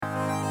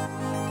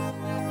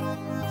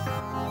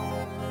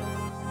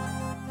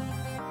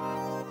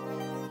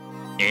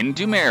In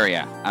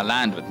Dumeria, a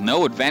land with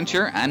no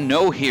adventure and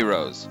no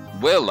heroes,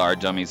 will our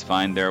dummies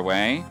find their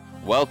way?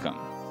 Welcome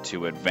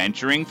to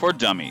Adventuring for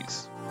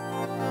Dummies.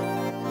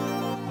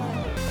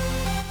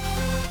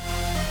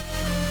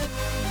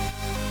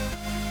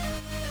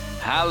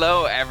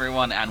 Hello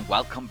everyone and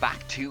welcome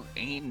back to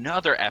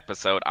another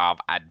episode of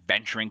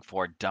Adventuring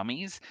for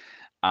Dummies.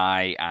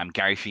 I am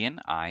Gary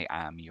Sheehan. I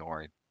am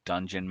your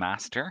dungeon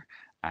master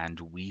and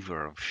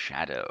weaver of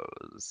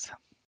shadows.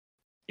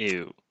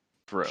 Ew.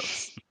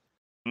 Gross.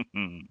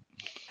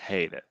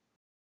 Hate it.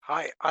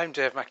 Hi, I'm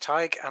Dave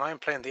McTighe, and I'm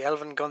playing the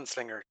Elven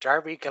Gunslinger,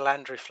 Darby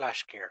Galandry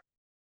Flashgear.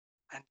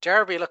 And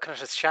Darby, looking at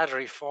his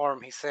shadowy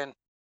form, he's saying,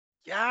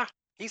 yeah,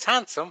 he's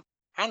handsome,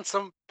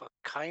 but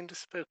kind of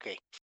spooky.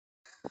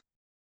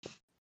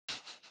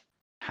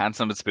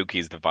 Handsome and spooky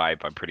is the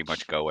vibe I pretty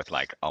much go with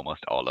like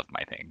almost all of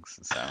my things.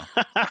 So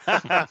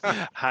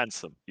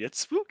Handsome, yet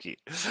spooky.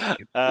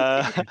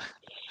 Hi,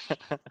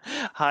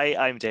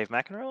 I'm Dave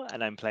McEnroe,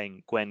 and I'm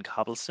playing Gwen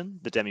Cobblestone,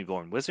 the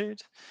Demiborn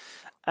Wizard.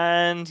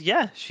 And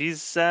yeah, she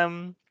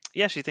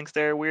thinks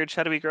they're weird,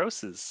 shadowy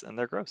grosses, and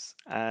they're gross.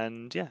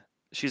 And yeah,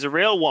 she's a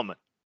real woman.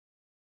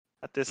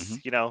 At this,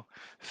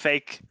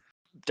 fake,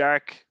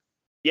 dark,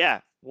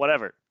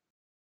 whatever.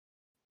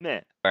 Meh.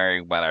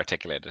 Very well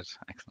articulated.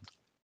 Excellent.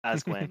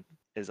 As Gwen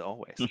is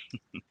always.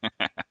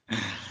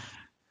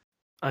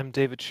 I'm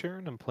David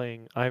Sheeran. I'm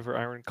playing Ivor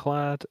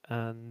Ironclad,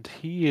 and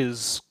he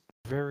is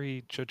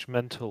very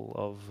judgmental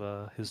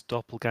of his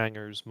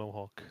doppelganger's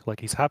mohawk. Like,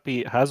 he's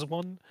happy it has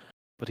one,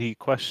 but he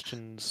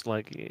questions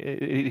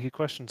he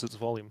questions its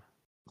volume.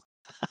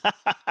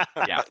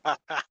 Yeah.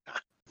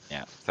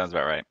 Yeah, sounds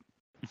about right.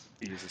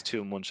 He uses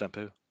 2-in-1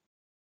 shampoo.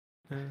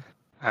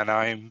 And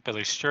I'm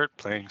Billy Stewart,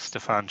 playing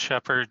Stefan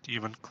Shepherd,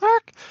 Human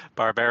Clark,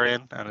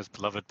 Barbarian, and his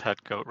beloved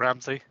pet goat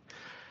Ramsey.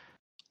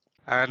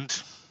 And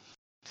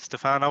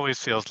Stefan always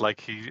feels like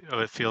he's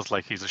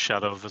a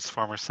shadow of his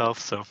former self,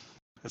 so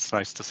it's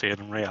nice to see it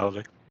in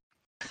reality.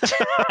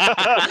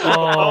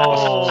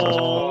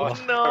 Oh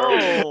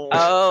no!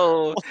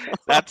 Oh,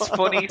 that's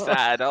funny,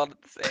 sad all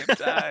at the same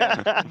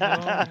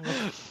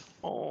time.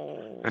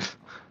 Oh.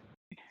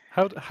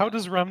 How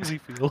does Ramsey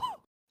feel?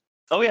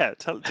 Oh yeah,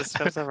 tell us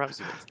how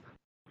Ramsey feels.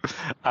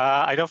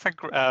 I don't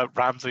think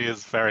Ramsey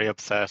is very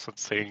upset at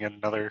seeing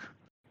another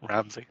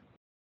Ramsey.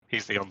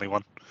 He's the only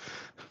one.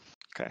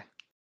 Okay.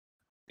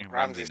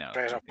 Ramsey's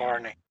straight up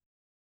Barney.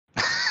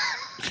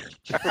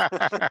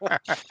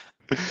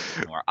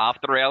 We're off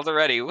the rails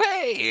already.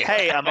 Way!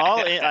 Hey, I'm all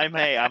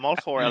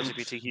for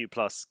LGBTQ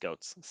plus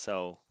goats.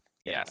 So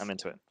yes, I'm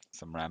into it.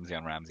 Some Ramsey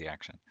on Ramsey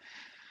action.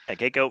 Hey,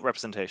 gay goat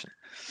representation.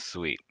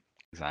 Sweet.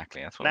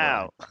 Exactly. That's what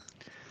now.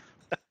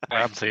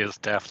 Ramsey is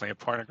definitely a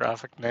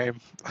pornographic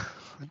name.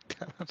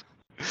 Damn it.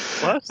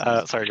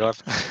 What? Sorry, go on.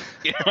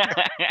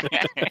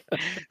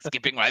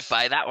 Skipping right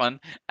by that one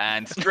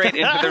and straight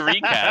into the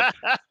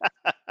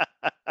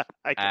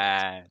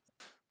recap.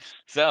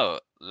 So,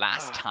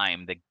 last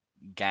time the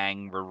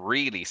gang were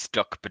really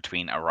stuck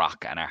between a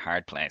rock and a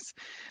hard place.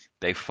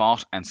 They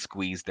fought and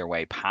squeezed their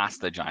way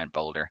past the giant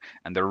boulder,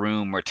 and the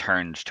room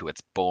returned to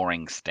its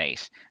boring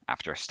state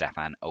after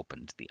Stefan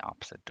opened the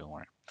opposite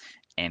door,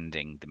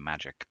 ending the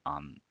magic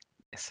on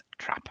this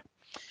trap.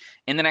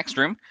 In the next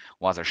room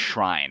was a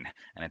shrine,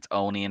 and its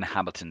only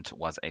inhabitant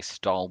was a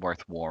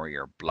stalwart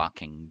warrior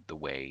blocking the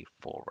way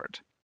forward.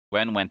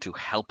 Gwen went to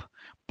help,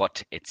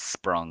 but it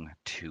sprung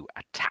to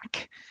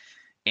attack.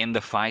 In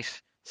the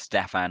fight,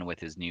 Stefan,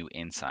 with his new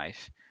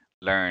insight,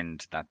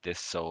 learned that this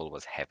soul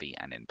was heavy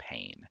and in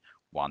pain,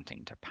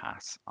 wanting to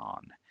pass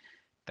on.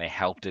 They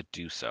helped it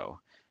do so,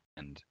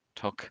 and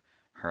took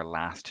her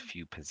last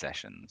few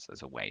possessions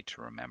as a way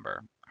to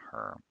remember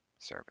her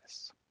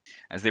service.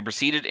 As they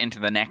proceeded into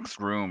the next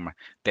room,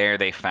 there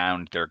they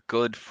found their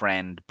good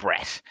friend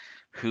Brett,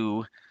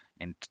 who,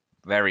 in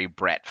very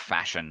Brett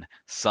fashion,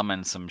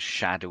 summoned some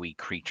shadowy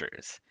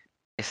creatures.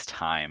 This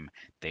time,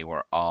 they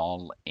were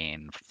all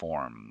in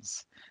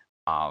forms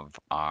of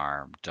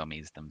our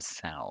dummies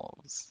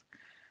themselves.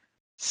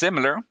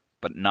 Similar,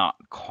 but not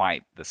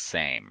quite the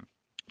same.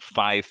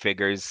 5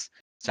 figures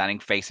standing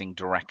facing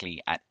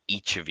directly at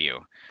each of you,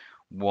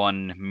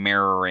 one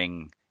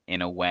mirroring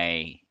in a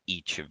way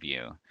each of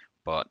you,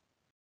 but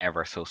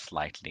ever so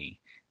slightly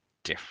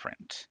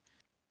different.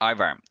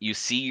 Ivar, you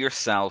see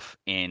yourself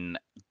in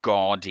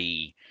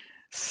gaudy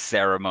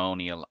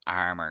ceremonial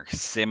armor,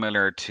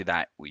 similar to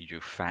that you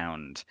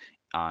found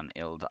on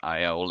Ild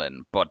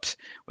Iolan, but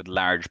with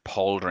large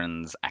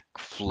pauldrons, a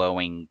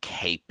flowing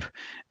cape,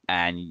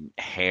 and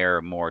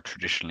hair more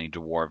traditionally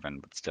dwarven,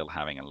 but still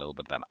having a little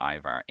bit of that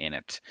Ivar in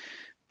it.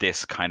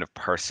 This kind of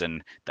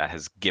person that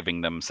has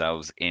given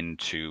themselves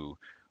into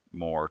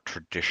more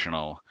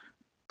traditional,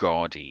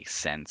 gaudy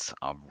sense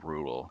of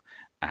rule.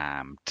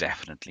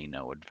 Definitely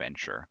no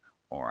adventure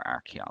or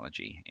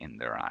archaeology in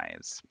their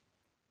eyes.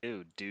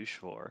 Ew, douche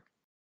war.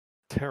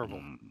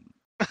 Terrible.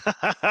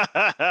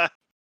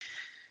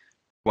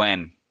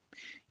 Gwen,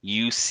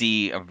 you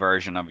see a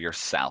version of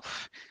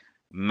yourself.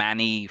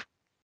 Many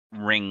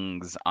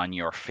rings on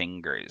your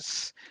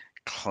fingers,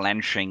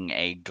 clenching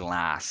a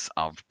glass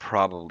of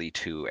probably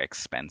too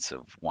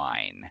expensive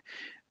wine.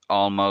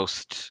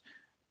 Almost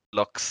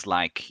looks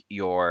like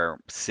you're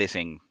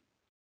sitting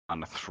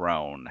on a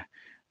throne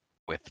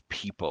with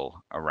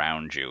people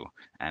around you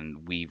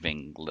and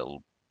weaving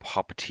little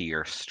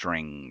puppeteer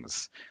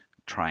strings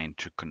trying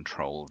to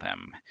control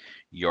them.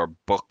 Your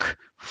book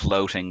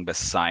floating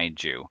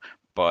beside you,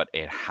 but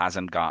it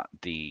hasn't got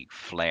the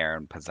flair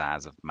and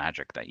pizzazz of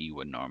magic that you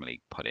would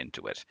normally put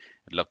into it.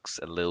 It looks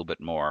a little bit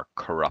more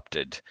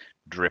corrupted,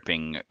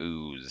 dripping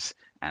ooze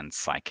and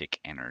psychic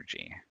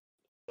energy.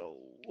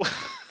 Oh.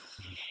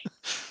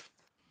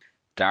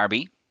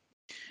 Darby,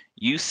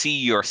 you see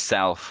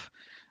yourself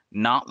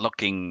not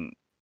looking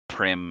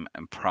prim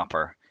and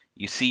proper.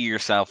 You see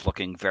yourself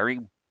looking very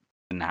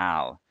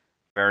banal,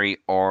 very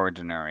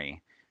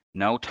ordinary.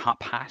 No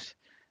top hat,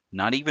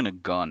 not even a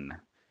gun,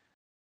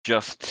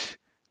 just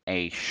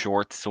a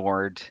short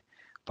sword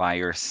by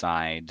your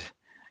side,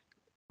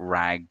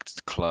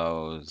 ragged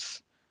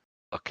clothes,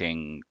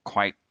 looking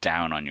quite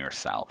down on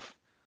yourself,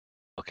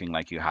 looking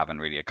like you haven't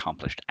really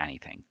accomplished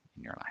anything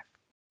in your life.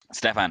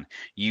 Stefan,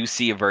 you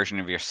see a version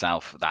of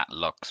yourself that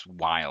looks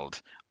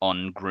wild,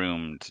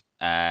 ungroomed,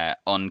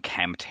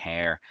 unkempt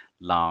hair,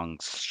 long,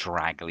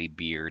 straggly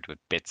beard with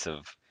bits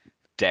of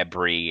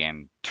debris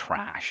and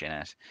trash in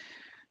it.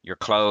 Your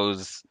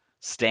clothes,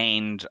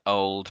 stained,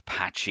 old,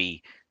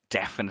 patchy,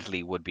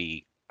 definitely would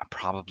be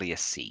probably a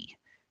C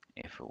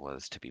if it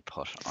was to be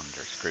put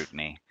under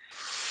scrutiny.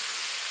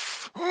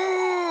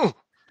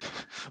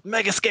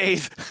 Mega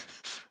Scathe!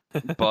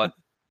 But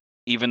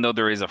even though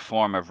there is a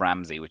form of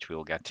Ramsey, which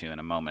we'll get to in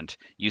a moment,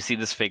 you see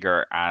this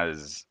figure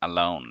as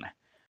alone,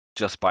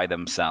 just by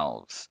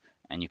themselves,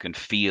 and you can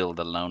feel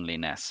the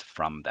loneliness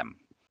from them.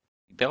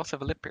 They also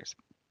have a lip piercing.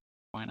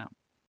 Why not?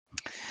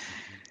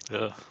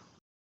 Ugh.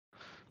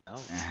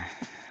 Oh.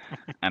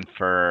 And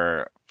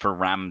for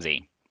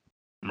Ramsey,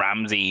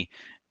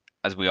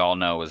 as we all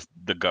know, is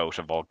the goat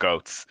of all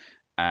goats,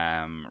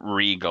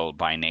 regal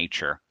by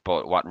nature.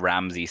 But what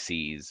Ramsey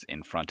sees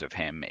in front of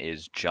him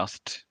is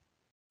just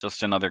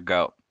another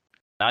goat.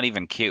 Not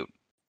even cute.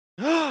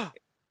 Oh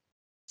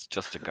It's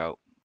just a goat.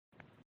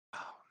 no.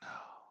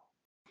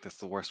 That's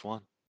the worst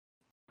one.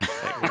 I'm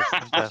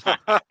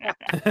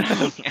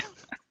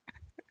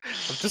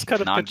just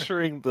kind of Not-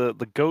 picturing the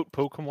goat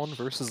Pokemon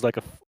versus like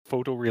a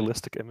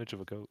photorealistic image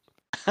of a goat.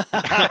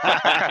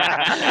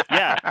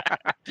 Yeah.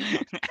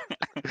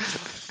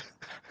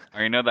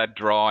 Or you know that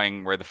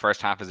drawing where the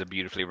first half is a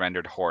beautifully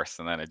rendered horse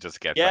and then it just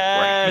gets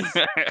Yes!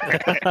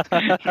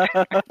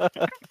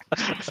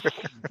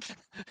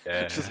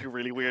 Yeah. Just like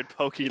really weird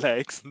pokey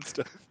legs and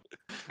stuff.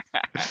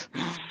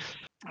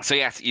 So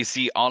yes, you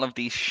see all of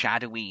these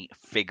shadowy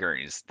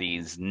figures,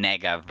 these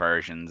nega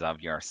versions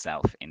of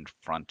yourself in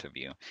front of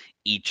you,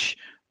 each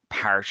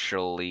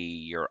partially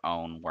your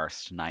own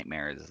worst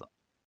nightmares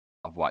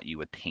of what you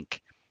would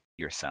think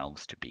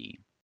yourselves to be.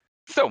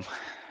 So,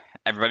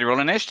 everybody roll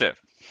initiative.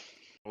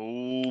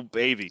 Oh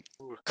baby.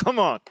 Come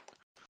on.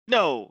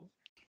 No.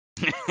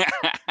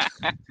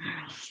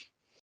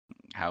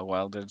 How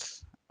well did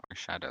our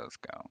shadows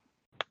go?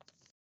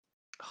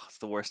 Oh, it's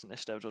the worst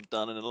initiative I've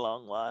done in a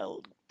long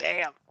while.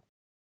 Damn.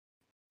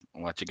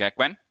 What you get,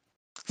 Gwen?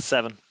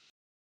 7.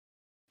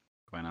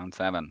 Gwen on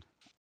 7.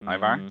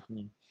 Ivar?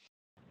 Mhm.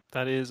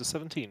 That is a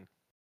 17.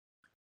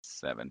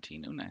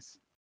 17. Oh, nice.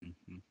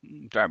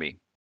 Darby.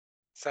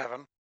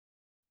 7.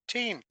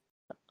 Teen.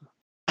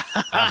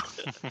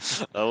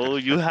 Oh,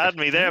 you had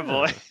me there,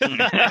 boy.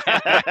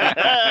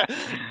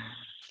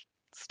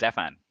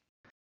 Stefan.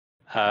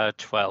 12.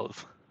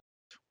 12.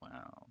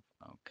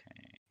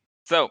 Okay.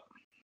 So,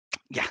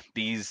 yeah,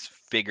 these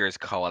figures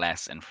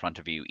coalesce in front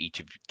of you,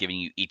 giving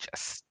you each a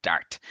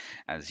start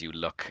as you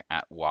look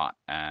at what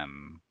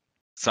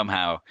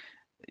somehow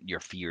your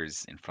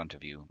fears in front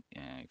of you,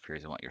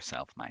 fears of what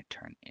yourself might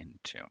turn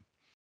into.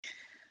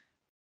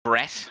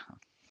 Brett,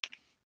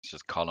 let's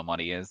just call him what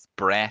he is.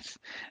 Brett,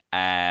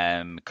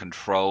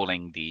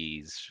 controlling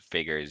these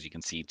figures. You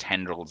can see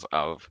tendrils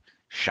of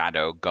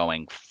shadow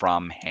going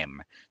from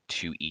him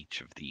to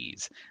each of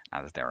these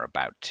as they're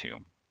about to.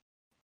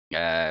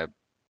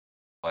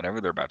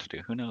 Whatever they're about to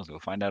do, who knows? We'll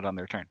find out on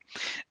their turn.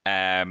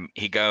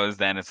 He goes,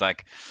 then it's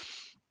like,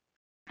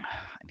 I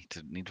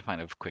need to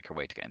find a quicker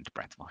way to get into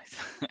Brett's voice.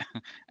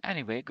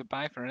 Anyway,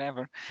 goodbye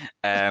forever.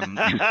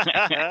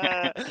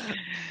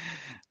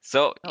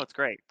 So, No, it's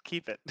great.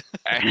 Keep it.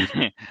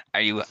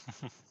 are you?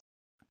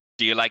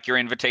 Do you like your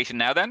invitation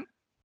now? Then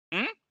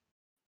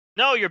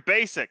No, you're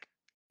basic.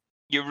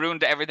 you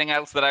ruined everything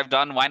else that I've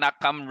done. Why not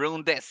come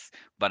ruin this?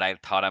 But I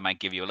thought I might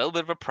give you a little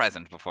bit of a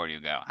present before you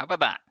go. How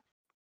about that?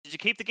 Did you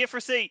keep the gift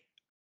receipt?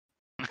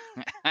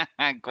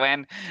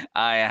 Gwen,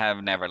 I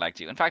have never liked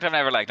you. In fact, I've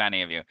never liked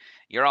any of you.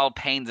 You're all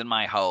pains in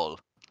my hole.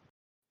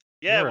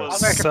 Yeah, You're a well, I'll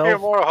make a few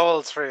Self- more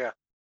holes for you.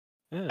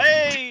 Yeah.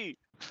 hey!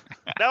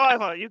 Now I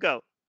want you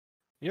go.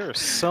 You're a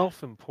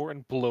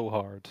self-important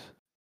blowhard.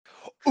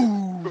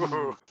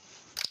 Ooh.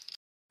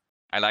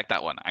 I like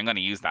that one. I'm going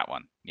to use that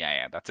one.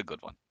 Yeah, that's a good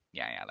one.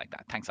 Yeah, I like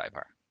that. Thanks,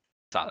 Ivar.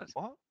 Solid.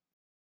 What?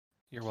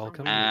 You're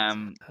welcome.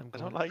 Um, I'm I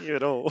don't glad. like you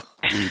at all.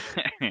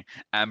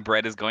 and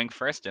Brett is going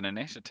first in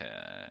initiative.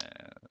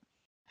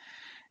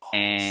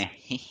 Eh,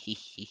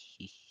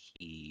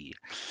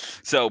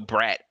 so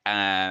Brett,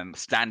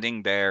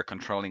 standing there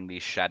controlling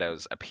these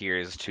shadows,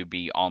 appears to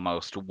be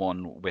almost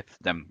one with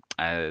them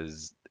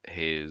as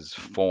his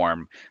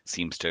form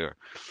seems to.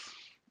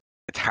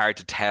 It's hard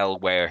to tell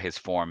where his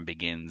form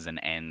begins and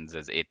ends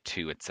as it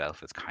too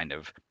itself is kind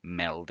of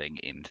melding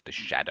into the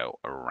shadow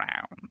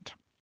around.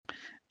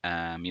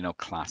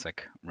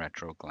 Classic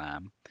retro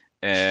glam.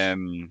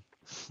 Um,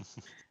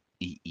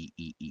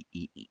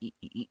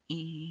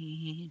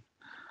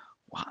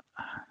 what?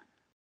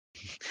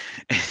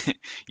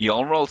 You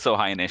all roll so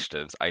high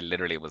initiatives. I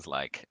literally was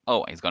like,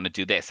 "Oh, he's going to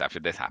do this after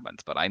this happens,"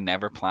 but I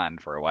never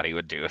planned for what he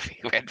would do if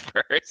he went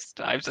first.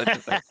 I'm such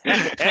a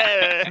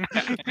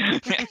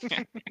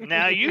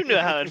Now you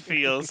know how it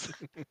feels.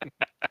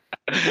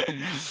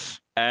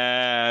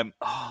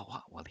 Oh,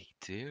 what will he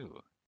do?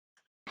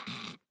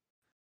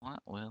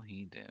 What will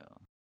he do?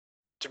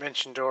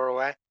 Dimension door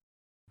away.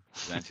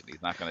 Eventually,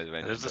 he's not going to It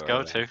dimension is his door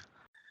go-to. away.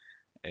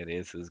 It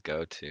is his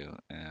go-to.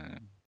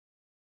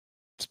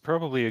 It's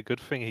probably a good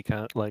thing he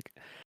can't like.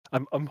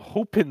 I'm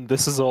hoping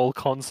this is all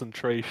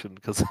concentration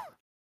because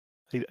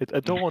I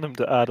don't want him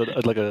to add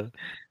a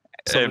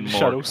summon more-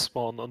 shadow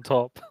spawn on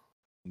top.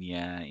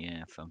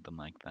 Yeah, something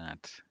like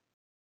that.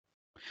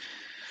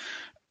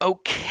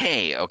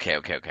 Okay.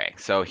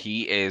 So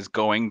he is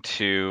going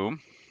to.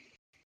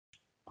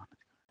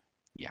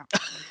 Yeah.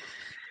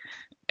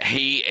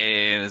 He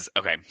is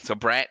okay. So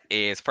Brett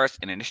is first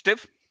in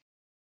initiative,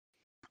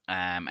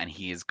 and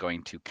he is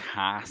going to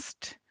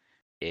cast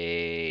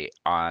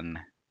on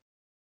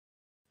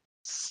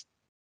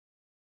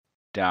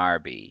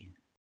Darby.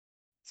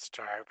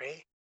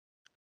 Starby.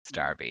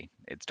 Starby.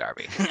 It's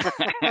Darby.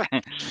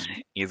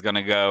 He's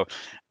gonna go.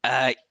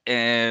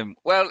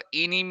 Well,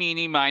 eeny,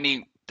 meeny,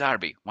 miny,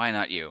 Darby. Why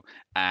not you?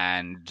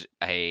 And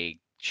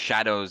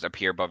shadows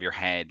appear above your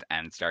head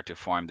and start to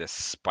form this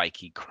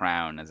spiky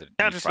crown as it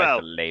tries to Counterspell.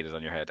 lay it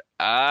on your head.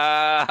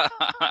 Ah.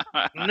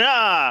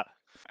 Nah,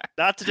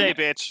 not today,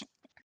 bitch.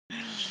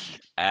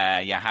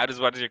 Yeah.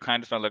 What does your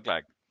counterspell look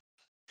like?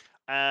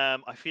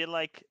 I feel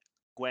like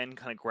Gwen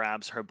kind of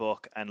grabs her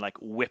book and like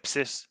whips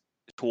it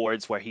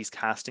towards where he's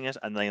casting it,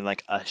 and then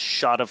like a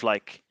shot of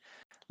like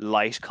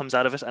light comes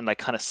out of it and like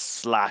kind of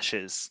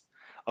slashes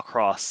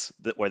across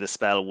where the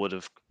spell would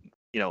have,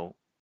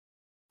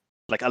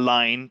 like a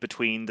line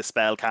between the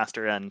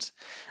spellcaster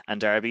and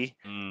Darby,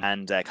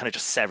 and kind of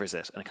just severs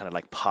it and it kind of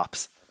like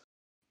pops.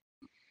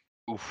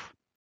 Oof.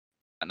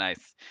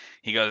 Nice.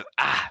 He goes,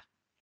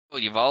 well,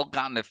 you've all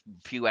gotten a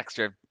few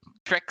extra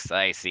tricks,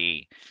 I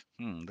see.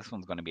 This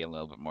one's going to be a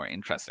little bit more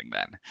interesting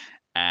then.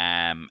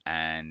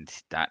 And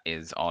that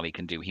is all he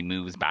can do. He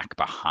moves back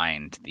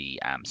behind the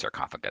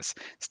sarcophagus,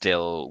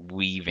 still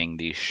weaving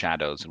these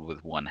shadows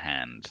with one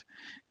hand.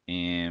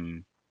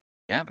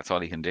 Yeah, that's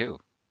all he can do.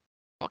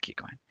 Fuck you,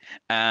 Gwen.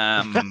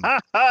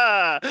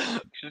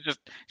 Should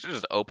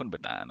just opened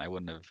with that, and I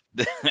wouldn't have.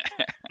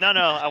 No,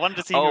 I wanted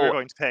to see who we were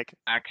going to pick.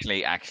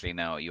 Actually,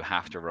 no. You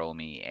have to roll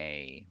me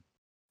a.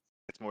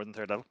 It's more than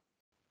third level.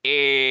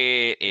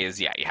 It is,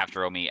 yeah. You have to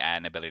roll me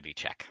an ability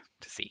check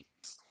to see.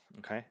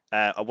 Okay.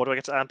 What do I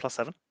get to add?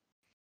 +7?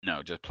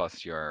 No, just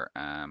plus your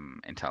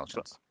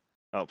intelligence.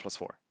 Oh,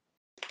 +4.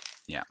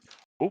 Yeah.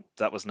 Oh,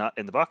 that was not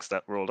in the box.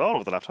 That rolled all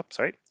over the laptop.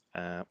 Sorry.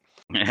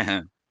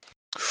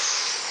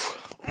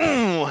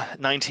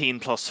 19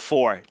 +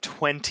 4,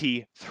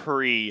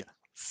 23.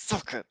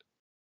 Suck it.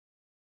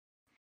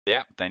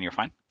 Yeah, then you're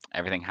fine.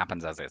 Everything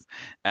happens as is.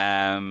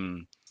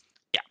 Yeah.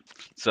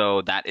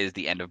 So that is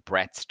the end of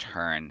Brett's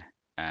turn.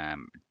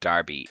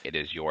 Darby, it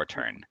is your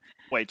turn.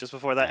 Wait, just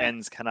before that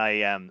ends, can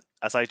I,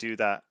 as I do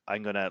that,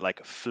 I'm gonna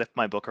like flip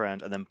my book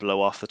around and then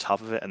blow off the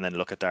top of it and then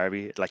look at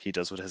Darby like he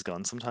does with his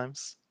gun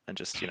sometimes, and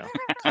just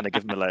kind of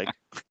give him a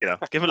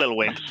give him a little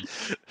wink.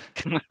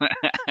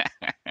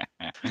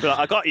 But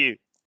I got you.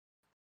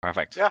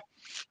 Perfect. Yeah.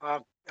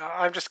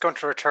 I'm just going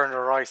to return a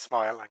wry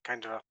smile and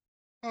kind of,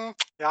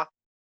 yeah.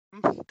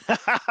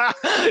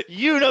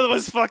 You know that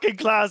was fucking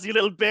class, you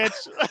little bitch.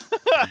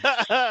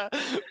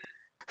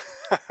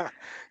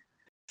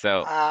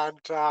 So, and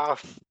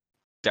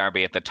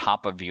Darby, at the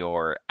top of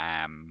your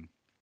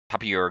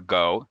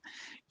go,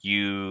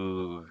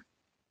 you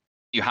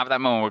have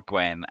that moment with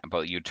Gwen,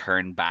 but you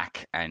turn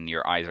back and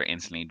your eyes are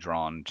instantly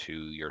drawn to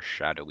your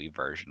shadowy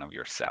version of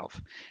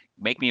yourself.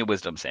 Make me a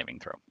wisdom saving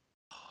throw.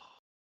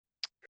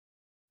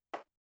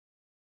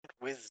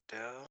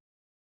 wisdom.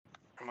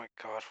 Oh my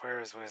god, where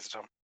is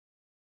wisdom?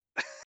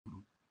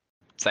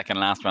 Second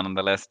last one on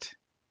the list.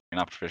 You're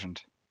not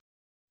proficient.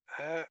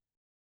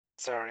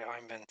 Sorry,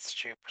 I'm being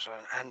stupid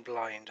and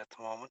blind at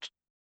the moment.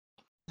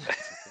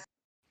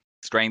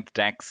 Strength,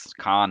 Dex,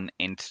 Con,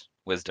 Int,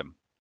 Wisdom.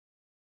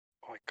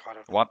 Oh my god.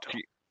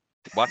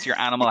 What's your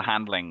animal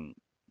handling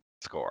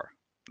score?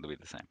 It'll be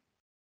the same.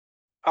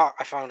 Oh,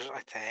 I found it,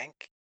 I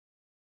think.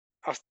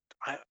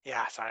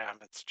 Yeah, sorry, I'm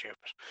being stupid.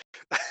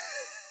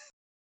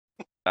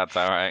 That's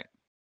all right.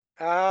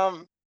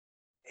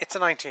 It's a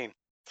 19.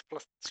 It's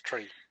plus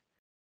 3.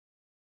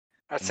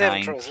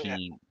 Saving throws,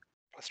 19.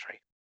 plus 3.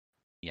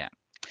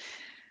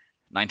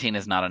 19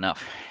 is not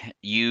enough.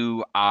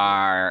 You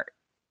are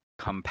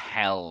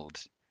compelled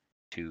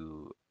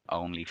to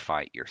only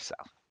fight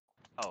yourself.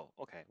 Oh,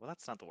 okay. Well,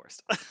 that's not the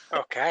worst.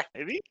 Okay.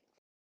 Maybe?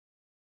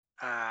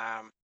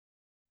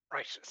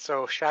 Right.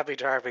 So Shabby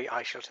Darby,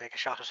 I shall take a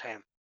shot at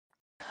him.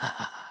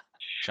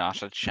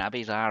 Shot at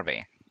Shabby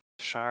Darby.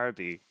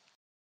 Sharby.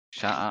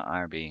 Shot at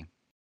RB.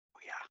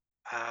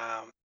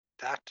 Yeah.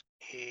 That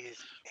is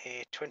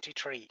a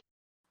 23.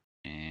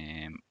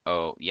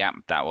 Oh, yeah,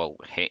 that will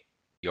hit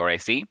your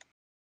AC.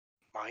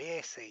 My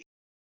AC.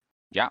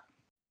 Yeah.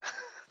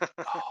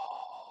 Oh.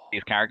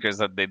 These characters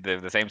have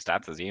the same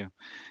stats as you.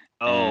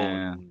 Oh,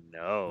 Mm,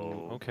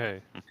 no.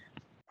 okay.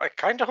 I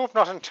kind of hope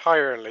not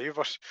entirely,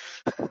 but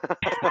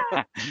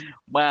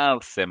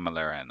Well,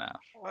 similar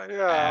enough.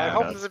 yeah, I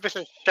hope Um, there's a bit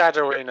of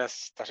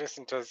shadowiness that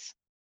isn't as is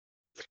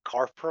it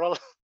corporal.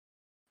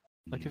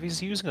 Like if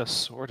he's using a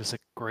sword, is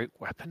it great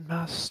weapon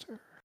master?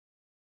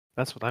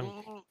 That's what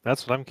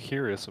Mm, I'm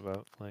curious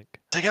about. Like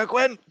Take out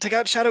Gwen! Take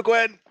out Shadow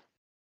Gwen!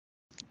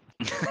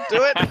 Do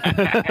it!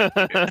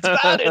 It's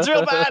bad, it's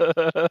real bad.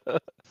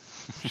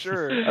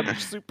 Sure, I'm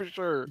super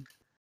sure.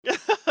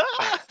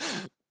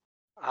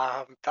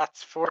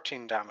 That's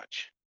 14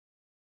 damage.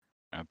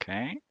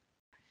 Okay.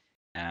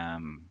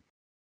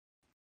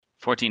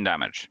 14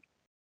 damage.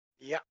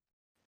 Yeah.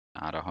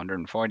 Not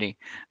 140.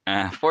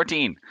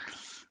 14.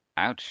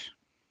 Ouch.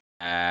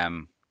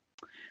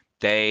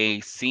 They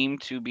seem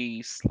to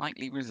be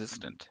slightly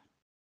resistant.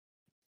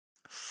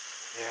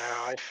 Yeah,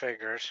 I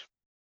figured.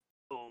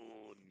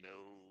 Oh,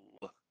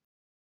 no.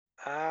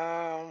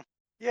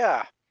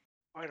 Yeah,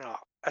 why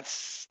not? And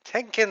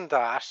thinking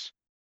that,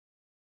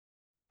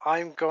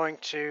 I'm going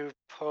to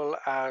pull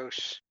out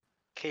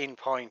Keen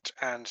Point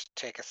and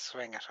take a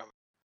swing at him.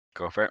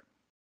 Go for it.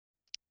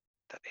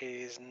 That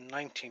is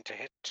 19 to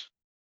hit.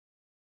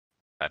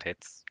 That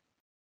hits.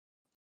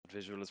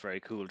 Visual is very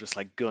cool, just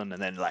like gun,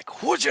 and then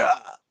like whooja!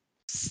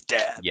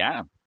 Stab.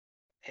 Yeah.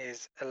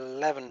 Is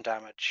 11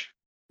 damage.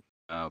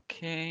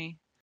 Okay.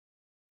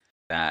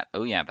 That.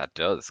 Oh yeah, that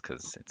does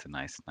because it's a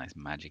nice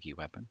magic-y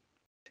weapon.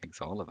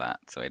 Takes all of that,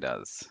 so he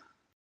does.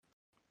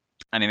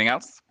 Anything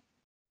else?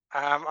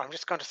 I'm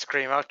just going to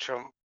scream out to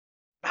him,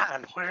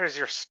 man, where is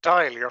your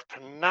style, your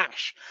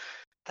panache?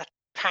 That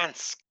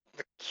pants,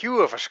 the hue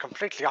of it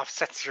completely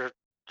offsets your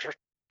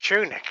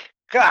tunic.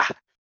 Gah!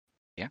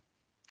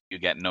 You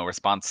get no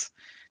response.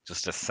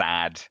 Just a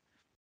sad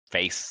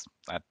face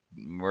that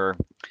we're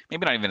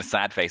maybe not even a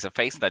sad face, a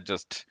face that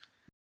just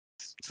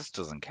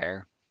doesn't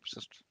care. It's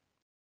just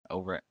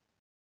over it.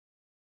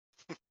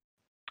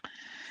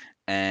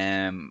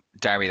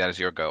 Darby, that is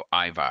your go.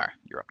 Ivar,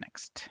 you're up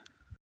next.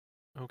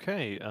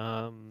 Okay.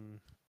 And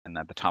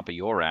at the top of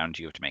your round,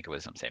 you have to make a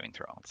wisdom saving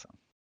throw also.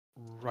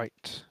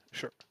 Right.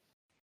 Sure.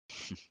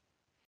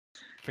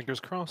 Fingers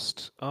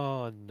crossed.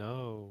 Oh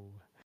no.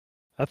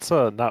 That's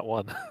not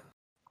one.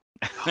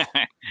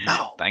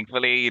 No.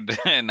 Thankfully,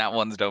 that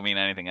ones don't mean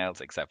anything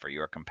else except for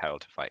you are compelled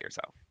to fight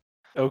yourself.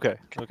 Okay.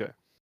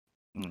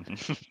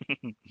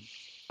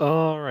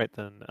 All right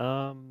then.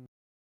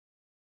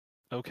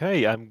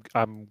 Okay,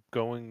 I'm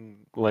going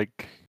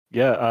like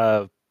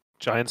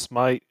giant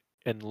smite,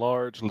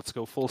 enlarge. Let's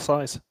go full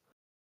size.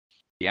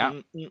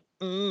 Yeah,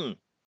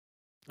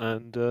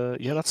 And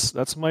yeah,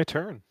 that's my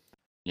turn.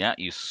 yeah,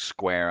 you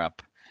square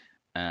up.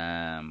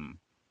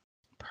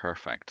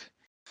 Perfect.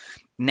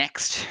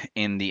 Next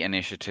in the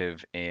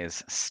initiative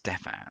is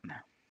Stefan.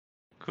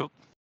 Cool.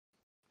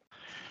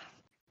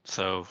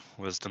 So,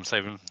 wisdom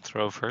saving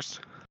throw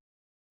first.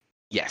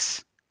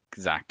 Yes,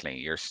 exactly.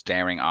 You're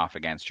staring off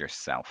against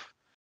yourself,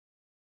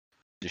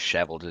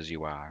 disheveled as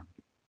you are.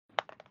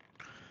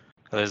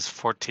 That is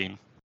 14.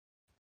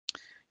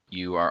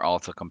 You are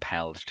also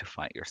compelled to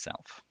fight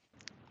yourself.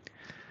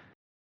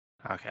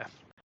 Okay.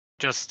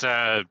 Just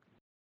so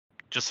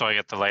I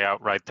get the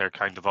layout right, they're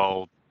kind of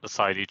all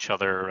beside each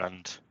other,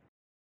 and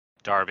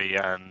Darby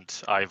and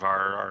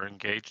Ivar are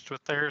engaged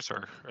with theirs,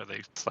 or are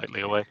they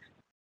slightly away?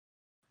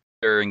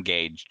 They're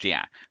engaged,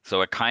 yeah.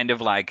 So it kind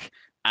of like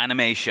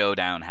anime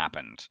showdown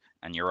happened,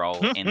 and you're all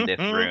in this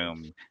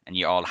room, and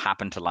you all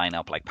happen to line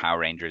up like Power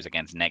Rangers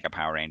against Nega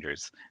Power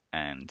Rangers,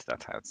 and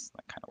that's how it's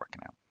like kind of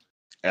working out.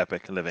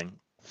 Epic living.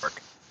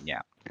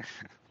 Yeah.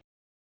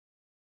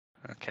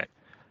 Okay.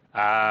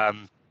 Tell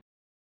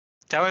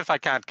me if I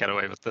can't get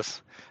away with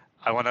this.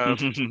 I want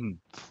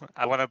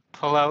to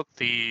pull out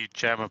the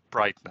Gem of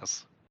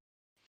Brightness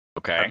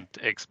Okay. and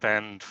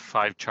expend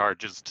 5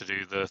 charges to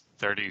do the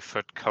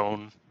 30-foot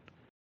cone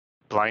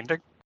blinding.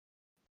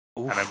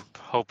 Oof. And I'm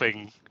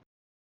hoping,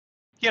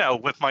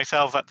 with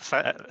myself at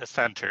the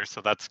center,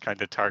 so that's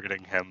kind of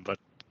targeting him, but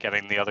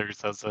getting the others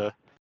as a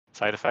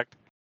side effect.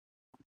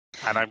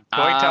 And I'm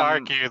going to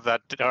argue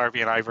that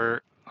Darby and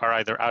Ivar are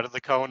either out of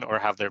the cone or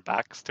have their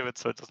backs to it,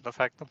 so it doesn't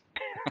affect them.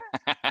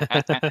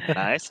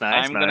 Nice.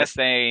 I'm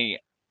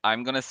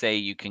gonna say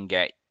you can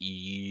get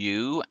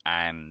you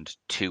and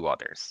 2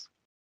 others.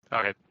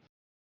 Okay.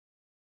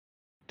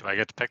 Do I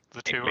get to pick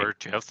the Pick two, me. or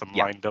do you have them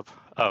Yeah. lined up?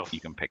 Oh,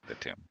 You can pick the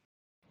two.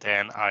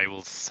 then I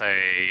will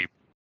say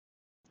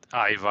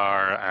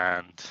Ivar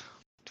and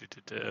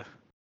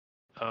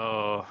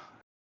oh,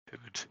 who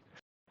would?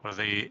 What are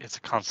they? It's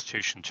a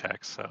Constitution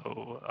check, so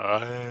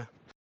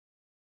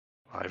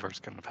Ivar's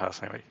going to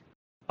pass anyway.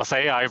 I'll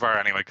say Ivar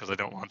anyway because I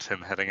don't want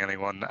him hitting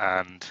anyone.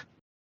 And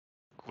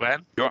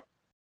Gwen.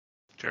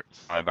 Sure.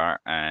 Ivar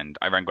and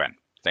Gwen.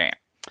 There.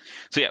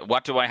 So yeah,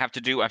 what do I have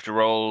to do? I have to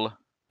roll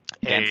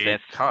against A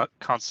this.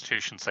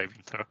 Constitution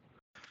saving throw.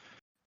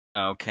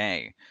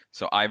 Okay.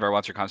 So Ivar,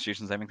 what's your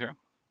Constitution saving throw?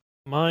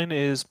 Mine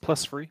is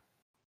 +3.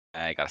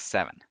 I got a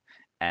 7.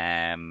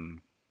 +3,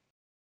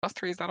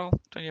 is that all?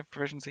 Don't you have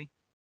proficiency?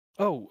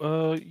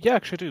 Oh, yeah,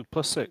 actually I do.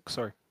 +6.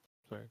 Sorry.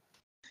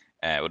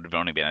 It would have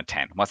only been a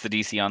 10. What's the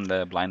DC on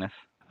the blindness?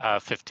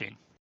 15.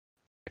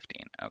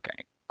 15.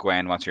 Okay.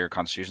 Gwen, what's your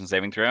Constitution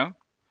saving throw?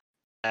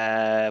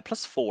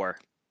 +4.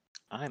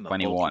 I'm a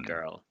 21. bulky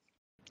girl.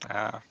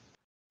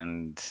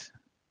 And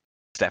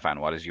Stefan,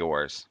 what is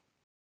yours?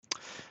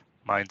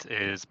 Mine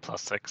is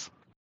 +6.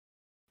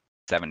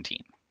 17.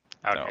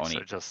 Okay, only- so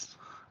just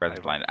Where's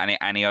the Ivar. blind?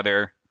 Any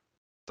other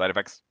side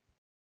effects?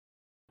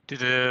 do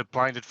the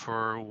blinded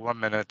for 1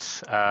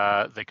 minute.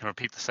 They can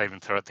repeat the saving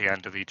throw at the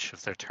end of each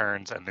of their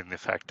turns, and then the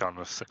effect on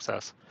with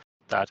success.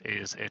 That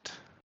is it.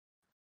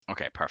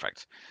 Okay,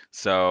 perfect.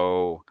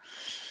 So,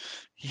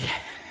 yeah,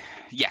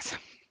 yes,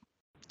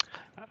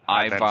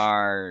 And then-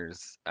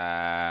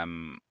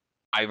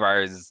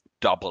 Ivar's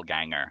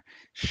doppelganger,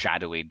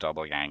 shadowy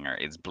doppelganger,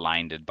 is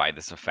blinded by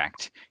this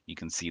effect. You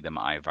can see them,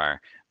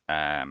 Ivar,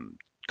 kind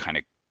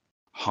of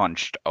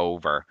hunched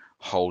over,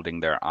 holding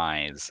their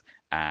eyes,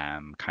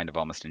 kind of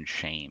almost in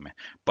shame.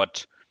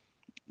 But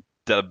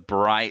the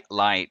bright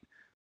light,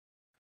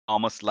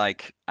 almost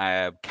like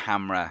a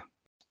camera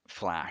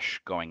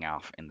flash going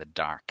off in the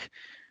dark,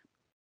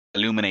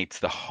 illuminates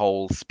the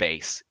whole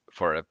space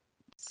for a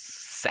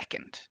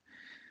second,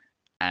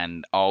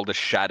 and all the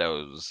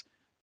shadows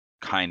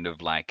kind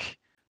of like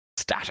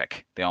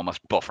static. They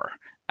almost buffer,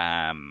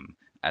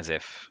 as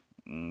if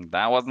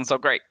that wasn't so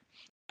great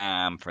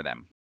for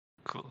them.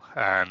 Cool.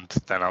 And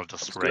then I'll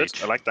just That's good.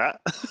 rage. I like that.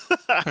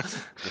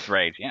 Just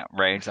rage, yeah,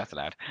 rage. That's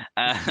allowed.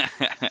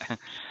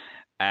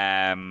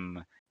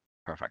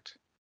 Perfect,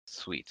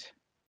 sweet.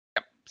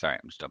 Yep. Sorry,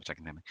 I'm just double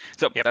checking something.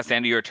 So Yep. that's the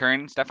end of your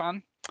turn,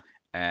 Stefan.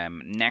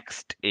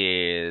 Next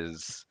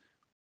is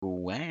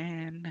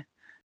Gwen.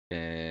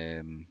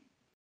 1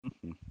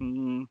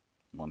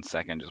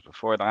 second, just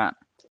before that.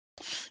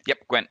 Yep,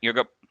 Gwen, you're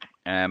good.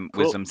 Cool.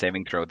 Wisdom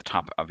saving throw at the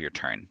top of your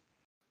turn.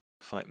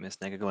 Fight Miss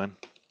Nega Gwen.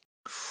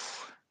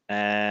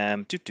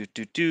 18.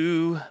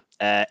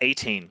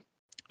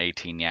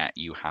 18, yeah,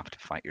 you have to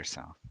fight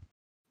yourself.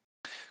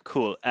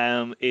 Cool.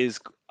 I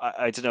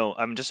don't know.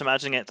 I'm just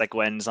imagining it like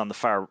Gwen's on the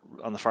far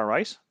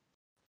right.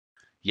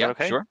 Yeah,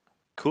 okay? sure.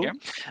 Cool.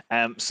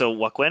 Yeah. So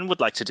what Gwen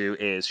would like to do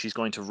is she's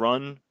going to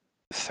run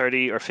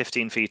 30 or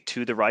 15 feet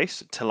to the right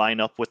to line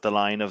up with the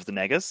line of the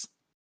Negas.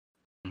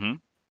 Mhm.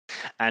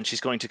 And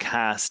she's going to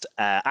cast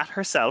at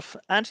herself,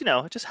 and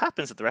it just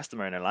happens that the rest of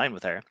them are in a line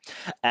with her.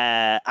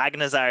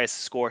 Agnazar's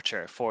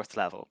Scorcher, 4th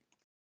level.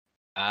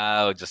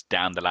 Oh, just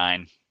down the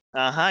line.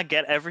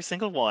 Get every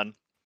single one.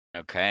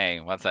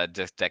 Okay, what's that?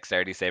 Just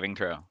dexterity saving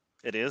throw.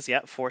 It is,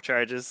 4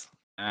 charges.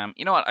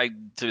 You know what?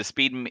 To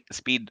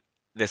speed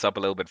this up a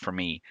little bit for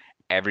me,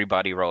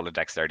 everybody roll a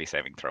dexterity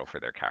saving throw for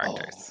their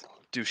characters.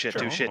 Do shit,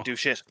 Sure. do shit, do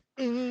shit.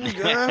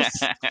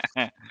 Yes.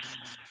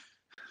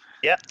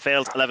 Yeah,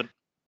 failed. 11.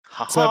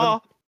 Ha 7.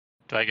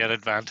 Do I get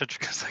advantage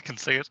because I can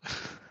see it?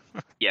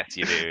 Yes,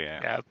 you do.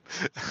 Yeah.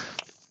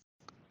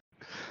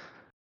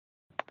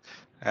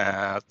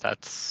 Yeah.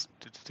 That's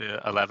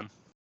 11.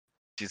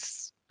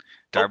 Just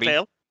Darby,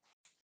 fail.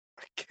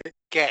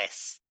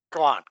 Guess.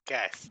 Go on,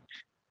 guess.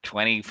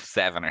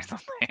 27 or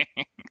something.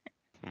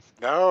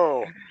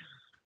 No.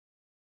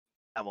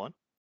 That one.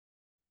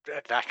 A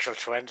natural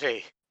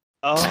 20.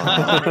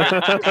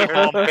 Oh.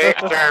 Even Big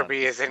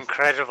Derby is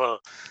incredible.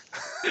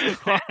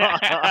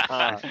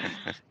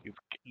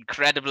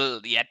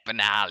 Incredible yet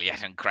banal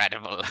yet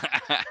incredible.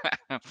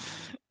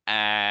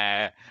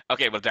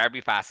 Okay, well Darby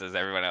passes,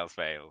 everyone else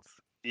fails.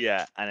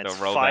 Yeah, and it's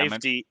So roll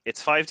damage. 5d.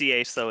 It's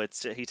 5d8, so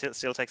he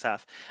still takes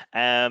half.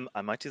 I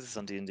might do this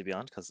on D&D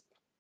Beyond because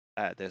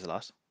there's a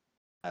lot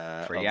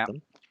For of yeah.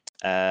 them.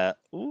 How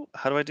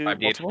do I do 5d8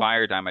 multiple?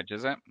 fire damage,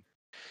 is it?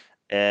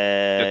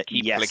 Just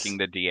keep yes. clicking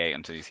the D8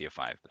 until you see a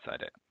 5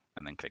 beside it,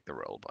 and then click the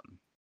roll button.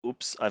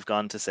 Oops, I've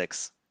gone to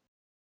 6.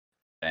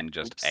 Then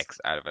just Oops. X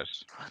out of it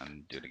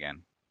and do it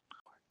again.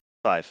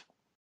 5.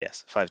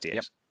 Yes, 5d8.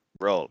 Yep.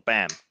 Roll.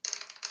 Bam.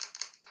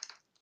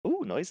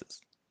 Ooh, noises.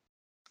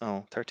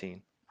 Oh,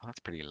 13. Oh, that's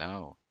pretty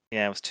low.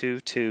 Yeah, it was 2,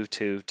 2,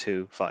 2,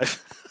 2,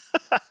 5.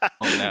 Oh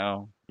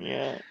no.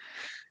 Yeah.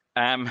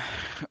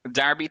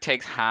 Darby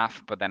takes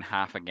half, but then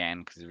half again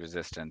because he's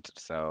resistant.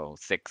 So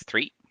 6,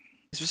 3.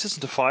 He's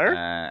resistant to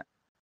fire?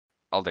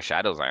 All the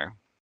shadows are.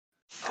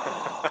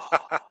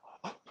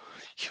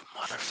 You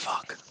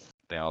motherfucker.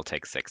 They all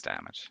take 6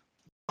 damage,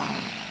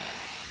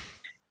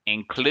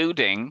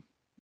 including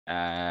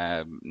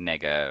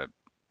Nega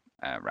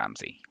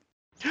Ramsey.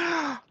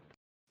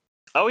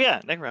 Oh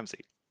yeah, Nick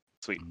Ramsey.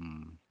 Sweet.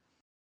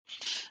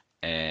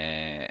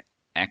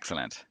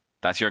 Excellent.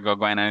 That's your go,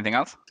 Gwen. Anything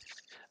else?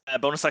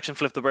 Bonus action,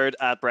 flip the bird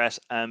at Brett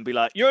and be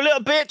like, "You're a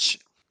little bitch."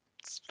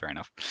 Fair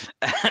enough.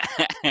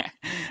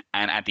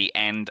 And at the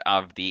end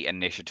of the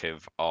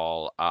initiative,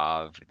 all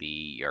of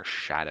your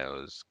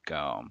shadows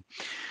go.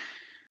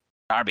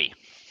 Darby,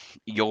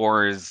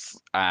 yours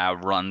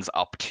runs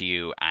up to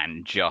you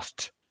and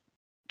just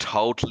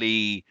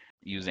totally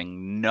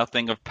using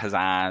nothing of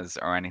pizzazz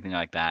or anything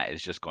like that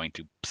is just going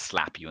to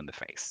slap you in the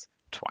face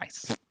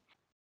twice.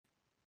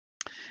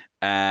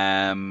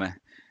 I'm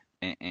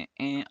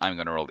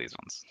going to roll these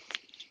ones.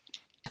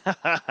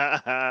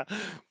 I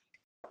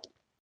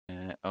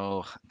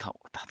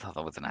thought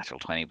that was a natural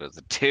 20, but it was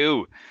a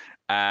 2.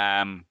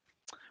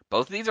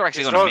 Both of these are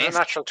actually He's going rolled to a miss.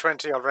 natural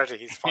 20 already.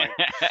 He's fine.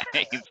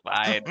 He's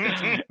fine.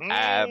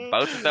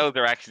 Both of those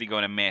are actually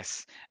going to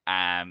miss.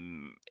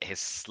 His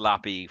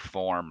sloppy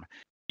form,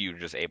 you're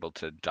just able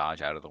to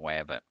dodge out of the way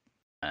of it.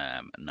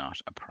 Not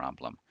a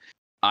problem.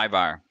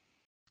 Ivar,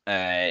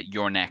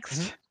 you're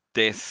next.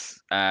 This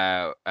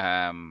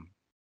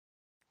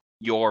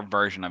your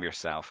version of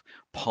yourself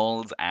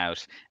pulls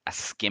out a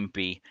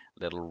skimpy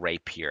little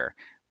rapier,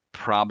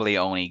 probably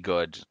only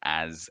good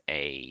as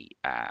a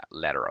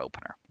letter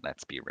opener,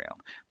 let's be real,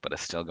 but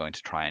it's still going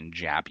to try and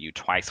jab you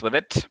twice with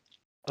it.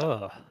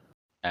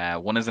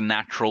 One is a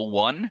natural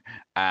 1,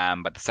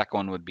 but the second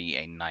one would be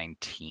a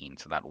 19,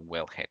 so that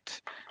will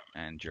hit,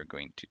 and you're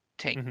going to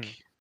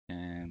take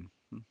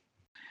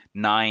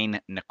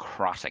 9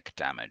 necrotic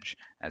damage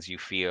as you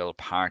feel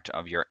part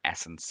of your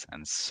essence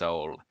and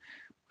soul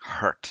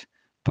hurt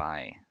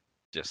by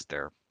just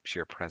their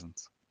sheer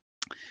presence.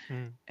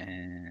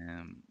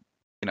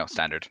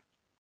 Standard.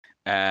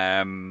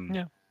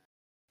 Yeah.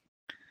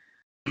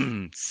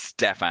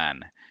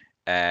 Stefan,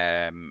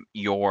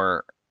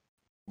 your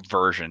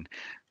version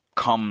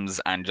comes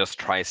and just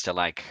tries to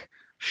like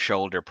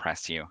shoulder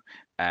press you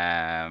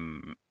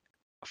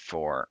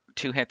for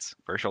 2 hits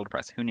for a shoulder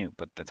press. Who knew?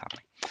 But that's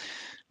happening.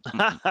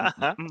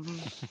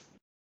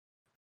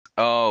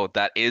 Oh,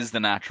 that is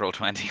the natural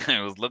 20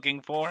 I was looking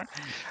for.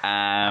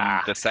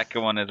 The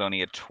second one is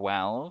only a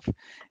 12.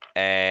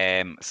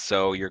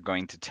 So you're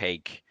going to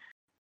take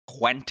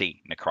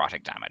 20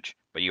 necrotic damage,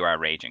 but you are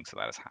raging, so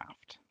that is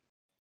halved.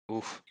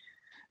 Oof.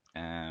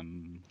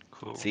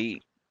 Cool.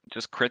 See,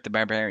 just crit the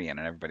barbarian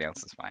and everybody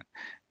else is fine.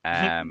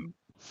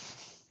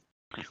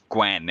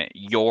 Gwen,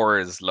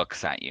 yours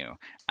looks at you,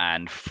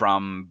 and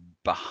from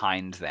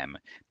behind them,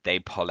 they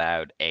pull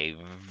out a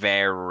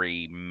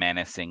very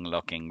menacing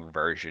looking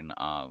version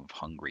of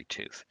Hungry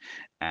Tooth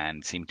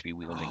and seem to be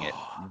wielding it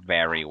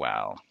very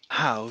well.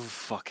 How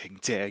fucking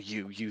dare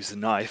you use a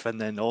knife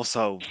and then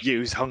also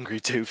use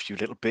Hungry Tooth, you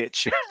little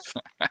bitch.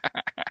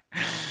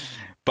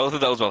 Both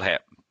of those will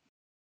hit.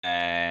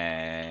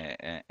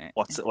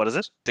 What is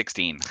it?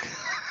 16.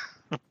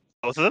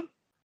 Both of them?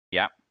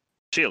 Yeah.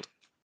 Shield.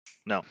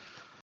 No.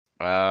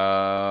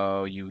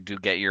 Oh, you do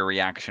get your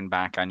reaction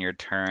back on your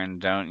turn,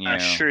 don't you? I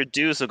sure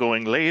do, so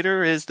going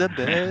later is the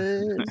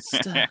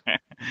best.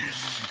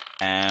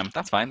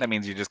 That's fine. That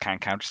means you just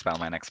can't counterspell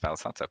my next spell,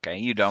 so that's okay.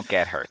 You don't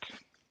get hurt.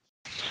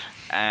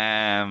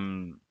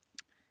 Then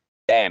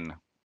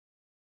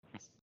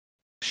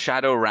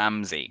Shadow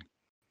Ramsey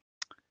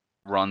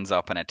runs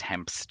up and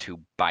attempts to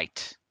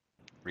bite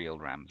real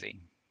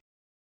Ramsey.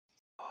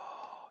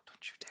 Oh,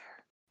 don't you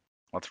dare.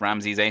 What's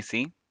Ramsey's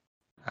AC?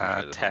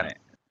 10. Okay,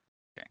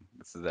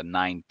 this is a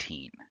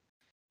 19.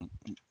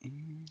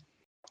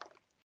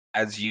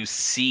 As you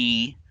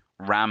see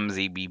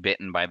Ramsey be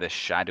bitten by this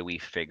shadowy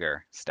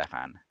figure,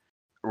 Stefan,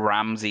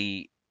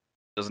 Ramsey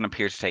doesn't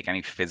appear to take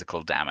any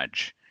physical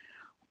damage,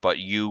 but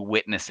you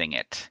witnessing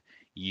it,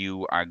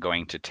 you are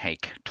going to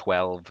take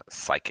 12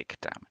 psychic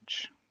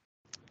damage.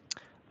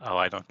 Oh,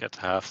 I don't get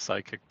to have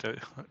psychic, do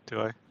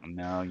I?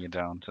 No, you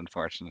don't,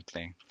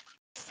 unfortunately.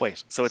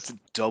 Wait, so it's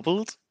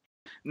doubled?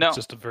 No, It's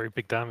just a very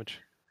big damage.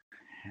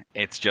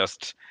 it's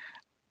just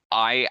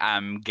I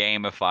am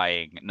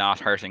gamifying not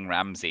hurting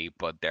Ramsey,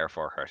 but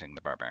therefore hurting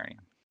the barbarian.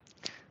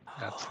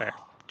 That's fair.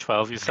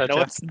 12, you said, No,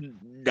 Jeff? it's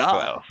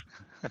not.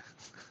 12.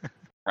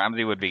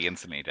 Ramsey would be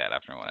instantly dead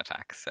after one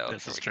attack, so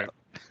This here is we true. go.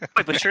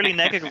 Wait, but surely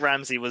Nega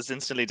Ramsey was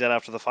instantly dead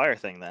after the fire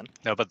thing then?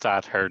 No, but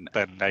that hurt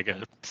then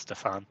Nega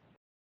Stefan.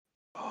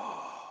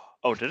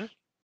 Oh, did it?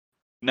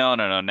 No.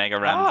 Nega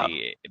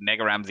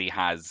Ramsey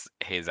has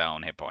his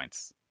own hit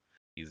points.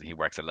 He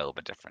works a little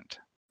bit different.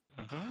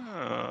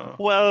 Oh.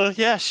 Well,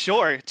 yeah,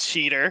 sure,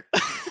 cheater.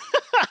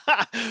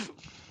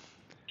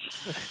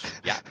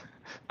 Yeah.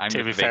 I'm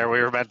To just be a fair,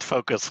 we were meant to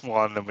focus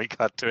one and we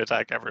got to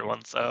attack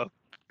everyone, so.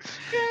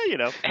 Yeah, you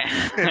know.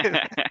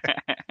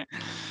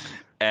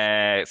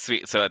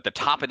 Sweet. So at the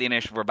top of the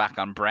initiative, we're back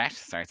on Brett.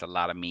 Sorry, it's a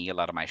lot of me, a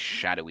lot of my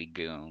shadowy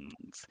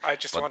goons. I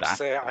just But want to that's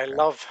say I okay.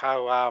 love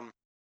how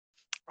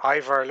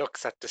Ivar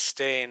looks at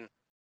disdain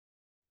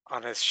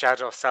on his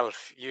shadow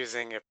self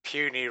using a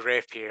puny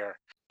rapier,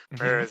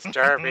 whereas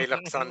Darby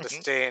looks on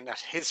disdain at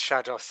his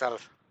shadow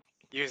self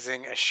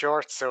using a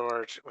short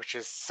sword, which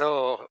is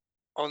so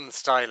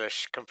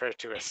unstylish compared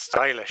to a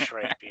stylish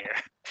rapier.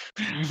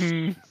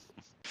 Mhm.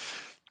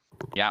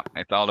 Yeah,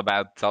 it's all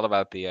about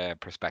the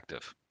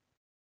perspective.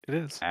 It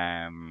is.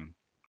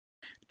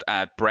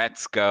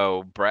 Brett's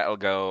go. Brett will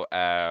go.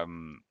 Are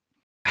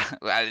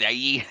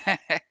you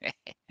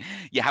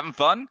you having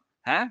fun?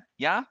 Huh?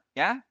 Yeah?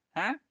 Yeah?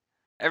 Huh?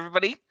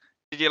 Everybody?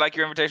 Did you like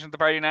your invitation to the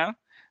party now?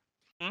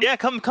 Yeah,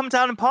 come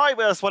down and party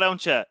with us, why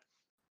don't you?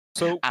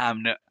 So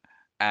No,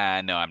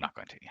 no, I'm not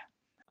going to. Yeah.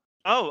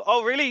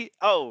 Oh, really?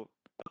 Oh,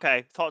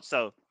 okay, thought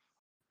so.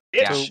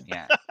 Yeah, So-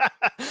 yeah.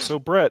 So,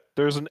 Brett,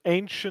 there's an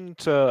ancient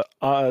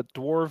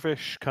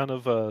dwarvish kind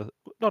of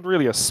not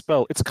really a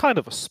spell. It's kind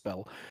of a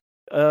spell.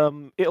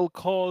 It'll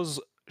cause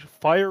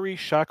fiery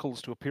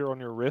shackles to appear on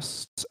your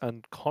wrists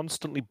and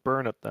constantly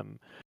burn at them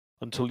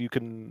until you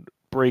can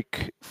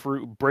break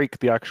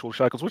the actual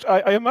shackles. Which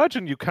I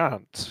imagine you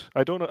can't.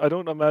 I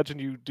don't imagine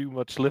you do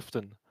much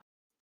lifting.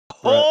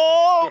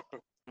 Oh,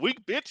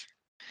 weak bitch.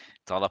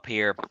 It's all up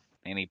here,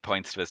 and he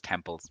points to his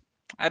temples.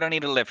 I don't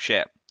need to lift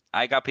shit.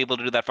 I got people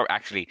to do that for.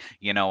 Actually,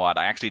 you know what?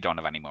 I actually don't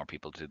have any more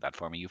people to do that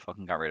for me. You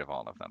fucking got rid of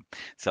all of them.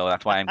 So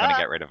that's why I'm going to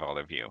get rid of all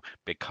of you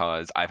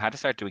because I've had to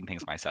start doing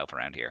things myself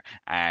around here.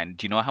 And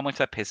do you know how much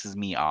that pisses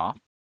me off?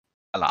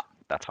 A lot.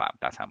 That's how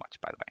much,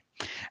 by the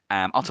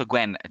way. Also,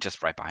 Gwen,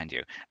 just right behind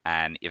you.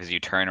 And as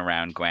you turn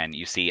around, Gwen,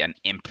 you see an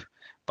imp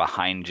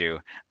behind you,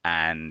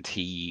 and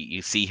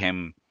you see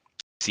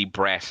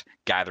Brett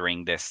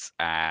gathering this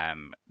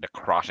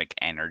necrotic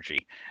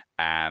energy,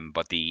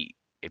 but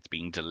it's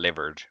being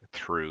delivered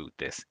through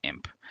this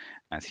imp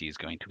as he's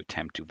going to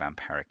attempt to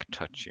vampiric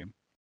touch you.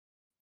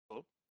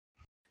 Oh.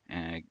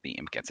 The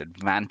imp gets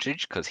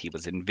advantage because he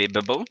was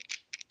invisible.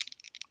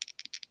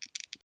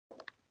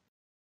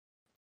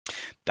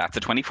 That's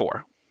a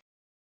 24.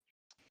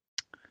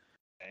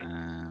 Okay.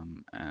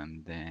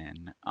 And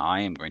then I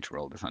am going to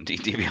roll this on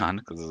D&D Beyond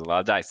because there's a lot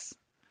of dice.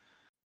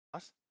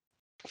 What?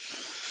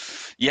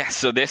 Yeah,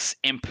 so this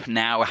imp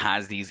now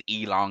has these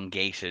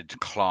elongated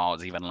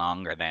claws, even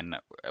longer than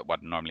what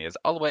it normally is.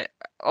 All the way.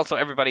 Also,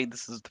 everybody,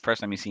 this is the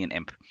first time you see an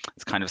imp.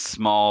 It's kind of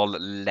small,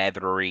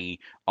 leathery,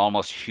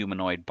 almost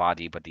humanoid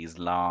body, but these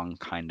long,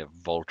 kind of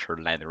vulture,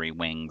 leathery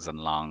wings and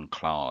long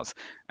claws.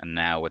 And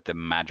now, with the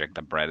magic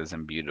that Brett is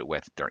imbued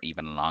with, they're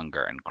even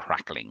longer and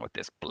crackling with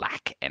this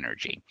black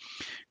energy.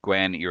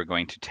 Gwen, you're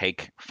going to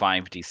take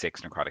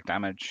 5d6 necrotic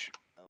damage.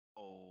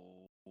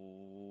 Oh,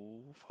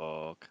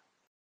 fuck.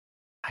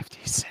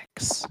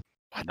 5d6.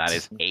 What? That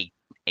is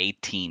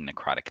 18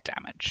 necrotic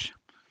damage.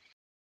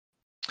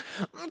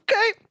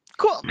 Okay,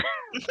 cool.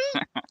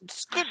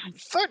 It's good.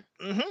 Fun.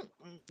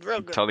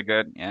 Real good. Totally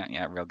good.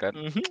 Yeah, real good.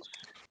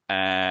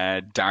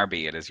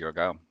 Darby, it is your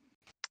go.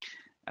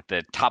 At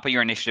the top of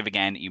your initiative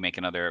again, you make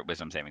another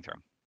wisdom saving throw.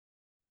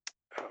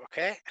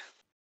 Okay,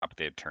 Up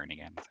the turn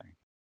again. Sorry.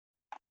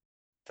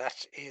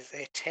 that is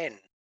a 10.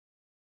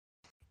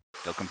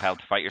 Still compelled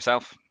to fight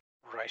yourself.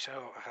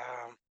 Righto.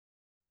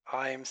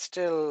 I'm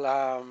still.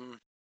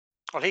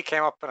 Well, he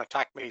came up and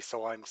attacked me,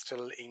 so I'm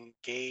still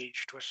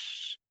engaged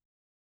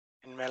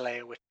in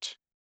melee with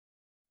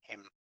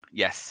him.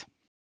 Yes.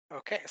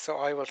 Okay, so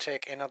I will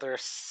take another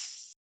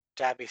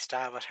stabby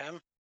stab at him.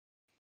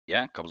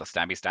 Yeah, a couple of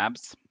stabby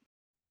stabs.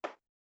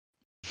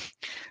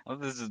 Oh,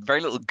 this is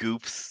very little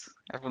goofs.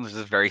 Everyone's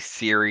just very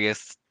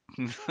serious.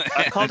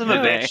 I called him a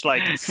today. bitch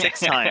like 6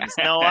 times.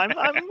 No, I'm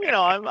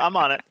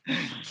on it.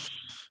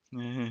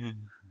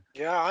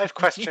 Yeah, I've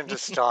questioned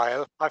his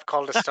style. I've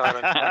called his style.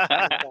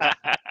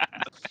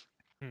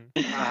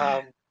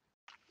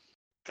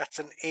 That's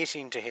an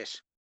 18 to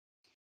hit.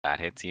 That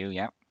hits you,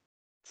 yeah.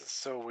 It's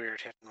so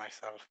weird hitting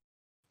myself.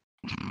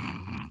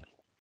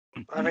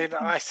 I mean,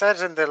 I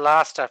said in the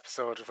last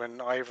episode when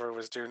Ivor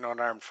was doing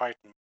unarmed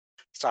fighting,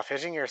 stop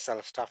hitting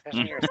yourself, stop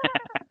hitting yourself.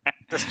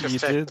 This You just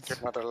takes it did.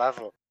 to another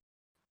level.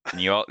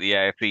 And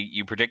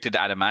you predicted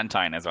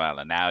adamantine as well,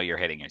 and now you're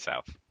hitting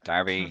yourself.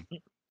 Darby.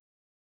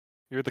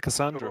 You're the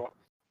Cassandra. Ooh,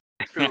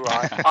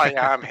 I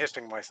am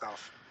hitting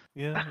myself.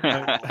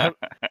 Yeah.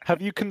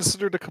 Have you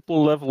considered a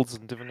couple of levels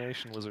in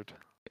divination, wizard?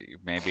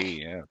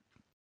 Maybe, yeah.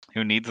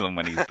 Who needs them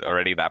when he's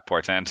already that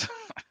portent?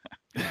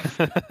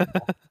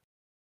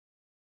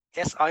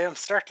 Yes, I am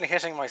certainly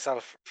hitting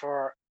myself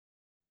for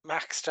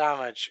max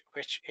damage,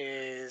 which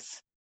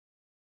is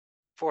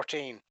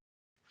 14.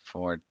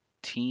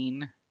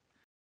 14.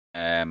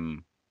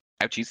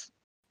 Ouchies.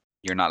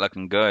 You're not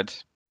looking good.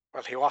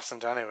 Well, he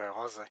wasn't anyway,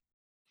 was he?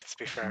 Let's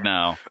be fair.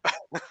 No,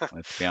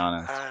 let's be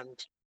honest.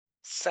 And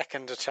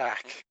second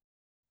attack.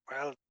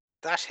 Well,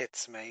 that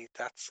hits me.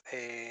 That's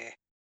a.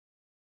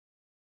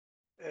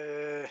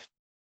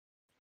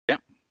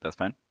 That's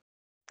fine.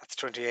 That's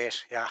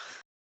 28. Yeah.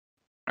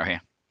 Okay.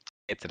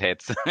 It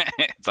hits.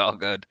 It's all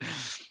good.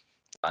 As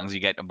long as you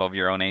get above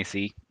your own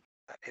AC.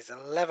 That is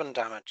 11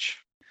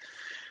 damage.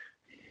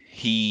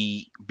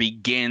 He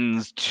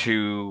begins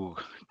to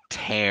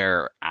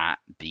tear at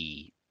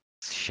the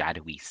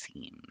shadowy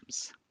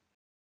seams.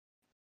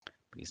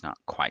 But he's not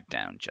quite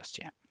down just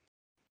yet.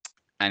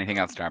 Anything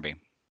else, Darby?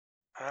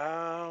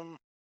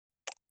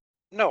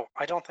 No,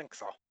 I don't think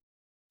so.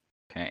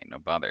 Okay, no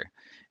bother.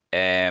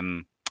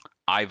 Ivar,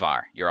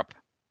 you're up.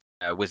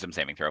 Wisdom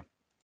saving throw.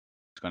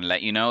 It's going to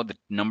let you know the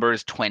number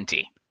is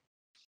 20.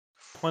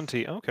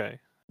 20. Okay.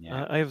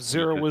 Yeah. I have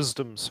 0 could-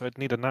 wisdom, so I'd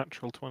need a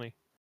natural 20.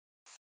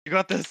 You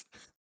got this.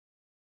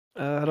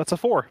 That's a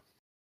 4.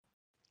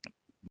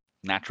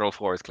 Natural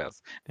 4 is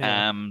close.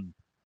 Yeah.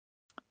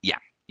 Yeah,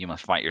 you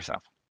must fight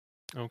yourself.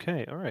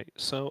 Okay, all right.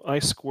 So I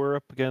square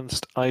up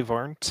against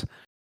Ivarnt,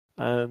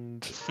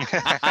 and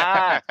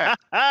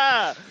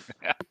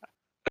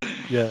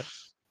yeah,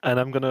 and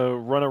I'm gonna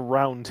run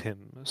around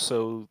him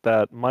so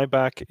that my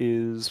back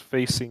is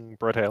facing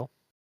Bretale.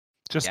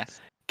 Just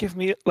Yes. give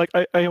me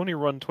I only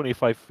run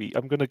 25 feet.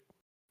 I'm gonna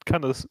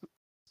kind of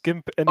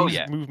skimp any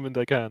yeah. movement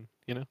I can,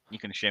 you know. You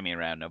can shimmy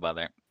around, no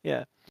bother.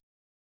 Yeah.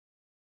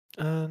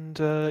 And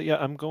yeah,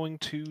 I'm going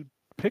to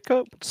pick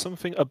up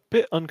something a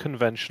bit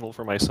unconventional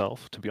for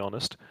myself, to be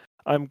honest.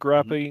 I'm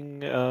grabbing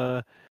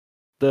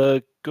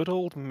the good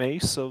old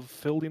mace of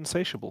Phil the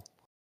Insatiable.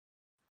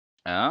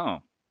 Oh,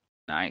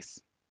 nice.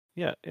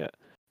 Yeah,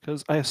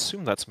 because I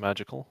assume that's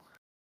magical.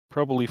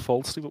 Probably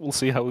falsely, but we'll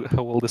see how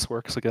well this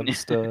works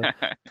against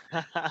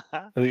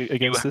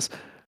against this.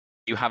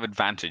 You have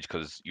advantage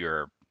because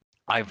your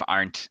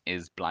Ivarnt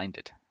is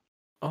blinded.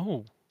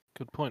 Oh,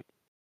 good point.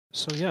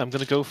 So yeah, I'm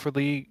gonna go for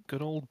the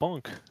good old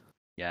bonk.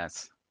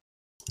 Yes.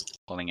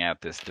 Pulling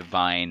out this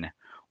divine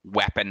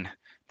weapon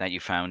that you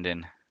found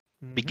in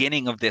Mhm.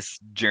 beginning of this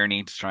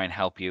journey to try and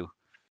help you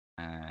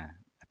at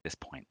this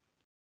point.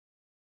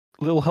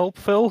 Little help,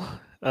 Phil,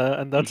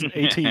 and that's an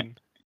 18.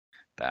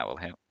 That will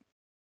help.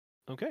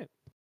 Okay,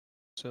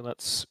 so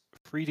that's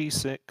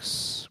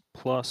 3d6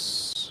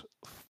 plus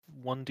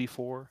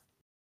 1d4,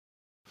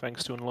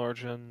 thanks to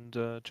enlarge and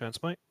giant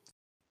smite.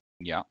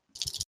 Yeah.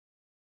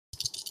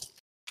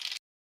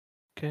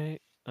 Okay,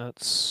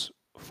 that's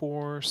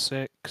 4,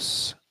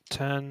 6,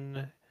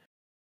 10,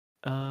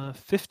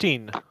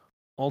 15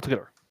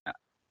 altogether.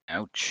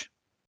 Ouch.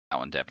 That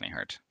one definitely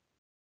hurt.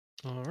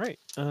 All right,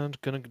 and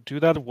gonna do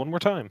that one more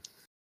time.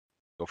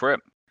 Go for it.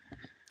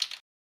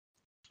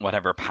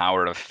 Whatever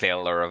power of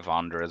Phil or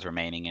Avandra is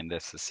remaining in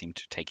this has seemed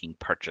to taking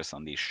purchase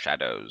on these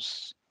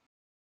shadows.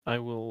 I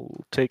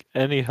will take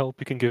any help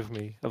you can give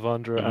me,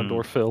 Avandra and Mhm.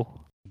 or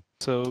Phil.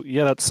 So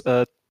yeah, that's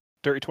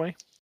dirty 20.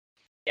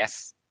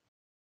 Yes.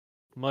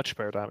 Much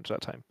better damage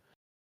that time.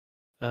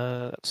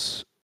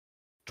 That's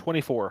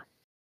 24.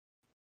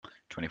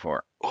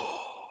 24.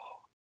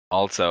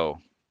 Also,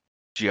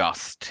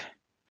 just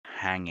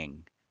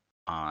hanging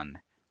on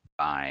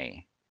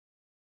by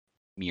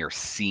mere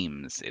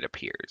seams, it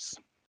appears.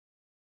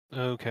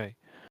 Okay.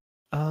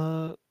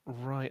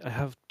 Right. I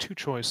have 2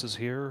 choices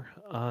here,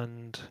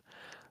 and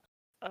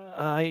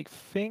I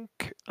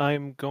think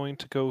I'm going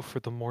to go for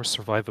the more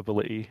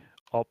survivability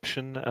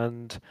option,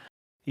 and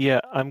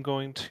yeah, I'm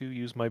going to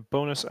use my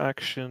bonus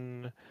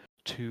action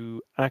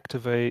to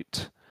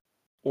activate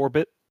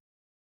Orbit.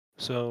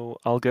 So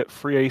I'll get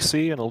free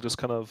AC, and it'll just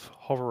kind of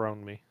hover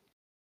around me.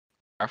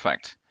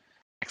 Perfect.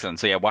 Excellent.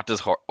 So yeah, what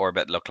does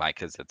Orbit look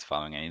like as it's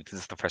following? And this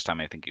is the first time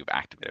I think you've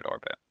activated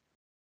Orbit.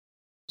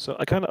 So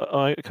I kind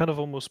of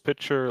almost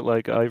picture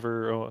like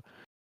Ivor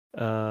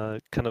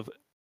kind of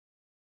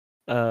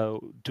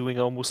doing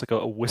almost like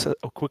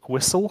a quick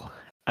whistle,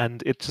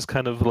 and it just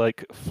kind of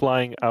like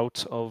flying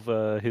out of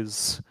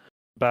his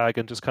bag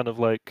and just kind of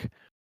like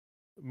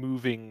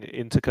moving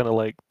into kind of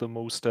like the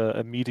most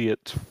immediate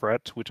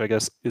threat, which I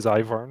guess is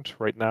Ivarnt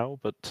right now,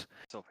 but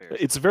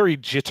it's very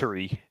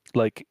jittery.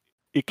 Like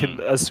it can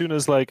as soon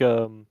as like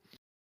the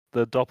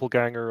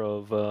doppelganger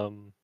of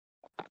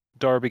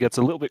Darby gets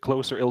a little bit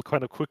closer, it'll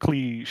kind of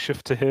quickly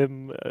shift to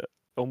him,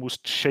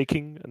 almost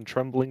shaking and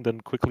trembling,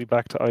 then quickly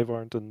back to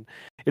Ivarnt, and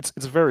it's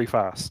very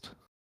fast.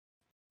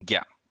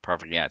 Yeah,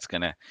 perfect. Yeah, it's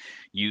gonna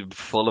you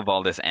full of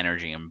all this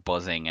energy and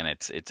buzzing, and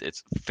it's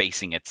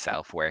facing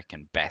itself where it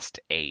can best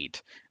aid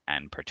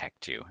and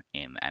protect you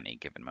in any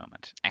given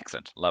moment.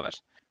 Excellent, love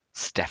it.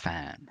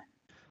 Stefan.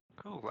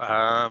 Cool.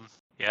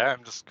 Yeah,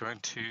 I'm just going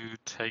to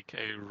take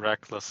a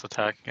reckless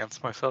attack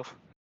against myself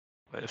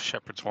with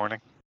Shepherd's Warning.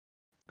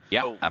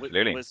 Yeah, Oh,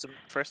 absolutely. Wisdom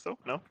first, though?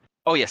 No?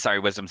 Oh yeah, sorry,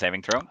 wisdom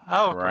saving throw.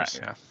 Oh, of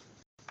Correct. course,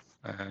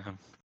 yeah.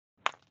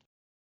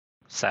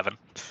 7.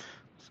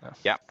 So,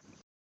 Yeah.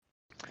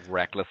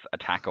 Reckless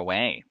attack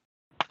away.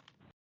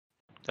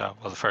 well,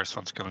 the first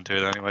one's going to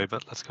do it anyway,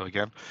 but let's go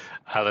again.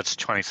 That's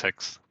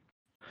 26.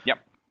 Yep.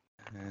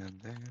 And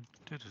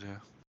then,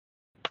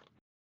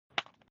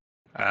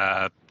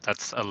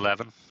 that's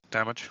 11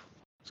 damage.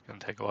 It's going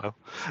to take a while.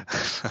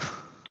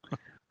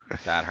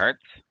 That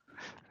hurts.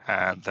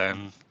 And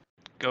then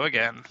go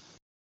again.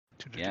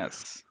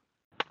 Yes.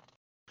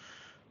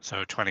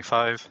 So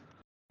 25.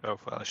 Oh,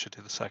 well, I should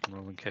do the second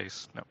roll in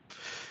case. No.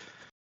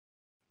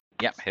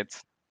 Yep,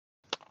 hits.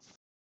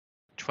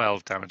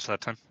 12 damage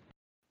that time.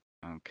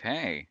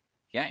 Okay.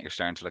 Yeah, you're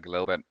starting to look a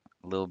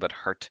little bit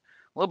hurt,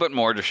 a little bit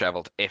more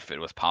disheveled, if it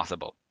was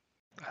possible.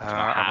 I don't know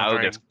I'm how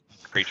wondering, this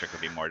creature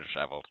could be more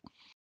disheveled.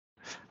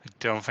 I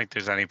don't think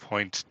there's any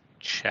point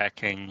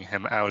checking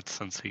him out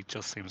since he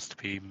just seems to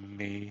be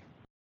me.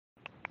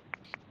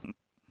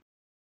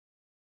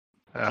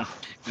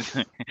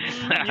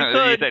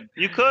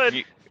 You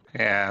could.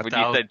 Yeah,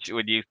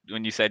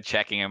 When you said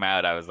checking him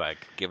out, I was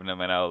like giving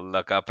him an old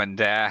look up and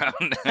down.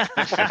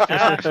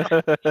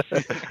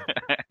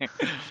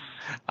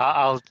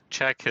 I'll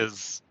check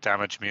his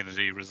damage,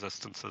 immunity,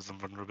 resistances, and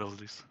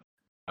vulnerabilities.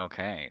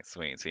 Okay,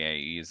 sweet. So yeah,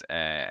 you use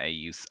a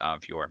use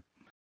of your.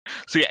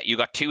 So yeah, you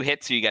got 2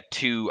 hits. So you get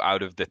 2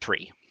 out of the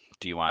 3.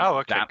 Do you want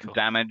okay, cool.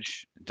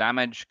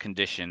 damage,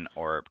 condition,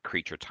 or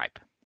creature type?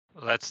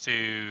 Let's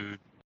do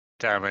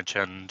damage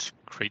and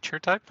creature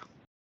type.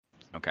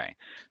 Okay,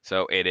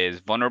 so it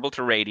is vulnerable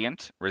to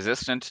radiant,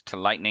 resistant to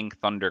lightning,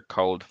 thunder,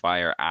 cold,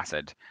 fire,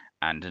 acid,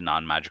 and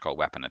non-magical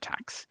weapon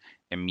attacks.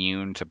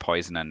 Immune to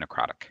poison and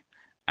necrotic.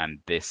 And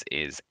this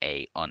is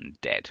a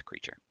undead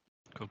creature.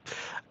 Cool.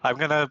 I'm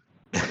gonna,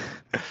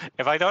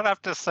 if I don't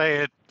have to say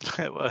it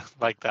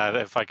like that,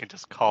 if I can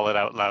just call it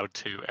out loud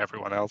to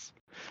everyone else,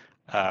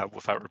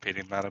 without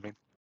repeating that, I mean.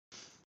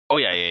 Oh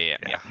yeah.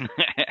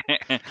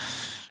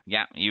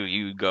 Yeah,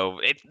 you go.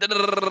 It's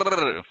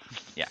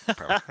yeah.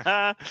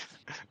 Perfect.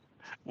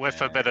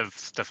 With a bit of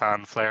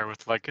Stefan flair,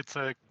 with like it's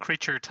a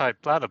creature type,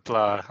 blah blah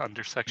blah,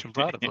 under section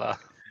blah blah blah.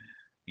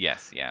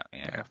 Yes, yeah.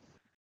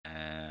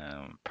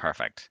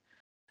 Perfect.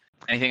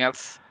 Anything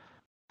else?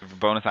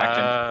 Bonus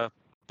action.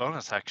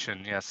 Bonus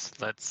action, yes.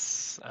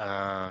 Let's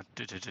Thought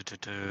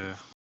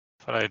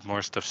I had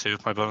more stuff to do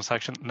with my bonus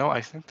action. No, I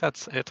think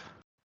that's it.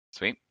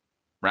 Sweet.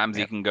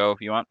 Ramsey can go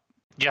if you want.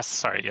 Yes,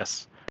 sorry,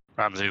 yes.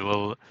 Ramsey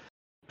will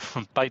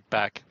bite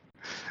back.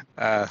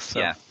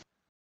 Yeah.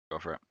 Go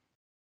for it.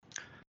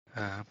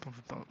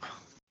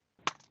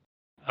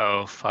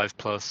 5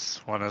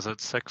 plus 1 is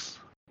it 6?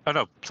 Oh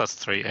no, plus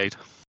 3, 8.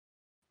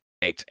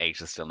 8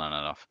 is still not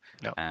enough.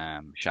 No.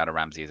 Shadow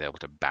Ramsey is able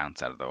to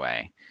bounce out of the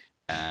way.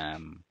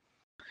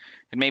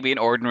 It may be an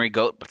ordinary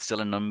goat, but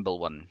still a nimble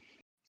one.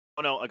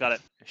 Oh no, I got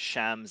it.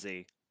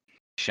 Shamsy.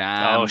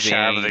 Oh,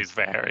 Shamsey's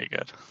very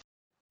good.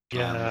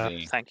 Yeah.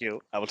 Thank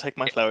you. I will take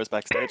my flowers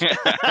backstage.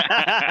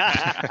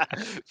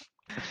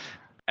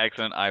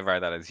 Excellent, Ivar.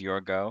 That is your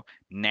go.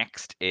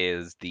 Next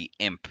is the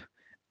imp,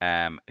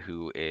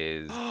 who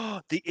is.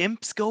 The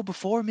imps go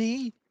before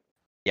me.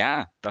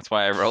 Yeah, that's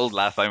why I rolled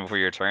last time before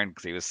your turn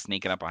because he was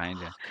sneaking up behind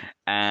you.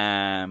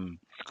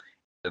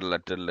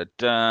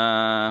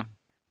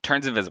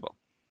 Turns invisible.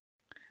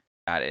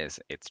 That is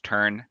its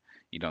turn.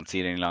 You don't see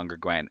it any longer,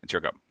 Gwen. It's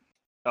your go.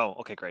 Oh,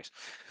 okay, great.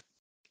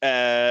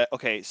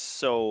 Okay,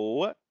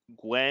 so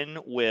Gwen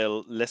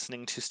will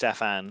listening to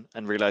Stefan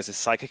and realizes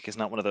psychic is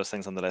not one of those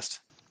things on the list.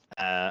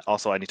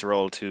 Also, I need to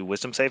roll to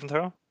wisdom saving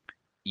throw.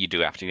 You do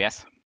have to,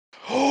 yes.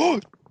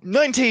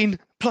 19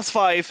 plus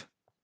 5,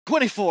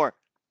 24.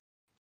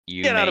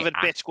 You Get out may of it,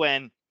 bitch,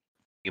 Gwen.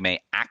 You may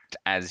act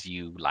as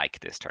you like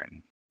this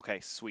turn.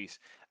 Okay, sweet.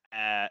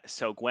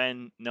 So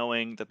Gwen,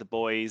 knowing that the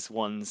boys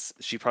ones,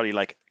 she probably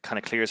like kind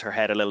of clears her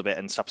head a little bit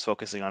and stops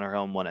focusing on her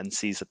own one and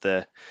sees that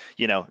the,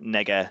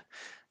 Nega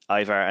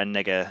Ivar and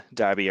Nega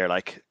Darby are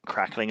like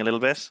crackling a little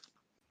bit.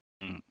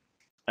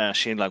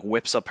 She like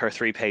whips up her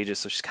 3 pages,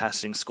 so she's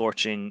casting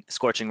Scorching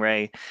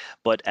Ray,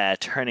 but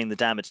turning the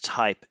damage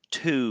type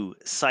to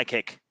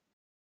Psychic.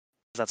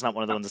 That's not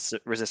one of the ones that's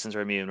resistance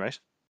or immune, right?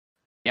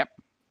 Yep.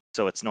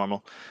 So it's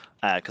normal,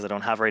 because I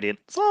don't have Radiant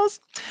Slows.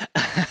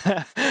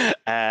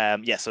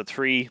 Yeah, so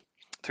 3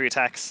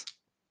 attacks.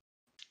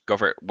 Go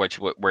for it.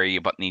 Where you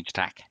button each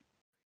attack?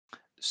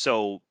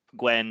 So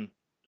Gwen,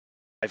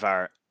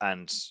 Ivar,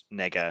 and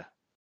Nega,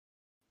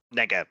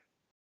 Ivar,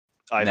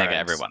 Nega,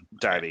 everyone.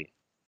 Darby.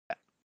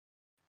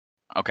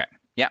 Okay.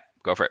 Yeah,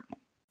 go for it.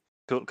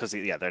 Cool, because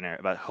they're near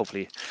about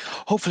hopefully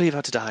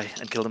about to die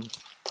and kill them.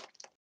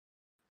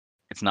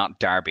 It's not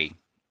Darby.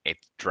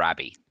 It's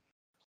Drabby.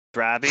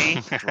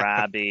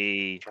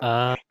 Drabby.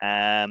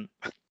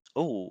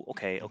 Oh,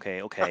 okay.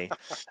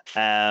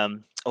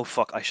 Oh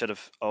fuck, I should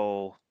have.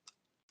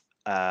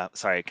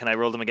 Sorry. Can I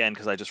roll them again?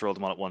 Because I just rolled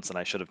them all at once, and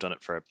I should have done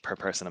it per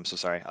person. I'm so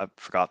sorry. I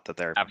forgot that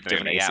they're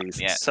Absolutely, different ACs.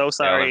 yeah. So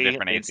sorry.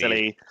 Different Being ACs.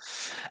 silly.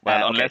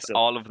 Well, Okay,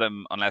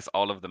 unless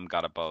all of them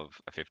got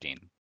above a 15.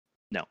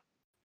 No.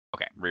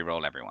 Okay,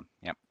 re-roll everyone.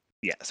 Yep.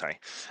 Yeah, sorry.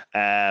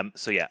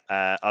 So yeah,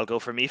 I'll go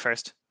for me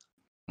first.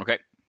 Okay.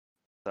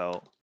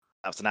 So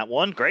that was a nat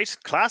 1. Great,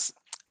 class.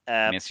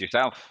 Miss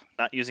yourself.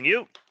 Not using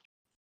you.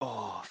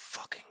 Oh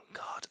fucking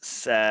god.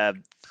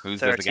 Who's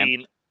this again?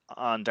 13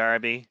 on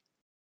Darby.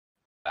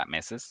 That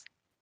misses.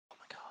 Oh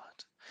my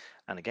god.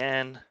 And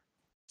again.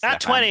 Stefan.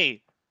 At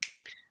 20.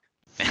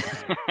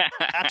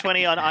 At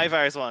 20 on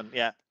Ivar's one.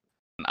 Yeah.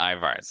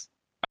 Ivar's.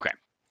 Okay.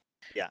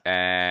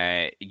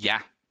 Yeah.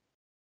 Yeah.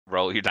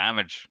 Roll your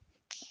damage.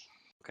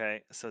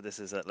 Okay, so this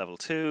is at level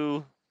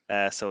 2.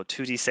 So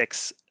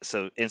 2d6.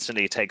 So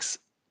instantly it takes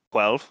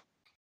 12.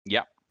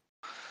 Yep.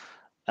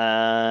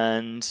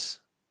 And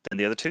then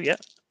the other 2, yeah.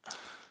 Oh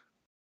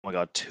my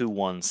god,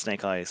 2-1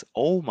 snake eyes.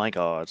 Oh my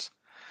god.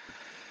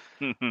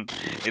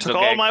 It's Took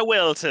okay. all my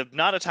will to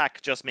not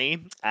attack just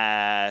me.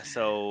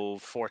 So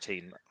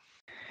 14.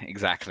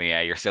 Exactly.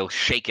 Yeah, you're still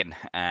shaken.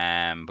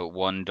 But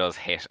one does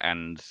hit,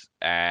 and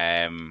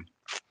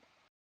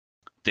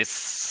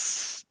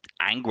this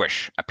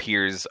anguish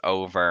appears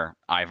over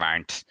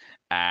Ivarnt,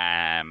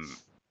 and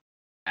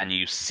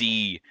you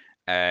see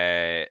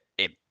it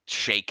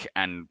shake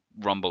and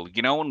rumble.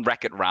 You know in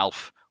Wreck-It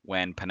Ralph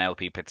when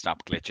Penelope pit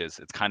stop glitches?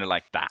 It's kind of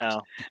like that,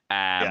 Oh,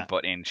 yeah.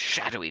 but in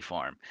shadowy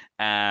form.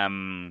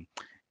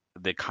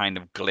 The kind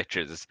of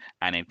glitches,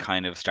 and it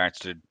kind of starts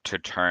to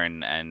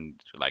turn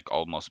and like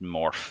almost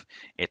morph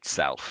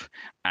itself.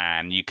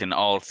 And you can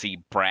all see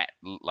Brett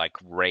like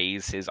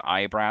raise his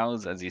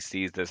eyebrows as he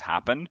sees this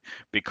happen,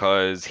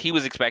 because he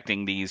was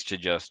expecting these to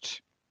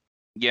just,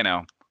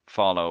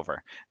 fall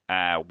over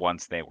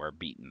once they were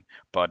beaten.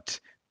 But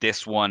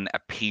this one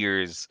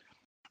appears,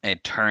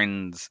 it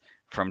turns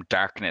from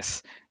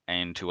darkness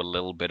into a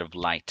little bit of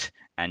light,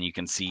 and you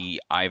can see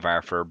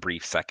Ivar for a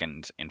brief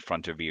second. In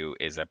front of you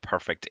is a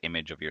perfect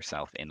image of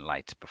yourself in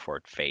light before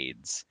it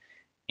fades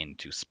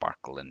into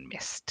sparkle and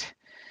mist.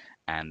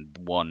 And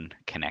one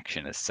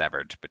connection is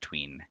severed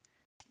between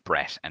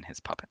Brett and his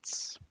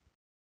puppets.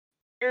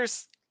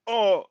 Here's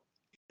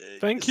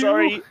Thank you.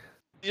 sorry.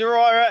 You're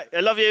all right. I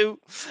love you.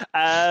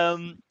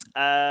 And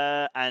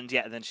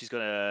yeah, then she's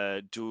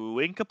gonna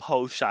drink a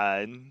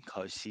potion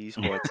because she's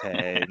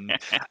hurting,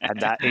 and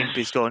that imp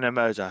is gonna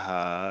murder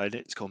her, and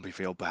it's gonna be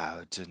real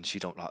bad, and she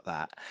don't like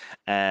that.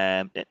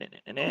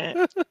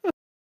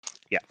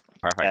 Yeah.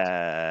 Perfect.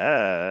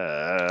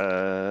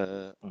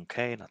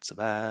 Okay, not so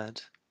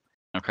bad.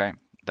 Okay,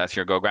 that's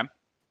your go, Graham.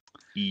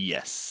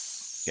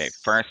 Yes. Okay,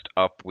 first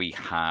up we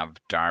have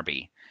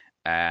Darby,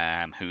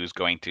 who's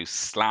going to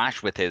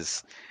slash with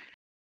his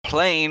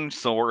plain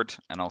sword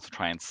and also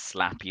try and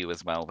slap you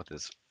as well with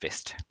his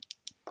fist.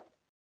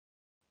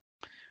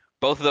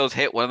 Both of those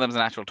hit. One of them's a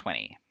natural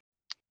 20.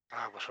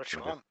 But which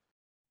one?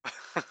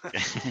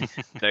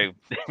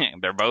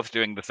 They're both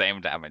doing the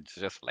same damage,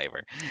 just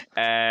flavor.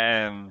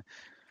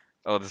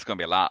 This is gonna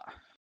be a lot.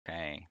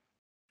 Okay.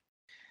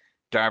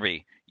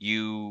 Darby,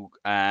 you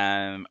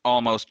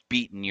almost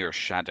beaten your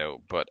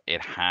shadow, but it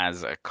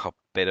has a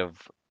bit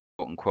of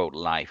quote unquote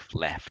life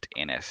left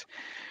in it.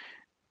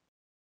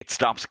 It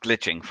stops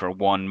glitching for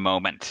one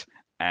moment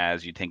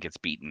as you think it's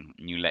beaten,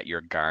 and you let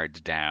your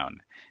guard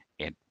down.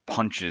 It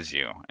punches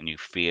you, and you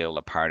feel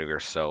a part of your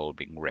soul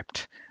being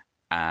ripped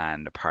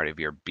and a part of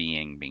your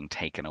being being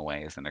taken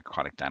away as the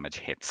necrotic damage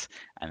hits.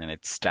 And then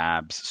it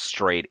stabs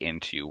straight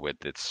into you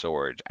with its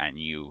sword, and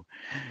you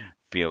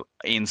feel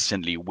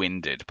instantly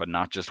winded, but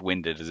not just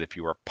winded as if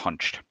you were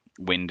punched,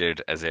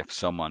 winded as if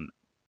someone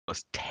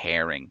was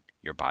tearing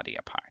your body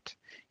apart.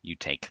 You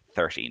take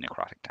 30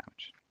 necrotic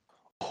damage.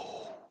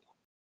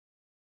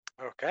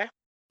 Okay.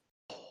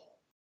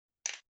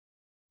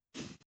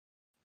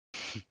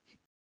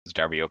 Is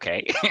Darby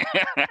okay?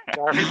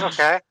 Darby's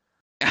okay.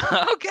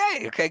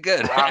 Okay,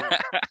 good.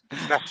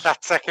 That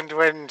second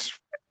wind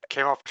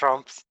came up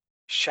trumps.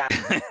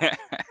 Shattered.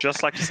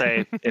 Just like to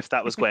say, if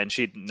that was Gwen,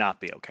 she'd not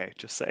be okay.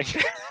 Just saying.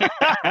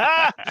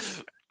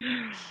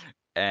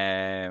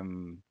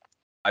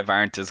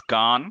 Ivarnt is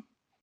gone.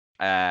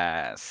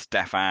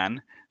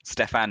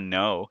 Stefan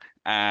no,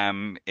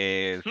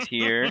 is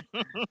here,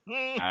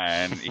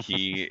 and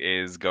he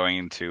is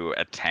going to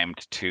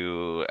attempt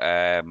to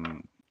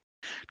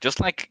just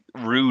like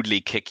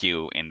rudely kick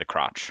you in the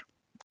crotch.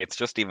 It's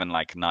just even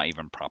like not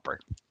even proper.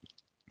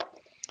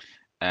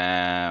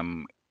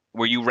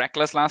 Were you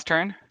reckless last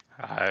turn?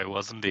 I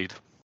was indeed.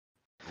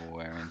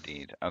 Were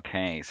indeed.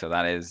 Okay, so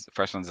that is,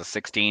 first one's a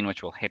 16,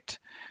 which will hit,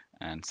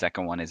 and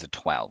second one is a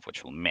 12,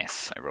 which will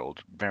miss. I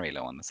rolled very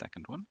low on the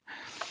second one.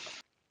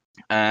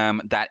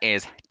 That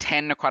is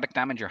 10 necrotic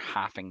damage. You're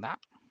halving that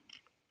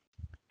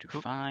to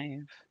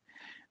 5.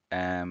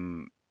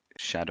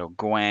 Shadow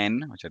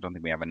Gwen, which I don't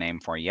think we have a name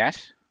for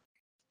yet.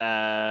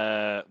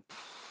 Yeah.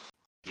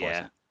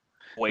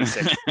 Waste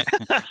it.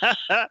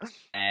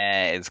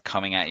 Is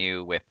coming at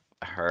you with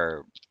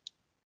her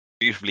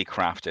beautifully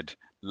crafted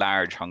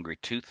large hungry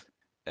tooth.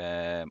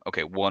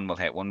 Okay, one will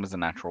hit. One was a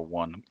natural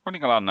 1. I'm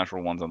putting a lot of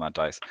natural 1s on that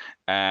dice.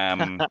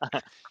 The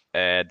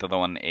other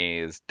one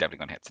is definitely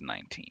going to hit to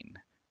 19.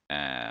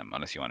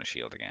 Unless you want to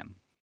shield again.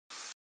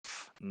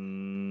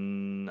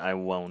 I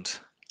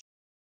won't.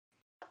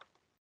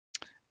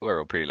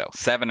 We're pretty low.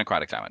 7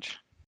 necrotic damage.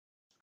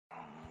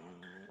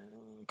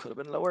 Could have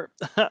been lower.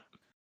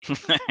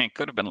 It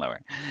could have been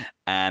lower.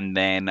 And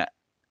then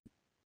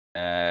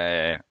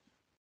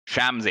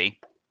Shamsi.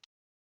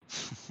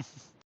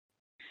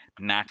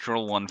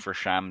 Natural 1 for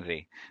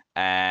Shamsi.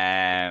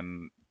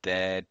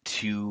 The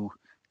 2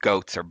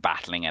 goats are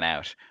battling it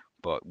out,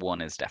 but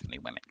one is definitely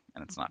winning,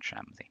 and it's not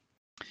Shamsi.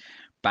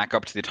 Back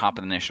up to the top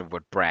of the initiative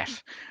with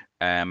Brett.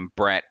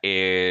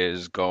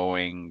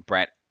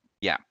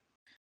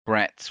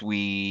 Brett's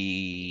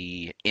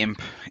wee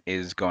imp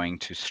is going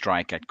to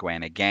strike at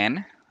Gwen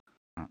again.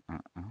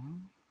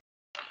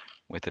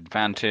 With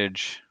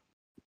advantage.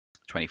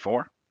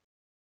 24.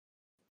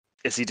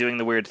 Is he doing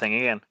the weird thing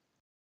again?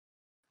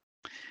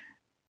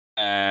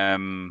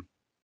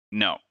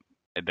 No.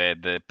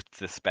 The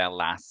spell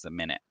lasts a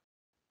minute.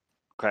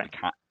 Okay.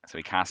 So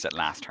we cast it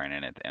last turn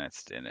and it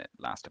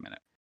lasts a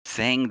minute.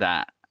 Saying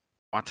that,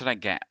 what did I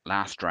get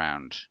last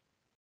round?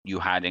 You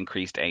had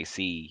increased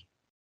AC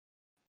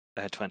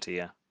I had 20,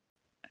 yeah.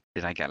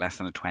 Did I get less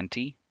than a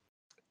 20?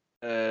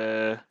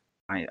 Uh,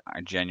 I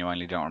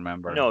genuinely don't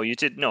remember. no, you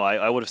did. No,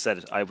 I would have said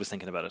it. I was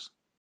thinking about it.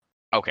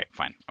 Okay,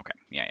 fine. Okay,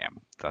 yeah.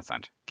 That's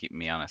not keeping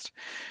me honest.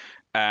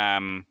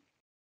 That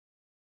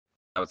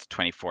was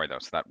 24 though,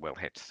 so that will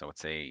hit. So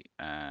it's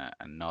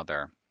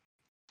another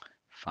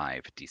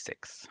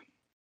 5d6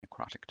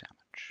 necrotic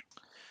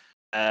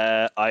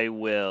damage. I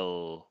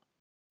will.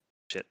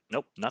 Shit.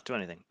 Nope, not do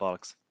anything.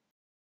 Bollocks.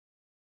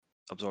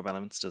 Absorb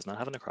elements does not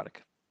have a necrotic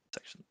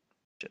section.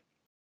 Shit.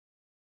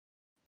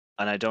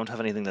 And I don't have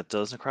anything that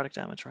does necrotic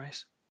damage, right?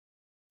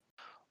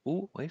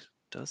 Ooh, wait.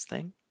 Does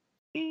thing?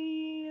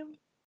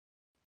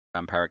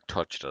 Vampiric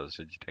touch does.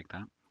 Did you take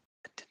that?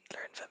 I didn't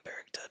learn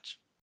vampiric touch.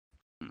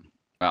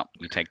 Well,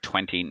 you take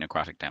 20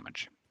 necrotic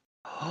damage.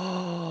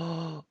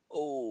 Oh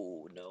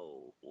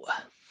no.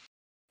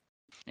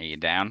 Are you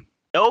down?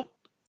 Nope.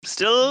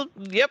 Still,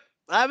 yep.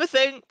 I'm a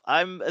thing.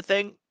 I'm a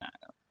thing.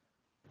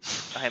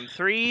 I'm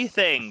 3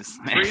 things.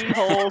 3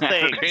 whole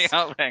things. 3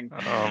 whole things.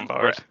 Oh,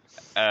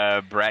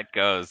 Lord. Brett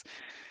goes,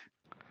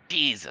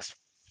 Jesus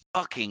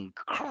fucking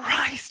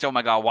Christ. Oh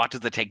my God, what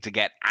does it take to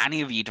get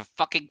any of you to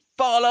fucking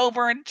fall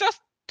over and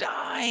just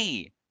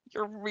die?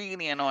 You're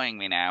really annoying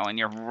me now, and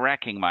you're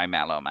wrecking my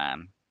mellow,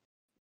 man.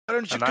 Why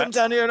don't you And come I-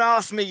 down here and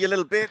ask me, you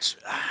little bitch?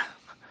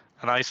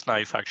 An ice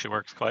knife actually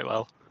works quite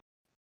well.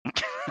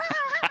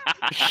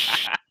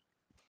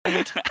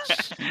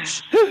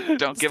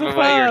 Don't give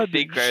away your Stefan!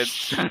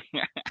 secrets.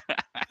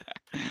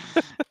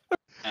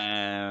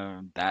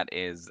 That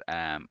is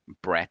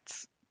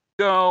Brett's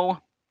go.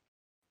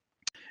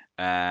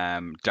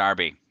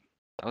 Darby.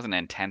 That was an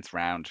intense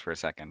round for a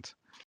second.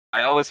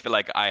 I always feel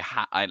like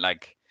I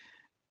like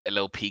a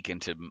little peek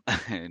into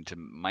into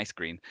my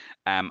screen.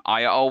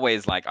 I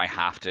always I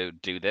have to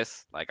do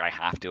this. Like I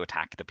have to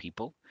attack the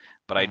people.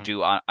 But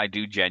I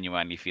do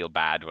genuinely feel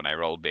bad when I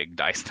roll big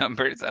dice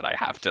numbers and I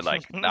have to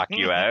knock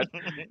you out,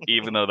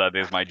 even though that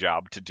is my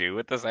job to do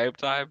at the same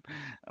time.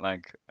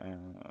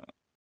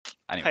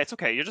 Anyway. Hey, it's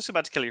okay. You're just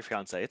about to kill your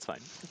fiance. It's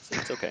fine.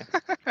 It's okay.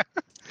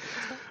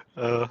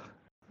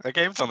 A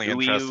game's only Do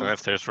interesting you-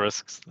 if there's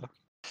risks. Though.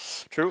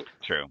 True.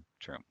 True.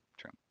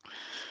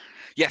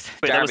 Yes,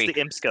 Wait, that was Darby. the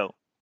imp's go.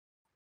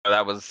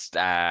 That was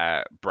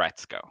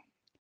Brett's go.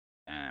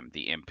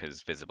 The imp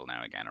is visible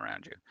now again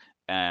around you.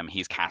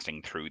 He's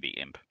casting through the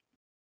imp.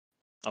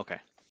 Okay.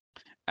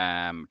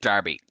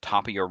 Darby,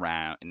 top of your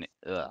round,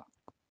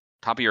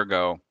 top of your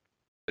go,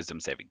 wisdom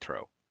saving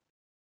throw.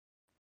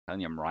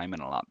 Telling you I'm rhyming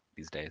a lot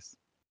these days.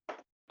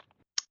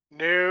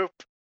 Nope.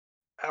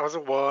 That was a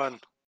 1.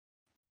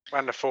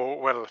 And a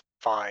 4, well,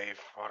 5,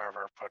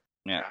 whatever. But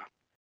Yeah.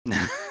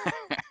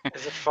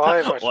 is it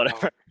 5 or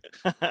Whatever.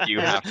 You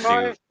Is have it to.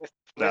 5?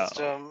 No.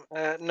 Wisdom.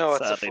 No,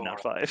 it's Sadly, a 4.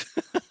 not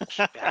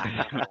 5.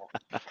 Yeah, no.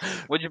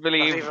 Would you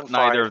believe even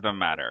neither 5. of them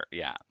matter?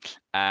 Yeah.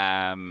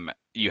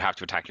 You have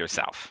to attack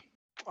yourself.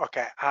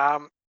 Okay. I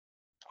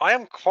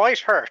am quite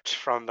hurt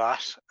from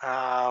that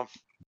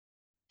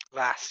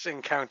last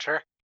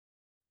encounter.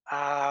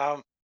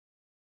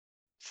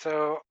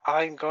 So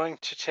I'm going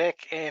to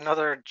take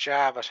another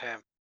jab at him.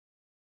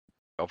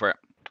 Go for it.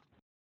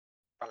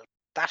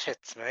 That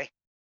hits me.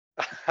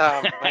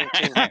 19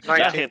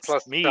 That hits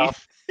plus me.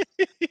 stuff.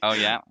 Oh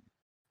yeah.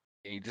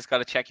 You just got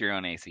to check your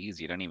own ACs.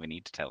 You don't even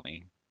need to tell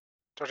me.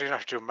 Don't even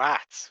have to do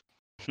maths.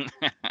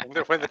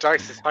 When the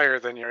dice is higher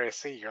than your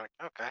AC, you're like,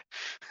 okay.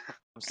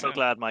 I'm so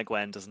glad my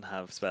Gwen doesn't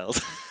have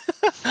spells.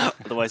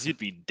 Otherwise, you'd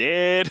be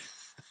dead.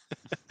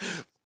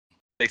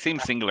 They seem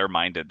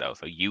singular-minded though,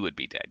 so you would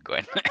be dead,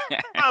 Gwen.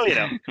 Well, you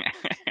know.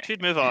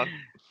 She'd move on.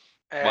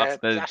 What's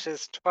the- That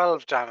is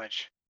 12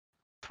 damage.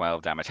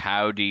 12 damage.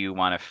 How do you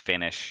want to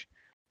finish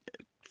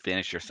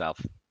yourself?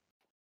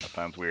 That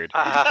sounds weird.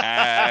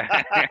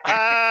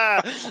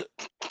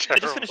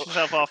 Just finish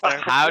yourself off there.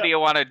 How do you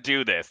want to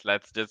do this?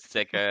 Let's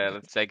take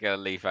a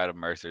leaf out of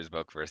Mercer's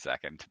book for a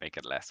second to make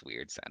it less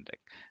weird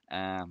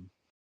sounding.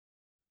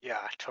 Yeah,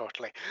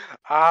 totally.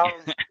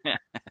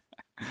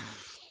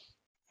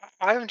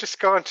 I'm just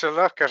going to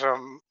look at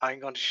him. I'm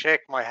going to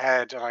shake my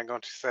head and I'm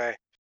going to say,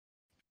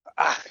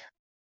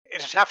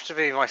 it'd have to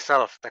be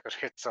myself that could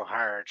hit so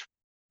hard.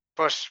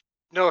 But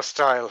no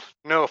style,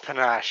 no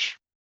panache.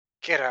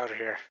 Get out of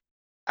here.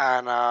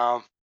 And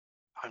I'm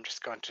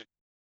just going to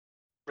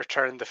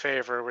return the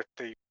favor with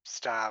the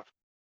stab.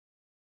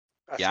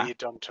 As Yeah. he had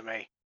done to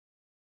me.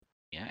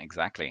 Yeah,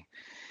 exactly.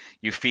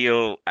 You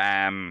feel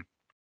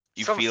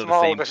you Some feel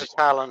small the same. bit of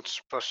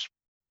talent, but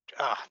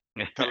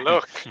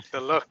the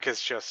look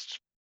is just,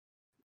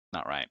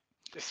 Not right.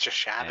 it's just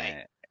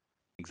shabby.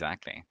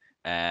 Exactly.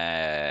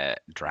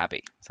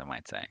 Drabby, some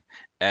might say.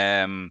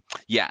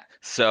 Yeah,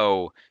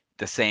 so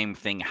the same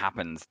thing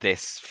happens.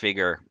 This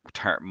figure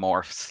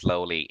morphs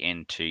slowly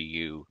into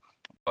you,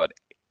 but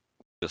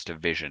just a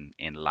vision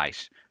in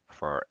light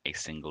for a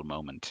single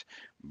moment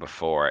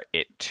before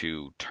it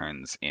too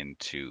turns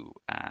into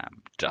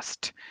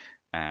dust,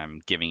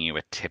 giving you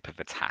a tip of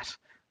its hat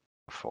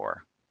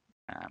before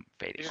He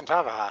fading. didn't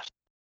have a hat.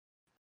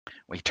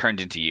 Well, he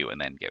turned into you and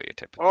then gave you a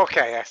tip.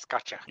 Okay, yes,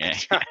 gotcha. Yeah.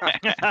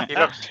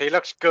 he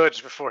looked good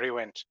before he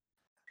went.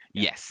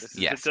 Yes, This is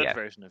yes, the good yeah,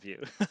 version of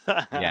you.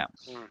 yeah.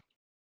 Mm.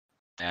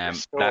 That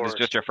is Restored.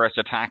 just your first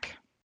attack.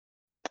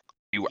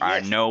 You are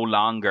Yes. no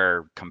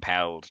longer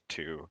compelled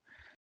to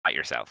fight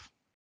yourself.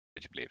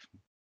 Would you believe?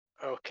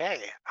 Okay.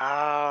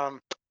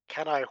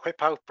 Can I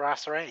whip out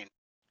Brass Rain?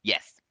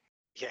 Yes.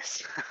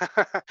 Yes.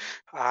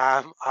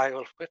 I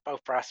will whip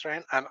out Brass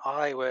Rain and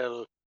I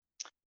will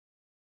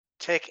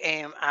take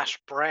aim at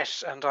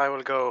Brett and I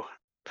will go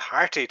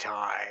party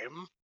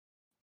time.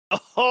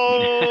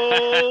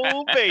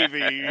 Oh,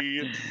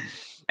 baby.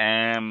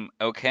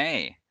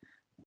 Okay.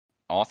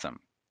 Awesome.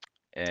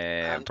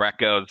 And Brett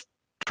goes,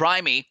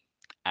 try me.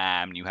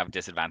 You have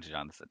disadvantage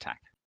on this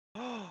attack.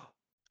 I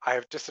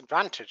have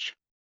disadvantage.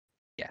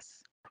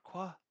 Yes.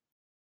 Pourquoi?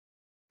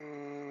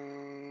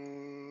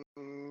 Mm,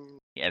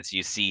 As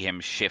you see him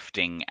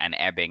shifting and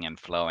ebbing and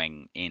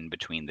flowing in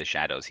between the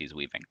shadows he's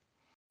weaving.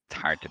 It's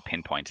hard to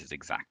pinpoint his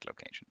exact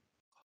location.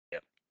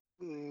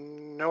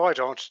 no, I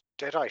don't.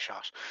 Dead eye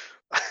shot.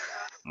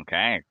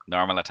 Okay.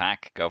 Normal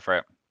attack. Go for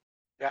it.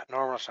 Yeah,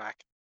 normal attack.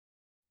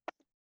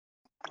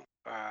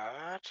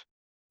 But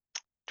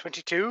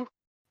 22.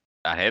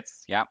 That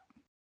hits. Yep.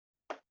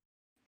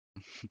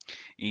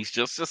 He's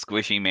just a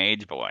squishy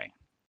mage boy.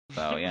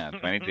 So yeah,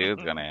 22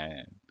 is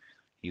gonna.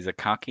 He's a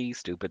cocky,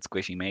 stupid,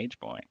 squishy mage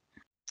boy.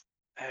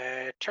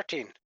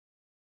 13.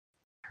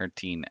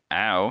 13.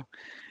 Ow.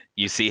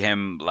 You see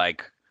him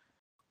like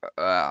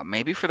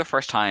maybe for the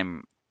first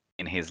time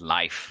in his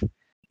life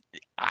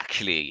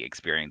actually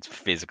experience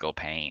physical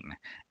pain.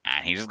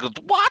 And he just goes,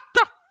 what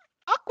the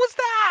fuck was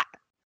that?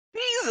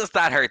 Jesus,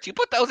 that hurts. You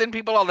put those in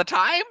people all the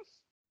time?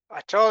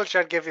 I told you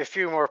I'd give you a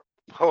few more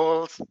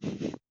holes.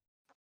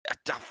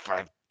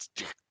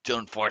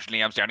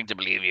 Unfortunately, I'm starting to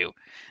believe you.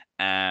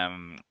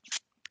 And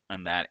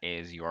that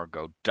is your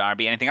go.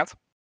 Darby, anything else?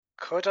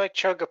 Could I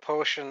chug a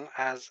potion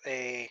as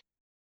a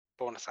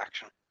bonus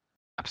action?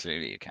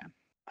 Absolutely, you can.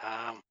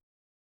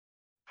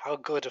 How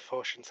good of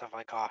potions have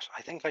I got?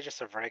 I think I just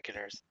have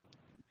regulars.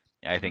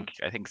 Yeah, I think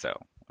so.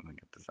 I think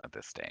at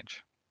this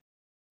stage.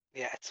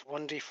 Yeah, it's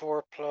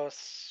 1d4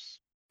 plus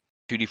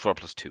 2d4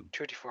 plus 2.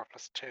 2d4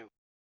 plus 2.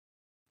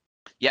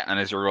 Yeah, and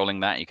as you're rolling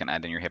that, you can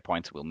add in your hit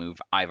points. We'll move.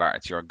 Ivar,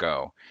 it's your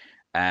go.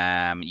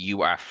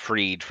 You are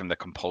freed from the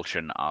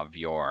compulsion of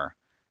your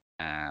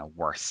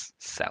worse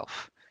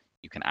self.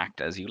 You can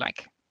act as you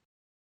like.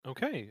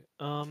 Okay.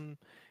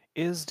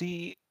 Is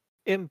the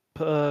imp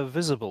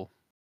visible?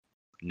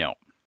 No.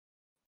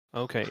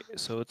 Okay,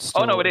 so it's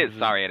Oh still no, it is. invisible.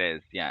 Sorry, it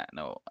is. Yeah,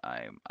 no,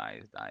 I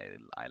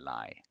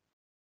lie.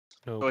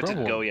 No Oh, it didn't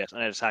problem. go yet,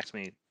 and it attacked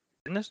me,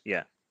 didn't it?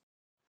 Yeah.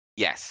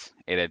 Yes,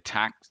 it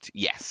attacked.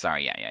 Yes,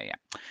 sorry. Yeah.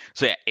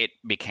 So yeah, it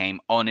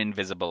became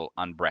uninvisible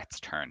on Brett's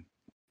turn.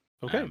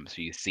 Okay.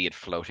 So you see it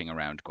floating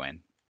around Gwen.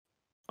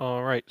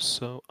 All right,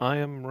 so I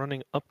am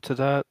running up to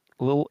that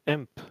little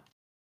imp.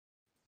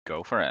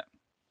 Go for it.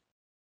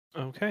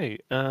 Okay,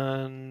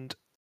 and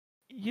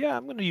yeah,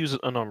 I'm going to use an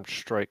unarmed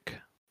strike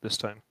this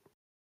time.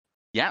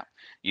 Yeah,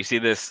 you see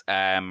this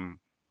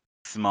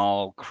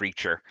small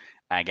creature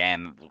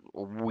again,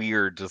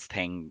 weirdest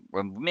thing.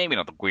 Well, maybe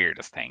not the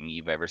weirdest thing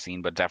you've ever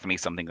seen, but definitely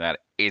something that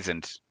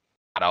isn't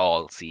at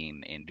all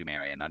seen in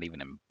Dumeria, not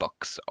even in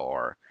books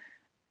or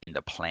in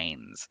the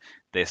plains.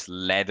 This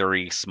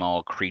leathery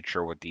small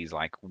creature with these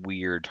like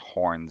weird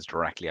horns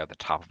directly out the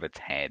top of its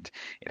head.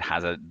 It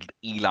has a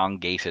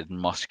elongated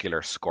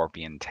muscular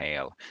scorpion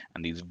tail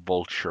and these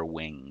vulture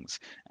wings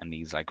and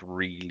these like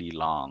really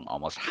long,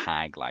 almost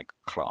hag-like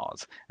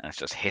claws. And it's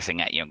just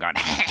hissing at you and going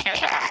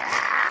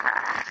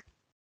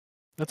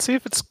Let's see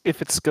if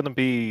it's going to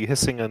be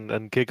hissing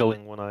and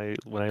giggling when I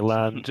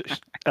land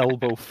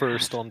elbow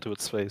first onto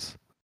its face.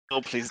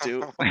 Oh, please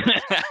do.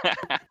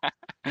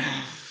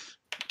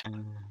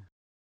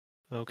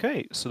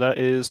 Okay, so that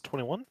is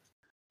 21.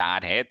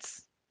 That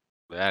hits.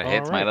 That All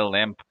hits my right. little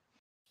imp.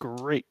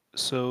 Great.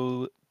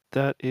 So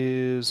that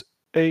is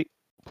 8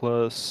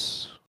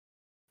 plus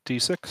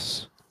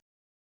d6.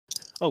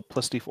 Oh,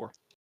 plus d4.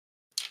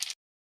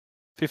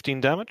 15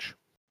 damage.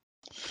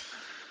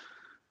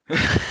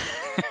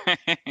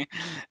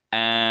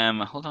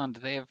 Hold on. Do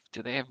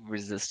they have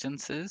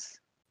resistances?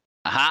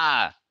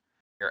 Aha!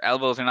 Your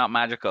elbows are not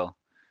magical.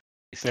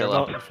 He's They're still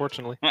not, up.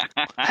 unfortunately.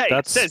 Hey,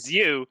 That's- it says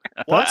you.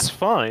 That's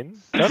fine.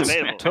 That's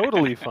Debatable.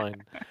 totally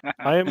fine.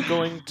 I am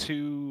going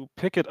to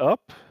pick it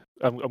up.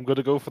 I'm going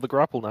to go for the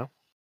grapple now.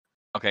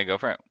 Okay, go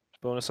for it.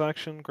 Bonus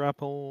action,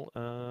 grapple.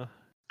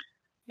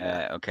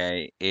 Yeah.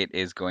 Okay, it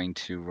is going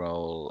to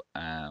roll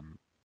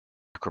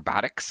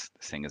acrobatics.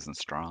 This thing isn't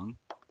strong.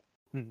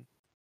 Hmm.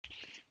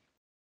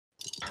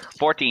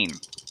 14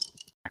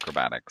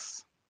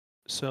 acrobatics.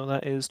 So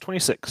that is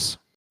 26.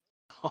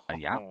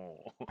 Yeah.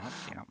 Oh.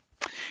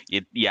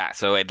 Yeah,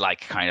 so it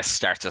like kind of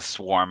starts to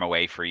swarm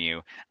away for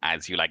you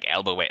as you like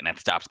elbow it and it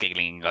stops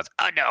giggling and goes,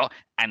 oh no,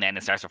 and then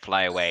it starts to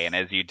fly away, and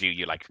as you do,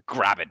 you like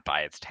grab it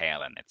by its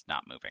tail and it's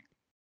not moving.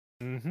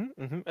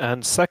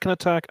 And second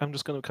attack, I'm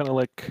just going to kind of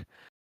like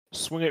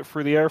swing it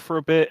through the air for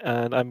a bit,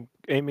 and I'm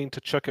aiming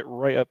to chuck it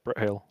right at Brett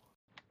Hale.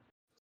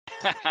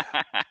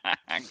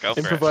 Go for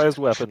it. Improvised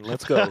weapon.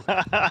 Let's go.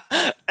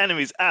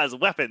 Enemies as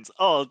weapons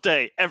all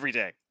day, every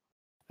day.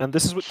 And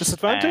this is with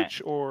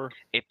disadvantage, or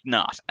It's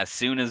not. As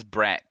soon as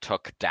Brett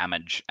took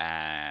damage,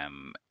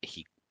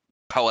 he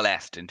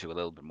coalesced into a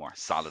little bit more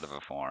solid of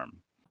a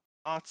form.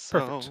 Not so.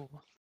 Perfect.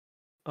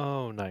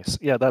 Oh, nice.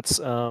 Yeah, that's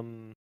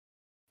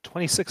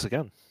 26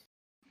 again.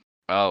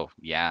 Oh,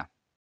 yeah.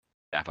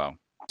 Defo.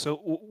 So,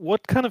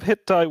 what kind of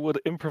hit die would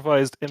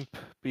improvised imp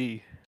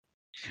be?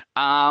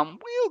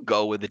 We'll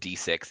go with a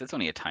D6. It's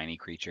only a tiny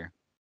creature.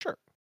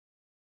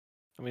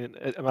 I mean,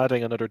 I'm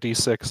adding another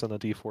d6 and a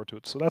d4 to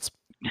it, so that's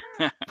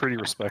pretty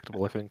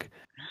respectable, I think.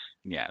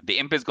 Yeah, the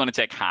imp is going to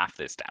take half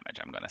this damage,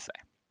 I'm going to say.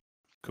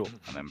 Cool.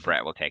 And then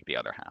Brett will take the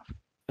other half.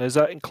 Is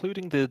that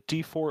including the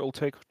d4 it'll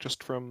take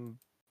just from...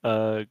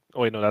 oh,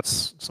 wait, no,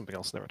 that's something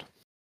else. Never mind.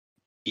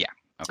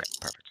 Okay,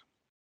 perfect.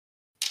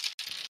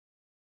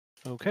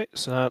 Okay,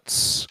 so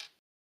that's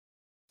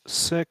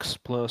 6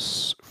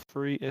 plus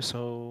 3,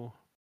 so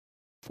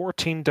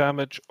 14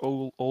 damage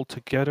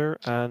altogether,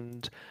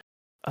 and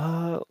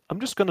I'm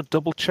just going to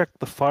double check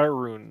the fire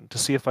rune to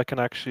see if I can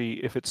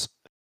actually, if it's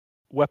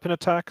weapon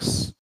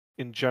attacks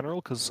in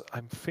general, because I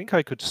think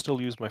I could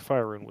still use my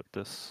fire rune with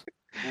this.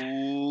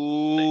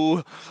 Ooh.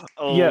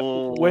 Yeah,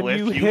 Oh, when if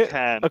you you hit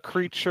can. a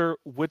creature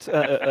with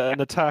an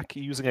attack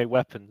using a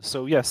weapon.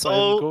 So yes, I'm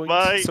Oh going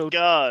my to... So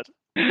god.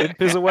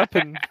 imp is a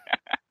weapon.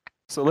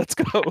 So let's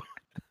go.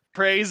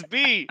 Praise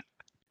be.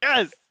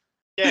 Yes.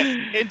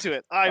 Yes. Into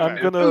it. I'm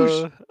Ivar.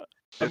 gonna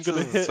This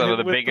hit is some him of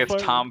the with biggest fire.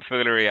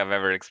 tomfoolery I've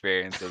ever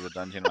experienced as a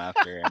dungeon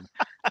master. And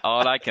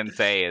all I can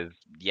say is,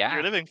 yeah.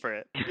 You're living for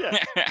it. Yeah.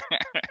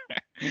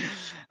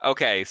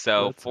 Okay,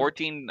 so That's it.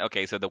 14.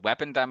 Okay, so the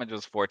weapon damage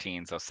was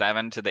 14, so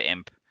 7 to the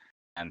imp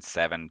and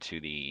 7 to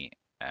the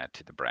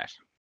Brett.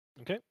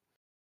 Okay.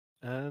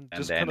 And And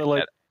just then kind of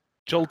like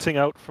jolting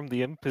out from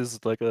the imp is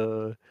like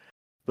the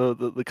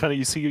kind of,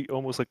 you see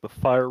almost like the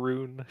fire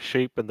rune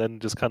shape, and then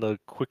just kind of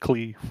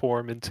quickly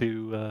form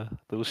into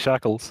those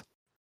shackles.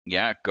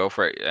 Yeah, go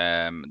for it.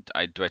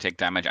 Do I take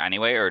damage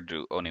anyway, or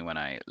do only when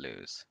I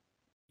lose?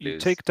 You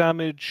Lose. take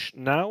damage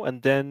now,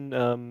 and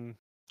then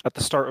at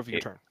the start of your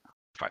It- turn.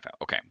 5 out.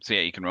 Okay, so yeah,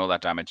 you can roll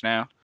that damage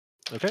now.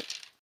 Okay.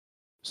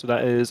 So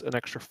that is an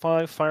extra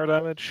 5 fire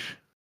damage.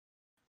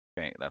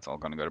 Okay, that's all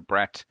going to go to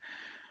Brett.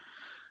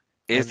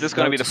 Is And this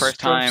going to now be the it's a first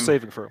strength time?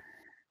 saving throw.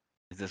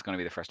 Is this going to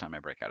be the first time I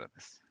break out of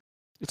this?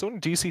 It's only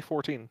DC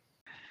 14.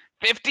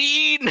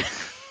 15.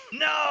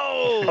 No.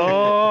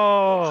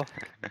 Oh.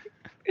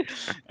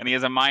 And he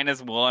has a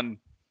 -1.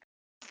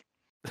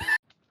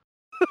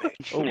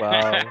 Oh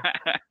wow.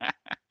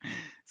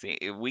 See,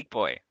 weak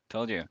boy.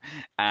 Told you.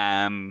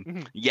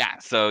 Yeah.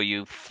 So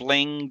you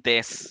fling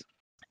this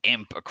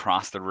imp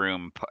across the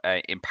room,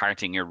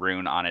 imparting your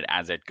rune on it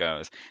as it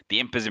goes. The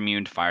imp is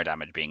immune to fire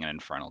damage, being an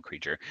infernal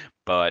creature,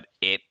 but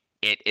it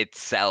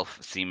itself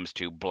seems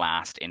to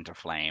blast into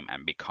flame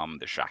and become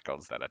the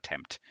shackles that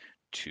attempt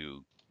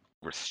to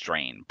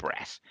restrain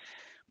Brett.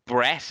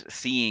 Brett,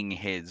 seeing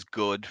his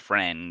good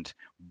friend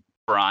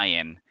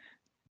Brian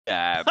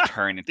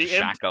turn into The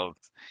imp. shackles,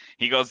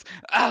 he goes,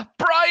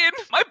 Brian,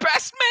 my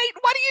best mate,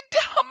 what are you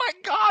doing? Oh my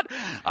god,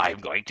 I'm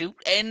going to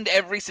end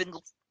every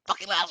single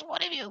fucking last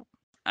one of you.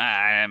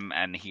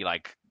 And he,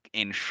 like,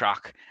 in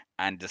shock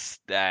and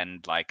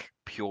like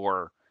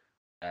pure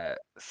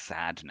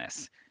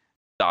sadness,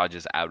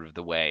 dodges out of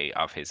the way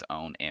of his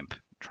own imp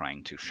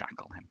trying to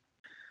shackle him.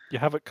 You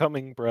have it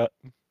coming, Brett.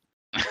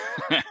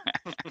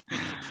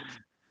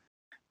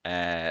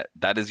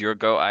 That is your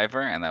go,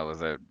 Ivor, and that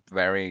was a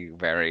very,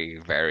 very,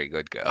 very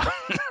good go.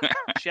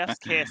 Chef's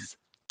kiss.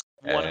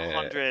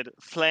 100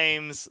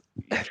 flames.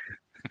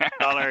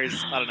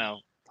 Dollars. I don't know.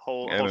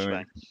 Whole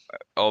shebang.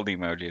 All the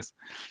emojis.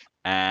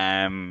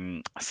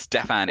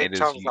 Stefan, Big it is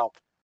thumbs up.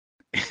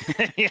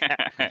 Yeah.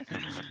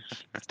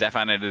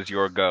 Stefan, it is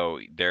your go.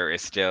 There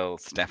is still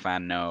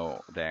Stefan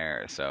no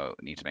there, so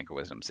need to make a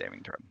wisdom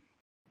saving throw.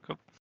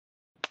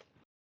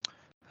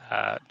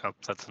 Nope,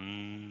 that's a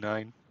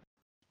 9.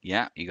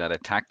 Yeah, you gotta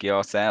attack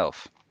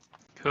yourself.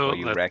 Cool. Or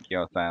you wreck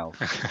yourself.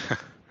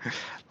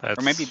 That's,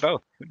 Or maybe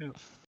both. Who knows?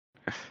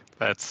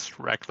 Let's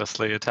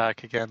recklessly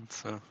attack again.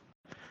 So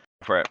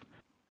For it.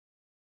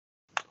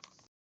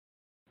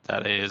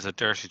 that is a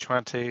dirty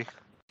 20.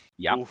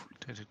 Yeah. Ooh.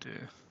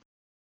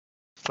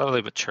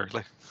 Slowly but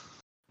surely.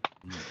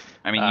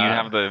 I mean,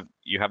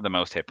 you have the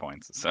most hit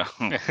points, so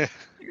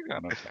you're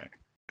going okay.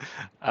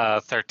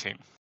 13.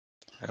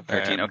 And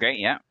 13. then Okay,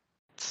 yeah.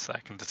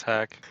 second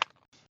attack.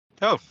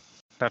 Oh,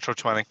 natural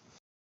 20.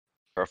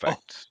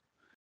 Perfect.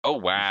 Oh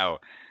wow.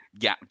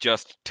 Yeah,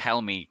 just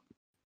tell me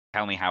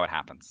how it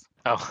happens.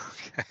 Oh,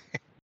 okay.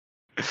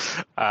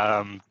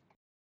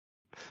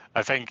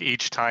 I think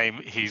each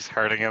time he's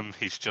hurting him,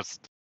 he's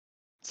just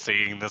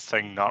seeing this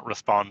thing not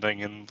responding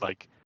in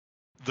like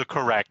the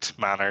correct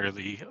manner,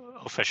 the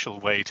official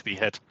way to be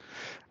hit,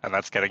 and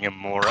that's getting him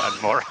more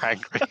and more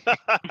angry.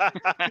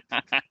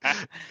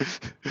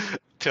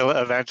 Till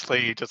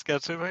eventually he just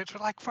gets to him and he's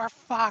like, for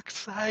fuck's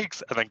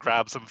sakes, and then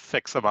grabs him,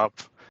 fixes him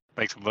up,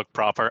 makes him look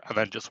proper, and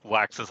then just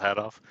whacks his head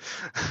off.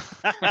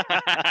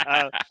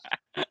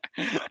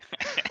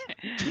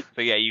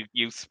 So yeah,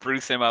 you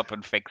spruce him up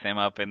and fix him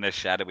up in this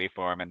shadowy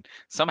form, and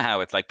somehow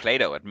it's like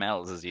Play-Doh. It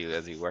melts as you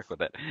work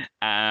with it.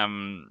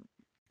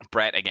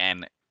 Brett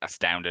again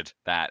astounded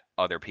that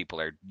other people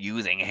are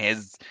using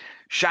his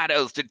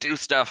shadows to do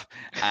stuff.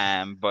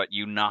 But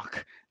you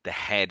knock the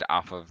head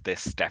off of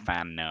this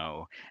Stefan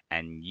No,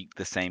 and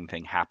the same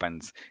thing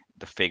happens.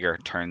 The figure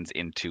turns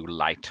into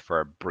light for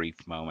a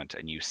brief moment,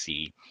 and you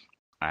see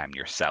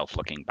yourself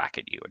looking back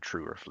at you, a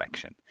true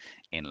reflection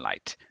in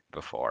light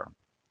before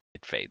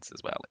it fades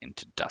as well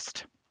into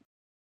dust.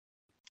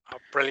 Oh,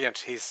 brilliant.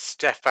 He's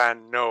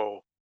Stefan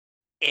No.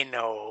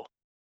 Inno.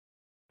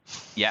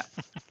 Yeah,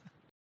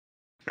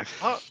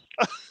 Oh,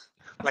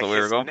 Like what we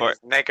were going for. his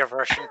nega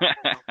version.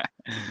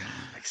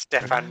 Like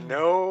Stefan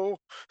No.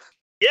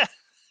 yeah.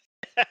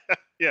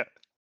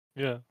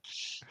 Yeah.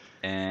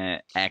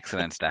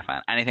 Excellent,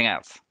 Stefan. Anything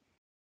else?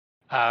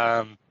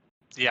 Yeah,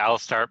 I'll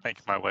start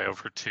making my way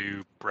over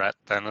to Brett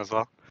then as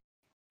well.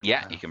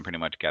 Yeah, you can pretty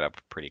much get up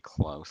pretty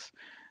close.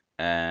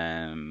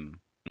 Okay,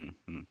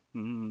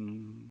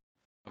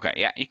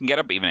 yeah, you can get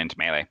up even into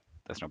melee.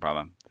 That's no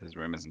problem. This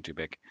room isn't too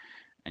big,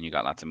 and you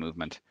got lots of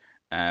movement.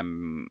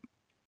 Ramsey.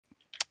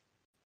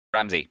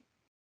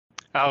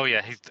 Oh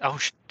yeah,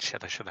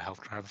 shit! I should have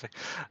helped Ramsey.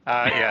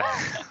 Yeah.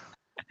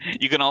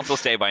 You can also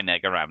stay by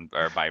Negaram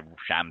or by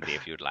Shamsi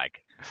if you'd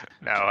like.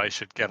 No, I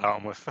should get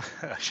on with.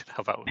 I should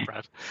help out with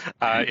Brett.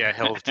 Yeah,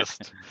 he'll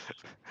just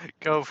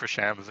go for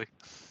Shamsi.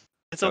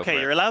 It's Go okay. for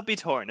it. You're allowed to be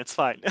torn. It's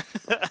fine.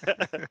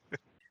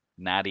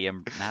 Natalie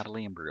and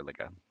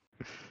Bruliga.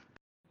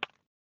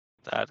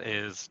 That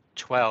is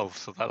 12,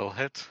 so that'll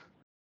hit.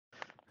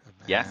 And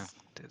then- Yes.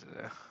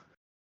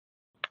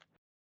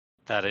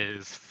 That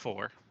is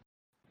 4.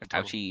 in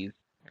total. Ouchies.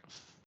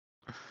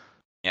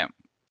 Yeah.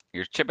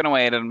 You're chipping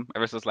away at him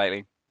ever so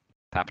slightly.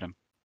 Tapping him.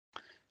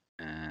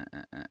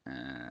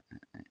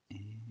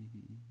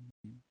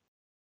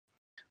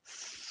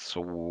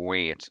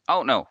 Sweet.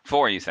 Oh no,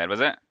 4 you said, was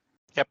it?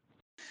 Yep.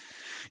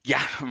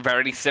 Yeah,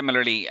 very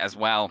similarly as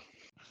well.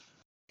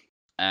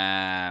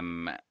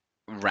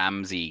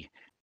 Ramsey,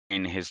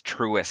 in his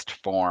truest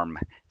form,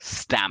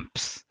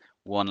 stamps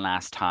one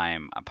last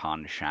time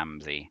upon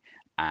Shamsi,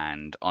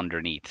 and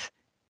underneath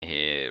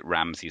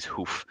Ramsey's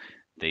hoof,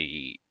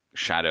 the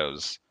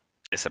shadows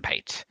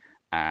dissipate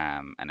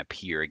and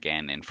appear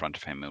again in front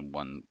of him in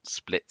one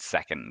split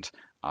second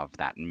of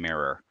that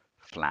mirror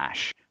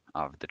flash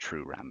of the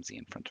true Ramsey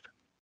in front of him.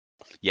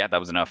 Yeah, that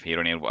was enough. He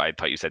only had, I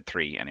thought you said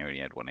 3, and he only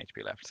had 1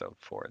 HP left, so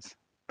 4 is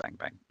bang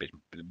bang.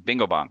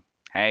 Bingo bong.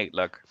 Hey,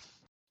 look.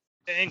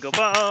 Bingo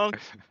bong.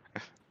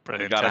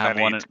 Brilliant. gotta And have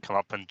then one he'd come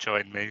up and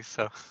join me.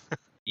 So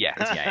Yes,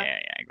 yeah,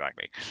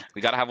 exactly.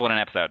 We gotta have one an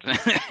episode.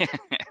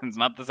 It's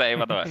not the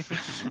same otherwise.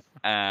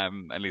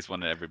 At least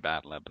one in every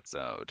battle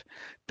episode.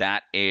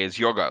 That is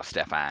your go,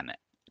 Stefan.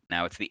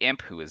 Now it's the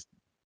imp who is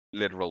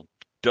literal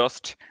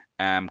dust.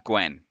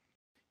 Gwen,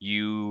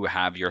 you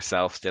have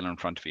yourself still in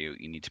front of you.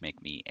 You need to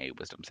make me a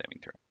wisdom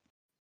saving throw.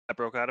 I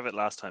broke out of it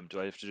last time.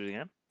 Do I have to do it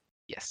again?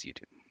 Yes, you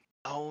do.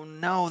 Oh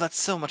no, that's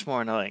so much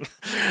more annoying.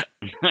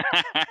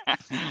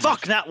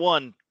 Fuck that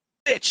one,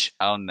 bitch.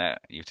 Oh no,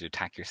 you have to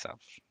attack yourself.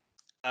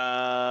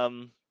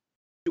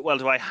 Well,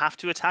 do I have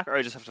to attack, or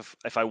I just have to?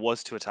 If I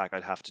was to attack,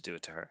 I'd have to do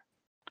it to her.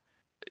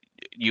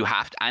 You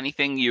have to,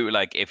 anything you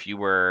like. If you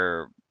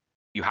were,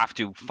 you have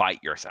to fight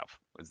yourself.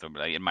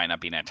 It might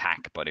not be an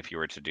attack, but if you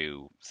were to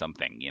do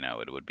something,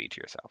 it would be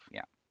to yourself.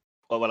 Yeah.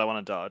 Well, I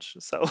want to dodge,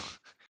 so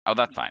Oh,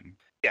 that's fine.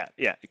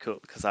 yeah, cool,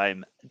 because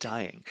I'm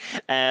dying.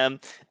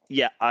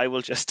 Yeah, I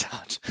will just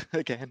dodge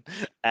again.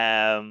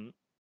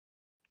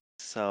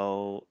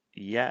 So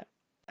yeah,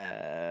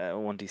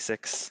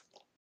 1d6.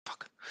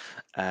 Fuck.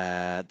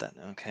 That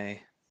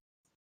okay.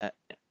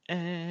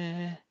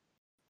 I'm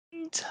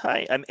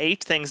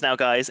 8 things now,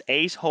 guys.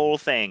 8 whole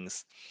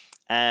things.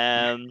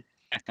 And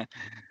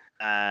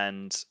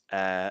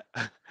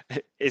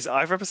is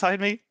Ivor beside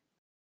me?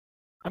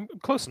 I'm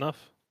close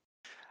enough.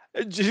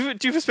 Do you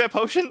have a spare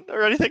potion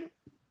or anything?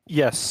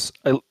 Yes.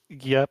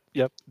 Yep.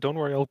 Don't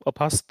worry. I'll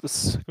pass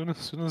this as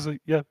soon as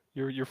yeah.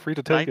 You're free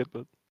to take Fine. it,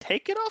 but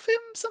Take it off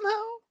him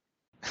somehow.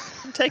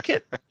 Take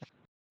it.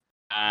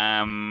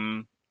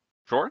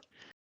 Sure.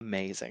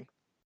 Amazing.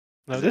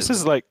 now this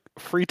is like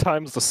 3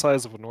 times the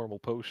size of a normal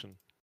potion.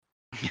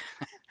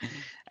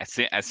 As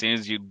soon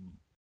as you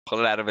pull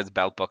it out of its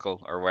belt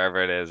buckle or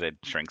wherever it is, it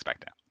shrinks back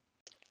down.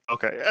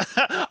 Okay.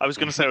 I was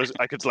gonna say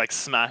I could like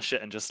smash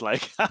it and just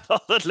like have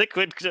all the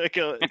liquid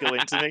go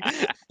into me.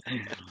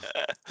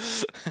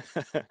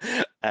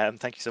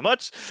 Thank you so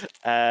much.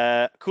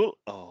 Cool.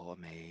 Oh,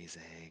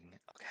 amazing.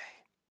 Okay.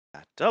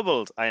 That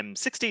doubled. I am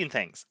 16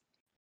 things.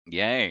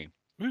 Yay.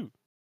 Woo.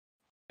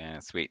 Yeah,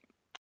 sweet.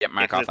 Yep,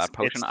 mark 'cause off that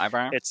potion,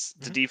 Ivar. It's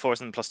the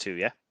D4 and +2,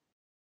 yeah?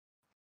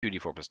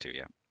 2d4 plus 2,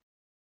 yeah.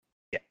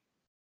 Yeah.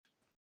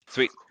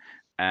 Sweet.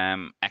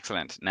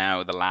 Excellent.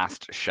 Now the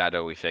last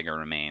shadowy figure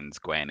remains.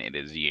 Gwen, it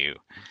is you.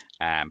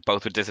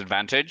 Both with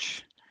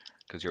disadvantage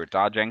because you're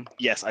dodging.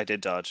 Yes, I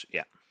did dodge.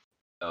 Yeah.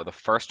 So the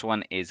first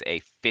one is a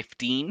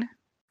 15.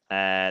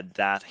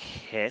 That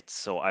hits,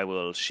 so I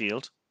will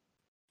shield.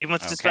 Even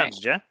with Okay.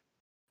 disadvantage, yeah?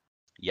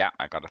 Yeah,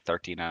 I got a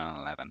 13 and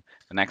an 11.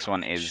 The next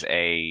one is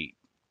a.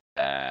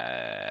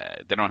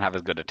 They don't have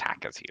as good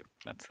attack as you.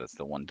 That's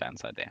the one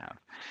downside they have.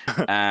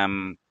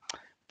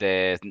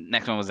 The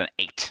next one was an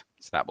 8,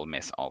 so that will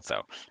miss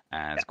also.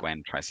 As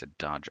Gwen tries to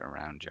dodge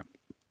around you.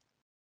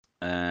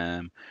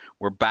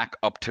 We're back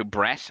up to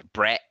Brett.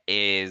 Brett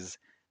is.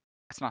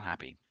 It's not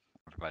happy,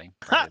 everybody.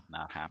 Brett is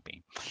not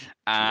happy.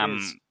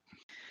 is.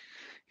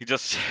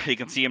 You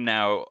can see him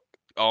now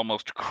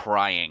almost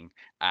crying.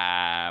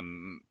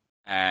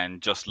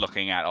 And just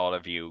looking at all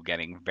of you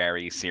getting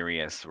very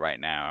serious right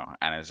now.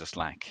 And it's just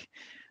like,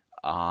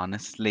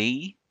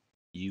 honestly,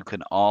 you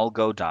can all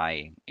go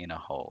die in a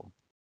hole.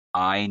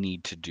 I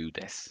need to do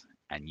this,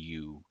 and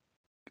you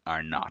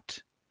are not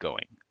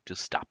going to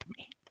stop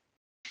me.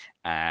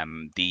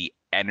 The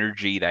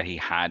energy that he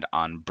had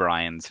on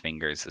Brian's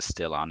fingers is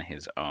still on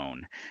his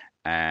own.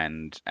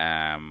 And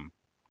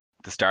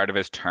the start of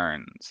his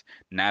turns.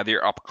 Now that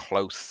you're up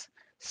close,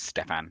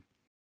 Stefan.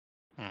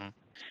 Mhm.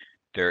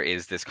 There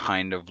is this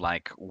kind of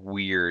like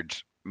weird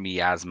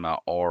miasma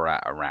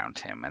aura around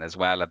him. And as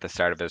well, at the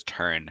start of his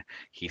turn,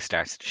 he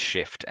starts to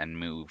shift and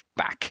move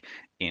back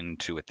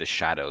into the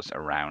shadows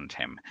around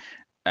him.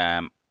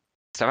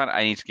 Stefan,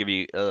 I need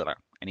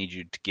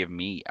you to give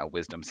me a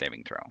wisdom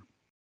saving throw.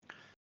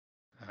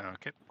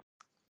 Okay.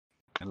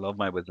 I love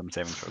my wisdom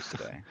saving throws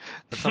today.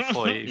 That's a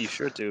 5. You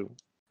sure do.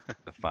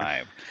 The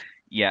 5.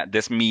 Yeah,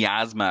 this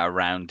miasma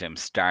around him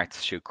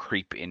starts to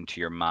creep into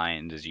your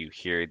mind as you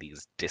hear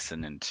these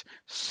dissonant,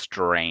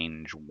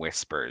 strange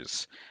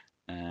whispers.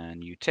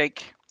 And you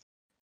take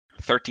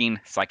 13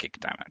 psychic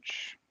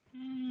damage.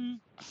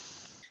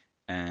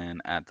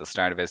 And at the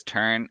start of his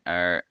turn,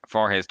 or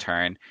for his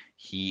turn,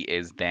 he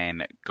is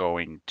then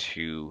going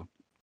to.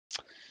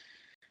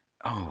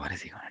 Oh, what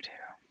is he going to do?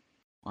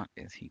 What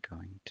is he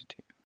going to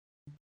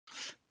do?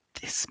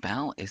 This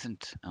spell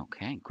isn't.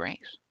 Okay,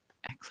 great.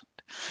 Excellent.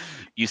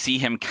 You see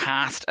him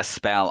cast a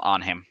spell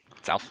on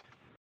himself.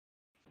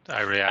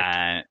 I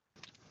react.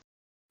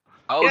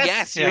 Oh,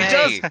 yes, he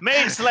yay. does.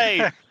 Mage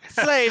slay.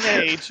 Slay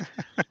mage.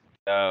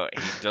 So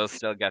he does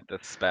still get the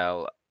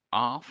spell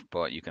off,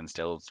 but you can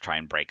still try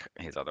and break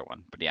his other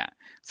one. But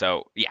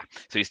so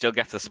he still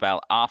gets the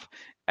spell off.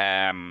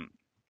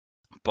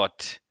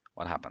 But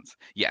what happens?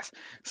 Yes.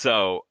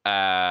 So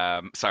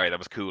sorry, that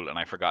was cool, and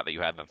I forgot that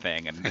you had the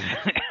thing, and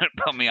it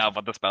put me off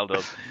what the spell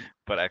does.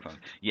 But excellent.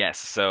 Yes.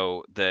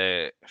 So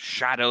the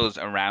shadows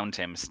around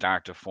him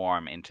start to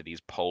form into these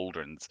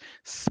pauldrons,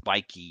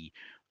 spiky,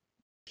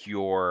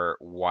 pure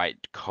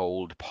white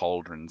cold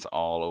pauldrons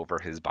all over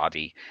his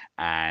body,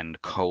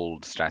 and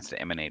cold starts to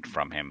emanate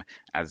from him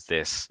as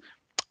this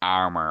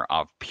armor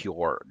of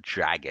pure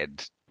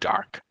jagged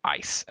dark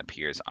ice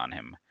appears on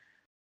him.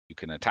 You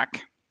can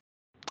attack.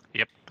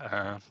 Yep.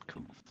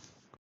 Cool.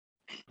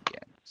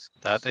 Yes.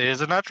 That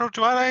is a natural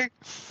 20.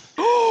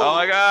 Oh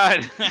my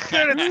god.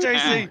 Get it,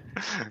 Stacy.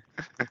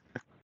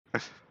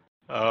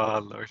 Oh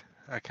lord.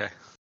 Okay.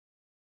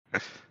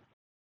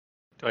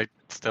 Do I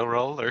still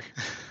roll or?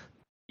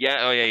 Yeah,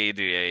 oh yeah, you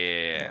do.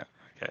 Yeah.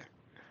 Okay.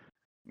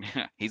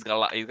 He's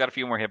got a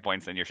few more hit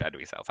points than your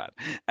shadowy self had.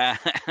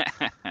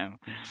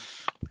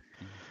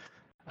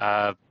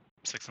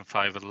 6 and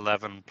 5,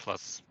 11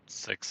 plus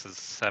 6 is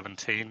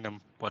 17.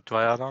 And what do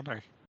I add on?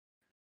 Or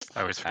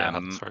I always forget how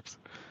this works.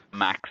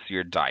 Max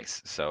your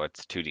dice, so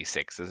it's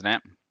 2d6, isn't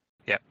it?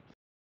 Yep.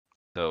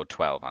 So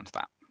 12 onto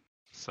that.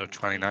 So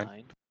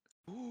 29.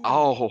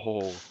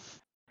 Oh.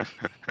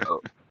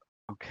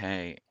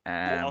 Okay.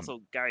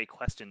 Also, Gary,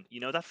 question.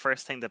 You know that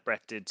first thing that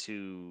Brett did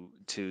to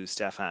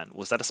Stefan,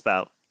 was that a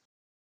spell?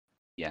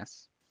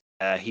 Yes.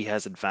 He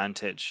has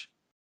advantage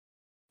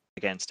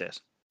against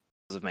it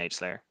because of Mage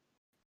Slayer.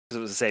 Because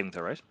it was a saving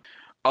throw, right?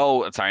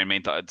 Oh,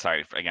 sorry,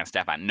 sorry, against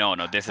Stefan. No,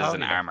 this is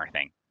an yeah. armor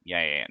thing.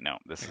 Yeah. No,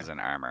 this is an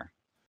armor.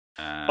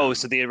 So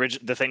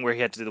the thing where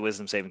he had to do the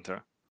wisdom saving throw.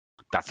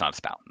 That's not a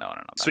spell. No.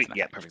 That's Sweet. an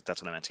Yeah, effect. perfect.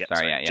 That's what I meant. Yeah.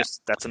 Sorry, yeah.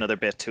 Just that's another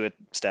bit to it,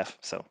 Steph.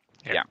 So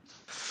Yeah.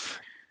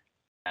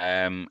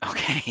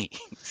 Okay.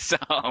 So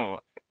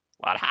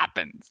what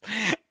happens?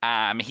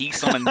 He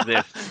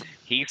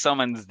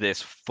summons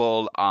this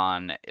full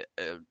on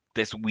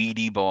this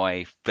weedy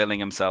boy filling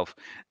himself,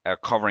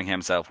 covering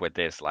himself with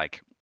this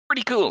like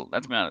pretty cool.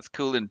 Let's be honest,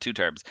 cool in two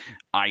terms.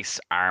 Ice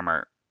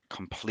armor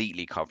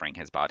completely covering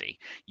his body.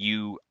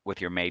 You with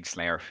your Mage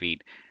Slayer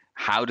feat,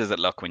 how does it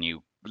look when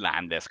you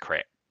land this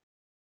crit?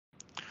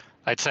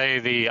 I'd say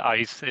the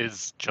ice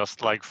is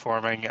just like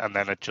forming, and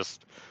then it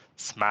just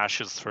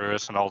smashes through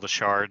it, and all the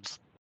shards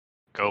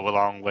go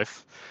along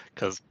with,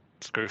 because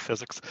screw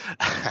physics,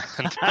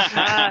 and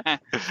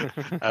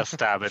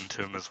stab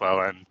into him as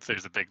well, and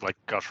there's a big like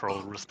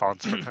guttural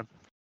response from him.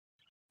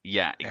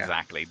 Yeah,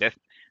 exactly.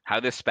 How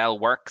this spell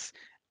works.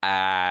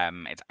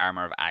 It's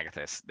Armor of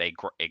Agathis.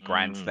 It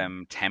grants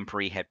them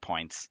temporary hit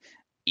points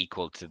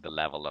equal to the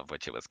level of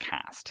which it was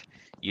cast.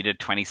 You did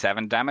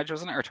 27 damage,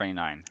 wasn't it, or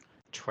 29?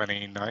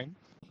 29.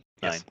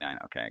 Yes. 9.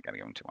 Okay, I gotta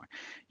give him 2 more.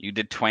 You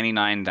did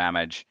 29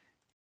 damage.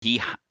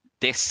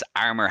 this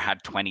armor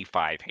had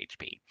 25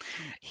 HP.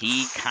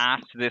 He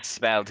cast this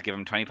spell to give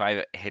him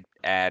 25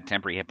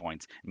 temporary hit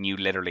points, and you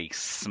literally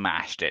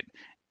smashed it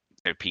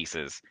to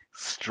pieces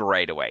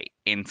straight away,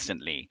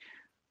 instantly.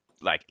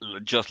 Like,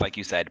 just like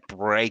you said,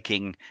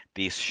 breaking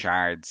these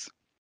shards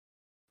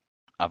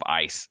of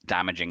ice,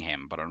 damaging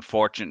him. But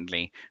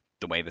unfortunately,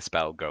 the way the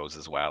spell goes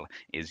as well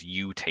is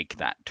you take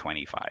that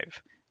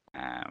 25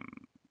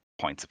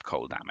 points of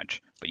cold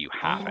damage, but you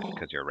have it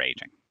because you're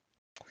raging.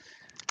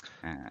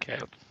 Okay.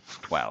 So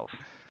 12.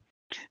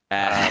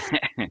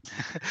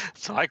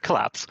 So I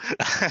collapse.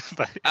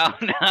 But Oh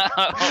no!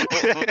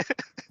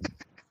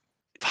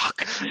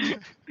 Fuck.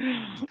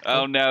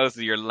 Oh no,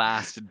 so your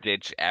last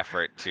ditch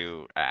effort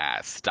to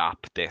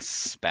stop this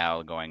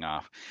spell going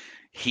off.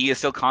 He is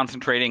still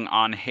concentrating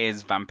on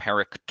his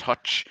vampiric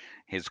touch,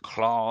 his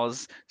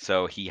claws,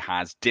 so he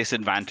has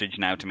disadvantage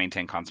now to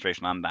maintain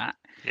concentration on that.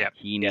 Yep.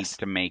 He needs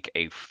to make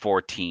a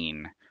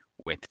 14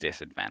 with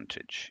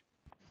disadvantage.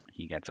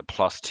 He gets a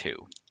 +2.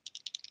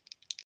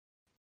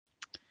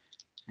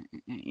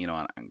 You know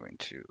what? I'm going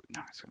to...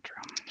 No, it's going to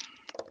draw.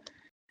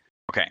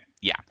 Okay,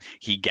 yeah,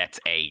 he gets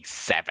a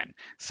 7.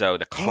 So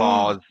the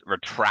claws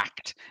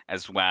retract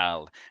as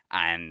well.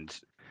 And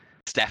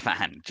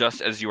Stefan,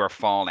 just as you are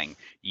falling,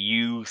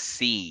 you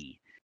see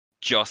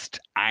just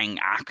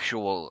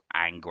actual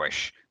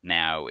anguish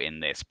now in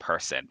this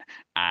person,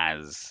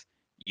 as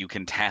you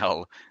can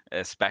tell,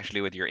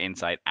 especially with your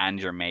insight and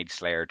your Mage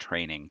Slayer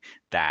training,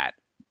 that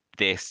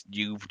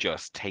you've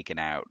just taken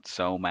out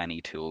so many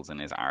tools in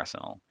his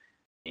arsenal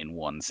in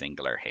one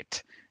singular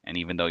hit. And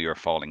even though you're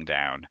falling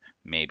down,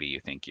 maybe you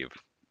think you've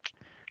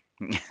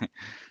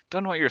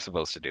done what you're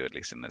supposed to do, at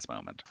least in this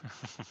moment.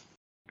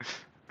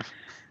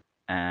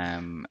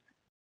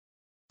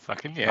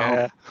 Fucking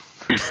yeah.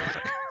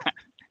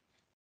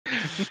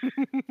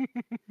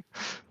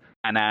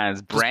 And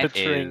as Brett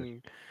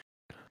is...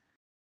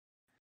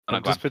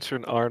 I'm just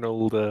picturing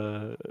Arnold,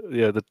 the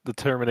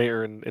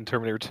Terminator in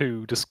Terminator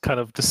 2, just kind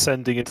of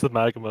descending into the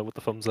magma with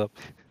the thumbs up.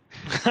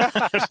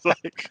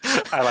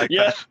 I like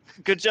Yeah, that.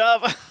 good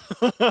job.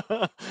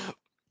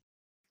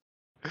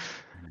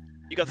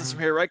 You got this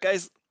from here, right,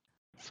 guys?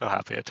 So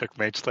happy I took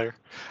Mage Slayer.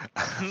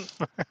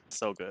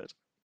 So good.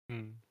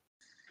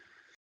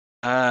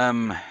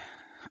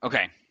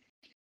 Okay.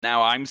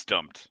 Now I'm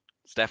stumped.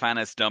 Stefan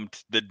has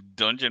stumped the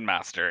dungeon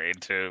master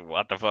into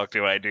what the fuck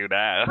do I do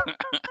now?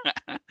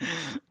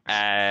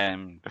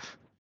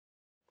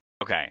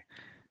 Okay.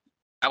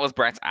 That was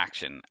Brett's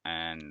action,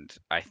 and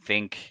I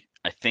think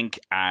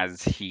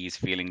as he's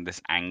feeling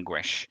this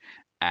anguish,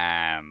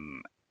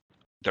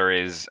 there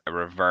is a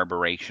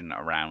reverberation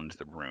around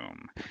the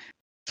room.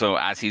 So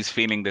as he's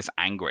feeling this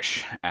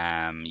anguish,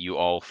 you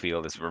all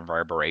feel this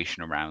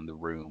reverberation around the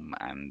room,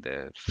 and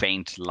the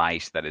faint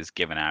light that is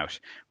given out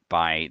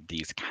by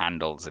these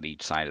candles at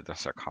each side of the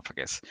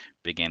sarcophagus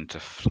begin to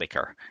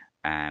flicker,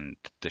 and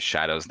the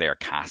shadows they are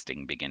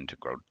casting begin to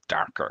grow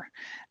darker,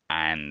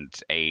 and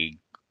a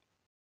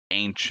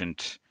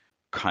ancient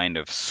kind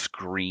of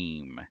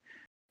scream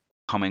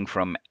coming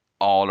from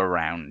all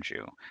around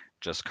you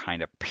just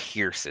kind of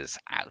pierces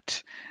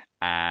out,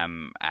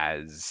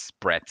 as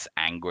Brett's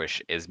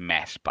anguish is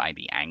met by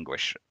the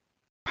anguish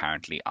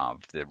apparently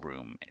of the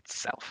room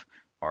itself,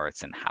 or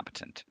its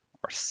inhabitant,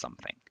 or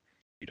something.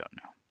 You don't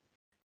know.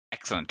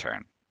 Excellent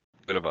turn.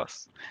 Good of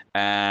us.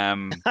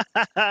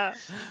 I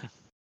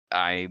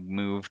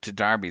move to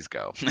Darby's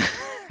go.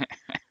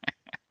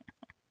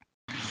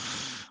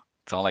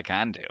 That's all I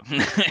can do.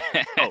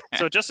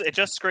 So it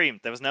just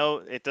screamed. There was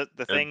no the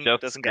thing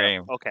just doesn't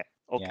scream. get. Okay.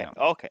 Yeah.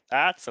 Okay.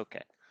 That's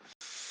okay.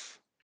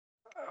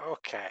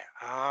 Okay.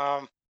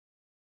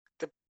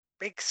 The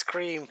big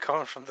scream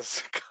coming from the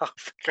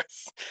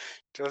sarcophagus.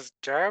 Does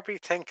Darby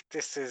think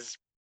this is,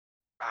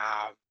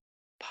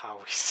 how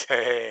we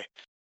say,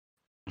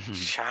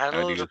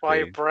 channeled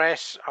by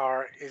Brett,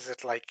 or is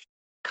it like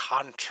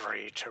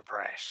contrary to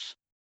Brett?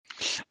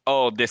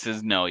 Oh, this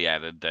is yeah.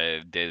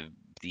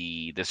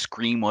 The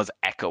scream was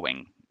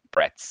echoing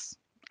Brett's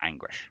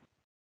anguish.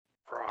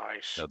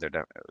 Right. So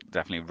they're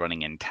definitely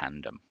running in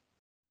tandem.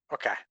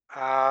 Okay.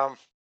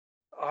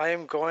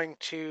 I'm going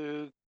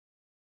to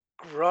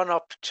run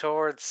up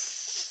towards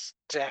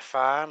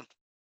Stefan.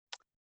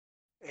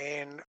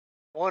 In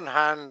one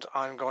hand,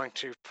 I'm going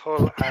to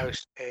pull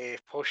out a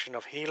potion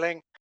of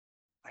healing.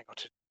 I'm going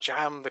to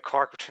jam the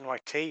cork between my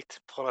teeth,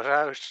 pull it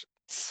out,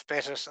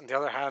 spit it. On the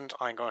other hand,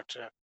 I'm going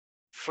to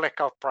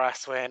flick up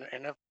Brasswayne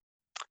in a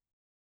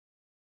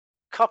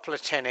couple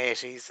of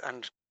 1080s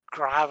and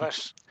grab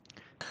it.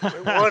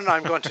 With one,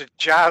 I'm going to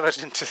jab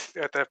it into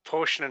the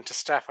potion into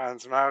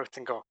Stefan's mouth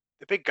and go,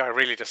 the big guy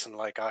really doesn't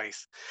like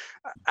ice.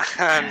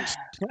 And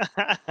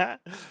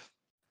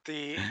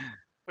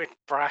with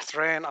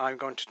Brassrain, I'm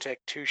going to take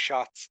 2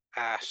 shots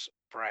at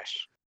Brett.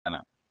 I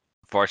know.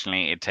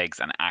 Fortunately, it takes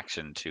an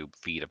action to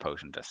feed a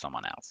potion to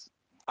someone else.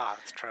 Ah,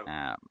 that's true.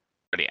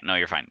 But yeah, no,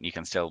 you're fine. You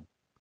can still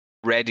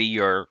ready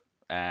your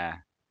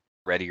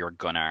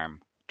gun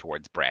arm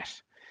towards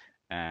Brett.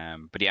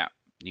 But yeah,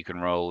 you can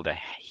roll the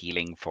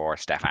healing for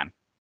Stefan.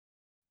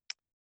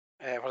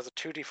 What is it?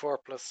 2d4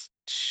 plus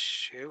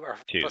 2 or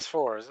 2. plus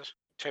 4? Is it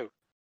 2?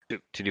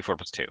 2d4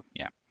 plus 2.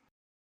 Yeah.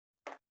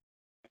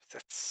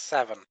 That's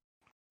 7.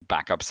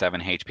 Back up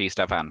 7 HP,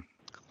 Stefan.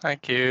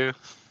 Thank you.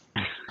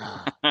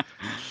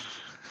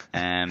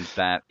 And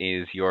that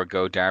is your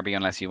go, Darby,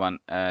 unless you want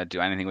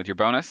do anything with your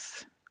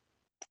bonus.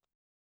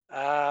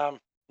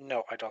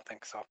 No, I don't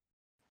think so.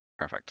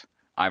 Perfect.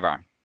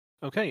 Ivar.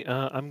 Okay,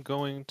 I'm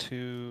going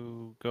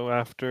to go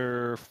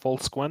after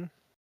False Gwen.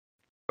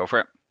 Go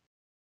for it.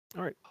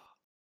 All right.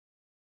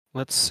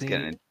 Let's see.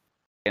 It's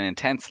an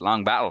intense,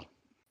 long battle.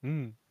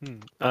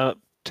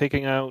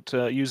 Taking out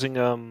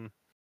using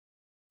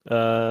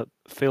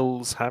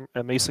Phil's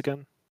mace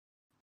again.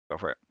 Go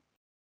for it.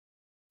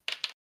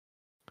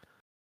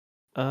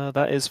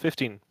 That is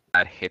 15.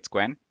 That hits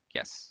Gwen.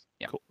 Yes.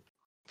 Yeah. Cool.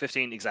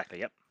 15 exactly.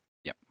 Yep.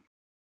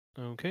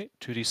 Okay,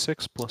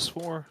 2d6 plus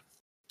 4.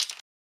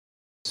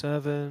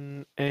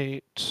 7,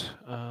 8,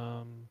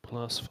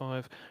 plus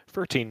 5,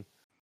 13.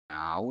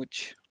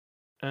 Ouch.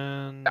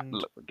 And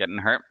Getting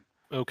hurt.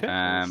 okay.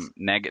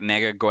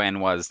 Nega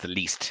Gwen was the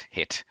least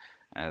hit,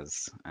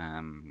 as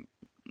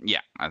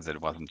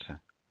it wasn't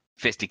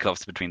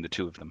fisticuffs between the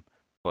two of them.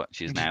 But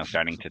she's now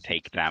starting to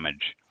take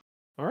damage.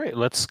 All right,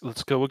 let's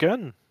go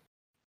again.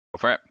 Go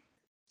for it.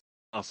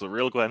 Also,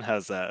 real Gwen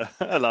has a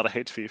lot of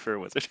HP for a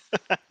wizard.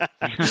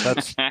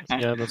 That's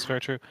very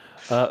true.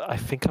 I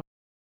think I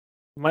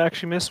might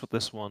actually miss with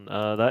this one.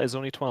 That is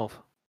only 12.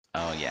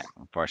 Oh yeah,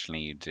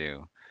 unfortunately you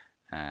do.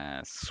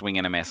 Swing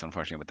and a miss,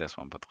 unfortunately, with this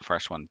one, but the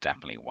first one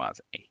definitely was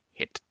a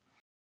hit.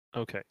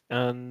 Okay,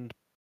 and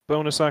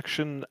bonus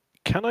action.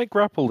 Can I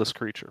grapple this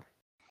creature?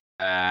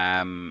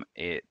 Yeah.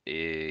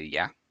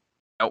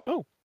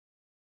 Oh,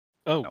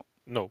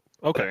 no.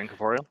 Okay, They're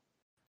incorporeal.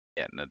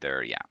 Yeah, no,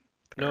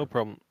 no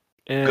problem.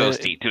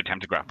 Ghosty to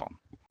attempt to grapple.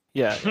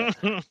 Yeah.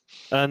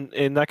 And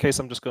in that case,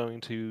 I'm just going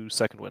to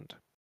second wind.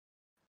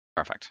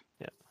 Perfect.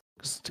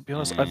 Because to be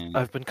honest,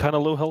 I've been kind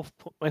of low health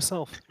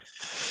myself.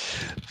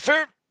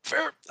 Fair.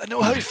 I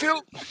know how you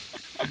feel.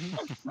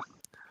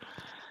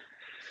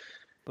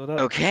 But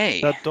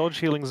Okay. that dodge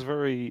healing is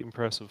very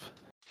impressive.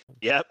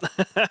 Yep.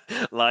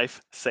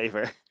 Life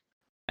saver.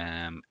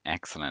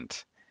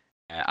 Excellent.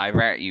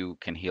 Ivar, you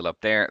can heal up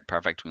there.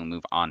 Perfect. We'll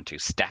move on to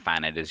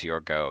Stefan. It is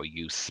your go.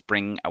 You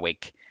spring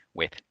awake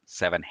with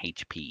 7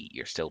 HP.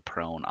 You're still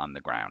prone on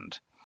the ground.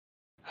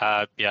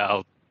 Yeah,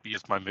 I'll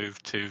use my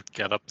move to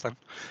get up then.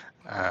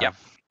 Yep.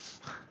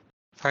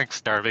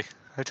 Thanks, Darby.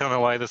 I don't know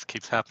why this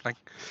keeps happening.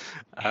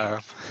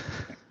 Alex,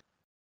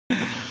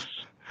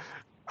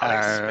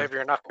 maybe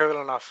you're not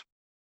cool enough.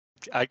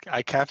 I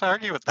can't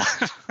argue with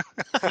that.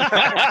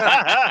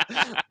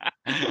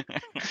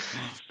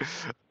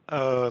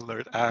 Oh,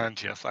 Lord.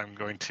 And yes, I'm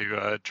going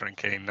to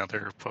drink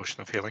another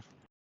potion of healing.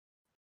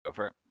 Go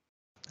for it.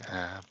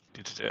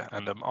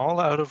 And I'm all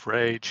out of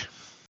rage.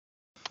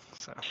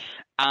 So.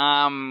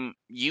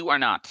 You are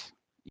not.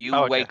 You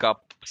Oh, okay. wake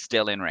up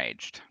still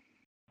enraged.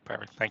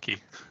 Perfect. Thank you.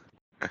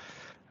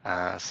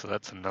 So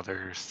that's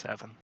another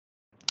 7.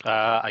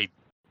 I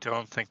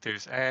don't think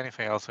there's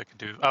anything else I can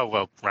do. Oh,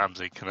 well,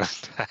 Ramsey can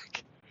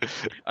attack.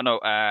 Oh no!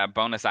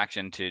 Bonus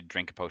action to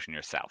drink a potion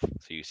yourself,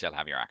 so you still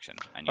have your action,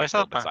 and you're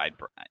still beside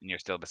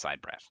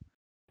Brett.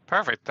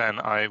 Perfect. Then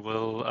I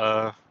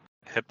will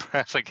hit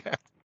Brett again.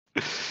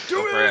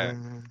 Do it! it!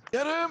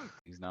 Get him!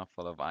 He's not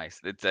full of ice.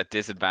 It's at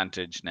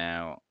disadvantage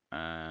now.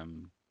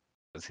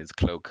 Because his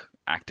cloak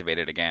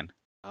activated again.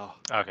 Oh,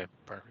 okay,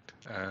 perfect.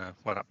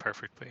 Well, not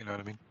perfect, but you know what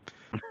I mean.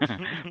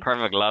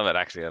 Perfect. Love it.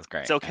 Actually, that's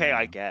great. it's okay,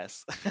 I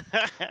guess.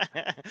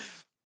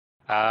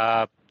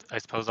 I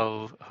suppose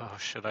I'll. Oh,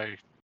 should I?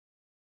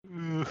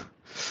 No,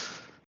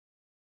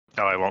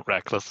 I won't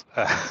reckless.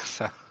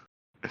 So.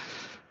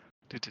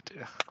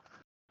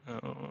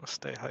 Oh,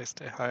 stay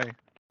high.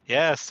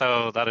 Yeah,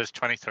 so that is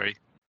 23.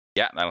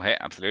 Yeah, that'll hit.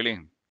 Absolutely.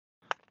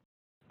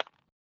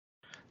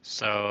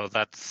 So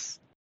that's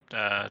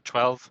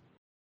 12,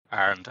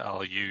 and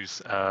I'll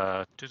use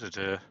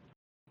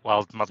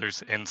Wild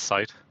Mother's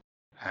Insight,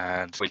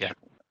 and which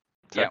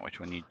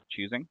one are you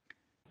choosing?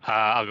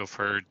 I'll go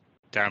for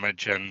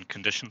damage and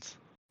conditions.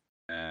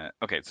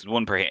 Okay, it's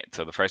 1 per hit.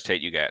 So the first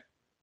hit you get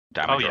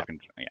damage. Oh,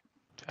 yeah.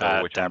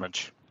 So which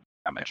damage.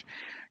 Damage.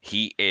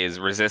 He is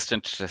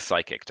resistant to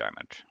psychic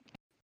damage.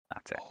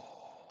 That's it.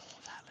 Oh,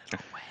 that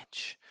little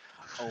wench.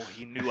 Oh,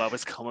 he knew I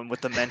was coming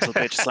with the mental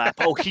bitch slap.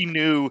 Oh, he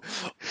knew.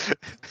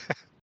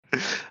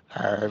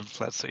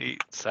 Let's see.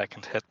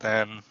 Second hit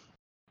then.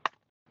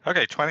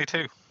 Okay,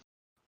 22.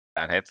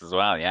 That hits as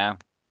well. Yeah.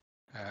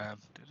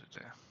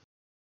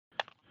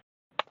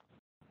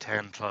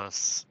 10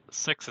 plus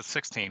 6 is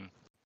 16.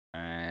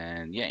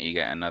 And yeah, you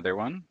get another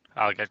one.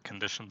 I'll get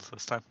conditions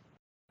this time.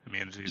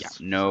 Immunities. Yeah.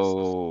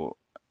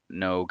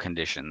 No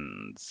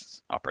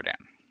conditions up or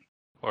down.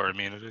 Or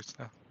immunities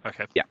now.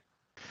 Okay. Yeah.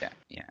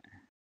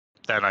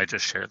 Then I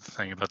just share the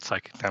thing about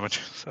psychic damage.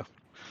 So.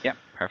 Yeah.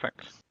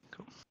 Perfect.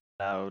 Cool.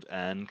 Loud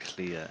and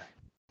clear.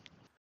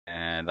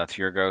 And that's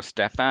your go,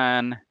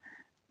 Stefan.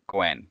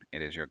 Gwen,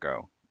 it is your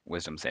go.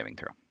 Wisdom saving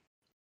throw.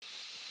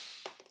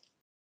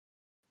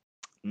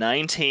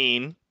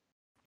 19.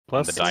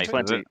 Plus the dice, is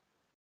 20. it?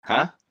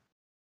 Huh?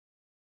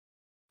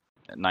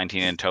 Huh?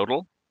 19 in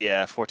total?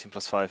 Yeah, 14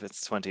 plus 5.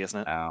 It's 20, isn't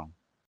it? Oh,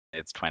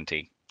 it's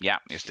 20. Yeah,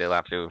 you still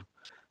have to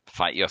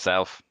fight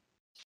yourself.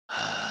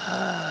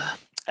 How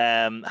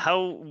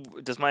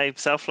does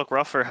myself look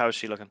rough, or how's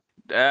she looking?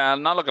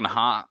 Not looking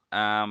hot,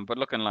 but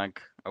looking like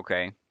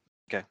okay.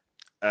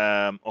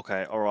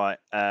 Okay, all right.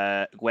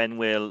 Gwen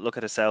will look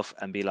at herself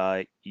and be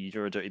like,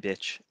 "You're a dirty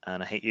bitch,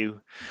 and I hate you."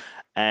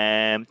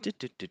 Oh,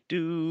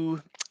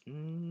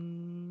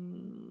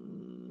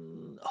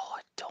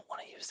 I don't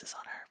want to use this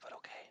on her, but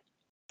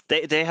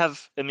okay. They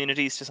have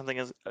immunities to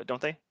something,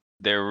 don't they?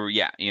 They're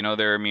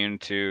immune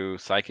to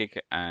psychic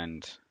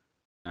and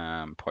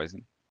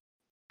poison.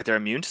 They're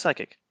immune to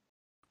psychic.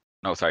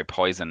 No, sorry,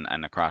 poison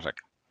and necrotic.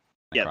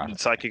 Yeah, Necrotic.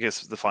 psychic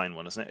is the fine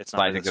one, isn't it? It's not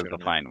Psychic is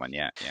resistant the or anything. fine one.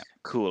 Yeah.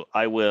 Cool.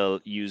 I will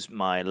use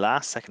my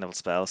last second level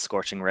spell,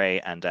 Scorching Ray,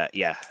 and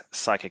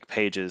psychic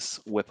pages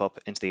whip up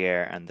into the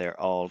air, and they're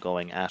all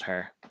going at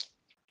her.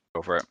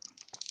 Go for it.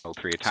 Roll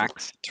 3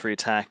 attacks. 3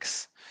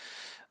 attacks.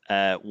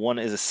 One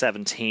is a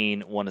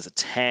 17, one is a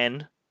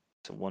 10,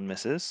 so one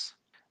misses,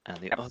 and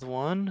the other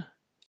one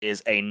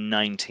is a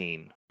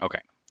 19.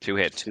 2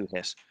 hits. 2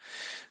 hit.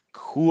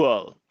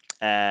 Cool.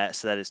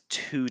 So that is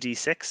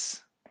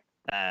 2d6,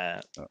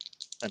 and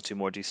 2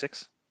 more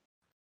d6.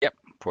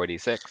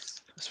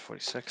 4d6. That's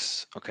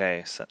 46.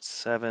 Okay, so that's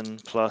 7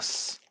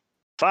 plus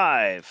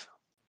 5.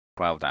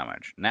 12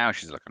 damage. Now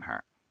she's looking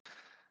hurt.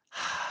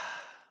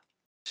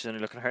 She's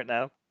only looking hurt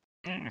now.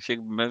 She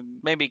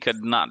maybe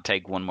could not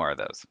take one more of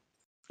those.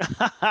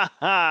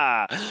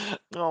 Oh,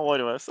 why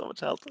do I have so much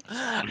health?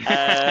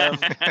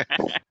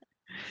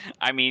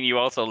 I mean, you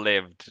also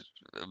lived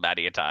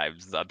many a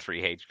times on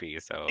 3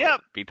 HP, so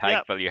Yep, be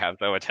thankful you have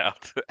so much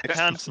health. I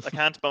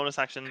can't bonus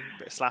action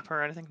slap her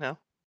or anything. No,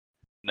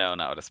 No,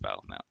 not with a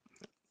spell. No.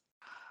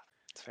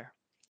 it's fair.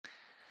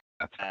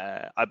 That's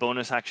I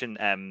bonus action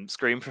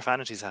scream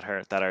profanities at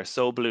her that are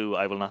so blue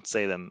I will not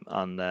say them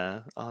on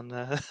the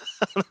podcast.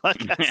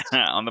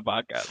 on the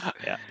podcast.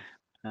 Yeah.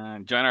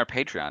 Join our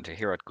Patreon to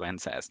hear what Gwen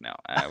says. No,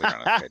 we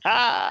don't have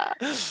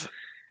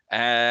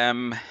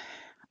Patreon.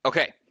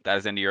 Okay, that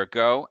is into your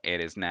go. It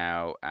is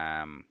now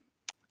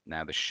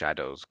now the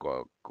shadows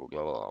go.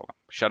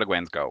 Shadow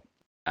Gwen's go.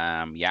 2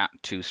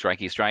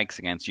 striky strikes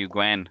against you,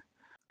 Gwen.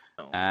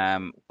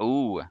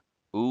 Ooh,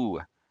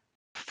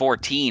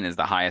 14 is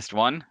the highest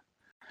one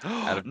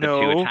out of the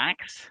 2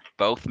 attacks.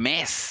 Both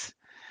miss.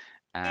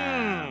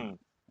 We're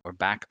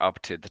back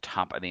up to the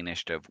top of the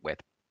initiative with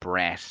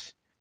Brett.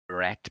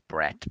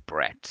 Brett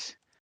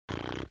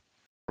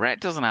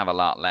doesn't have a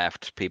lot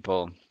left,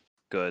 people.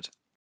 Good.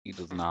 He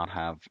does not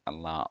have a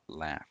lot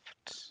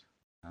left.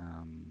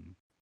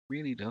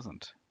 Really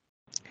doesn't.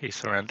 He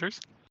surrenders.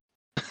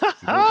 You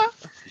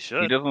He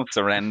should. doesn't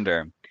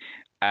surrender.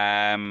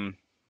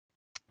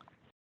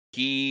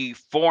 He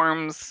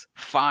forms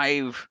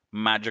 5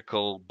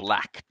 magical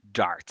black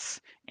darts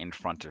in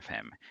front of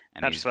him,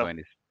 and he's Counterspell. going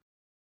to.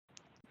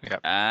 Yep.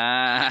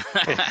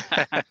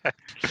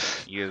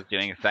 He is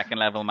doing a 2nd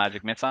level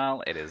magic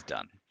missile. It is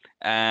done.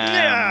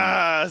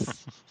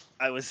 Yes.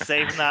 I was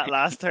saving that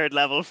last 3rd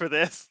level for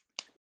this.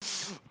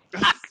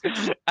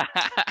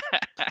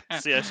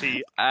 See how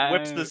she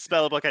whips the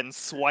spell book and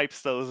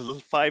swipes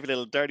those 5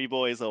 little dirty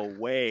boys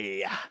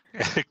away.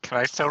 Can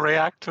I still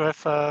react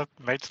with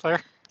Mage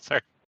Slayer?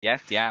 Sorry.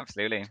 Yes, yeah,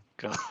 absolutely.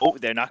 Go. Oh,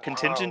 they're not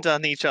contingent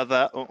on each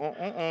other.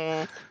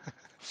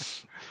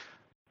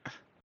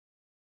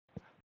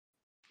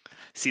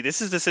 See,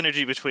 this is the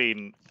synergy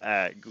between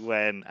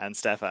Gwen and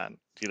Stefan.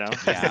 You know?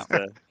 Yeah.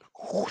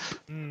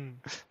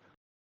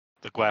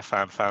 The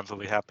Gwefan fans will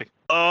be happy.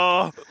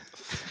 Oh,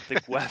 the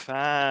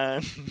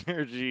Gwefan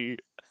energy.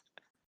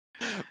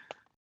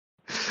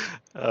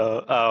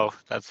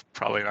 That's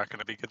probably not going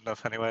to be good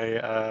enough anyway.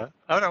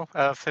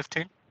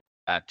 15.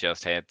 That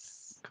just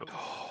hits. Cool.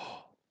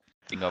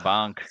 Bingo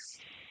bonk.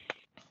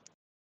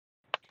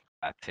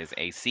 That's his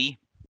AC.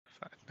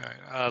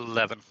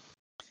 11.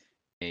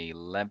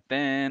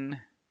 11.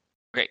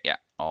 Great, yeah,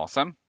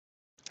 awesome.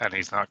 And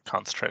he's not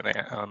concentrating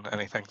on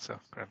anything, so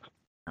great.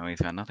 Oh, he's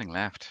got nothing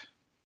left.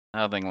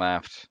 Nothing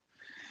left.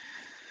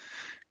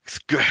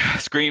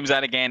 Screams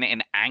out again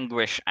in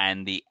anguish,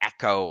 and the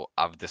echo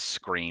of the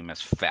scream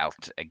is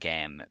felt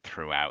again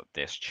throughout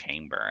this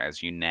chamber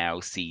as you now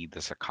see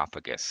the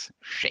sarcophagus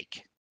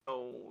shake.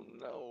 Oh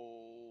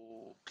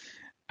no.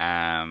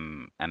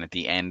 And at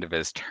the end of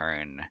his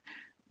turn,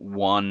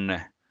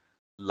 one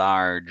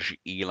large,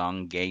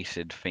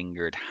 elongated,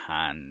 fingered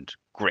hand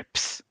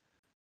grips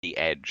the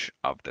edge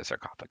of the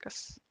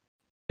sarcophagus.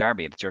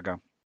 Darby, it's your go.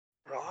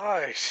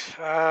 Right.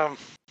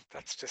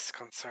 That's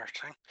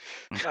disconcerting.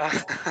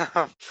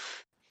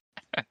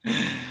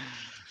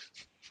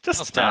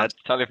 Just That's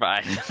totally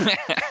fine.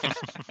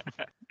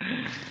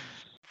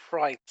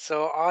 Right.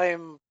 So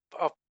I'm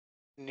up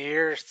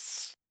near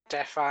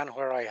Stefan,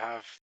 where I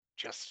have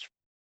just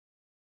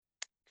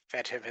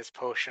fed him his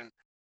potion.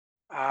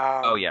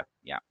 Oh yeah.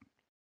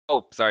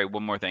 Oh, sorry,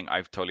 one more thing.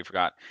 I've totally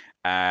forgot.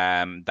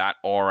 That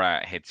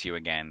aura hits you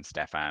again,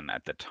 Stefan,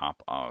 at the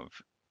top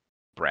of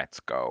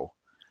Brett's go.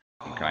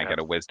 Can I get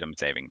a wisdom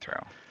saving throw?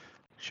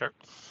 Sure.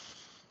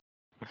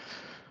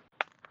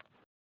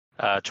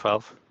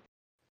 12.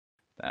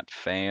 That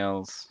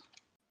fails.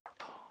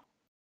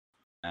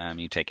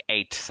 You take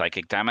 8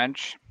 psychic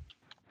damage.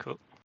 Cool.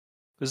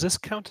 Does this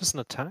count as an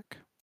attack?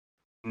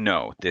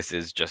 No, this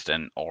is just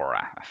an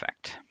aura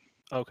effect.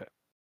 Okay.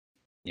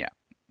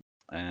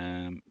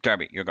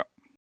 Darby, you go.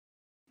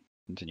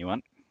 Continue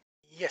on.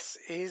 Yes,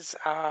 is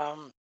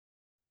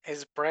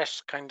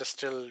Brett kind of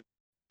still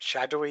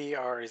shadowy,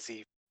 or is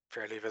he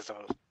fairly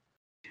visible?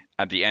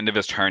 At the end of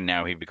his turn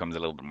now, he becomes a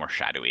little bit more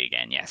shadowy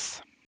again,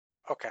 yes.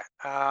 Okay.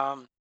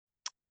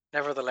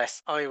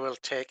 Nevertheless, I will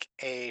take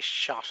a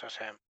shot at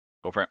him.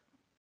 Go for it.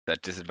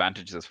 That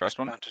disadvantage this first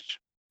one?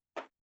 Advantage.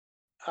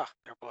 Ah,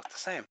 they're both the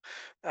same.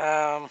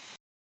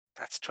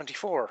 That's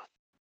 24.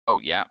 Oh,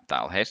 yeah,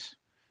 that'll hit.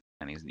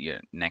 And he's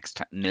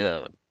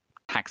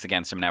attacks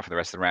against him now for the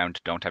rest of the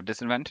round. Don't have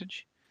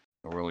disadvantage.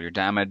 Roll your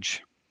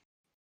damage.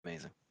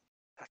 Amazing.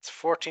 That's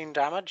 14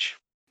 damage.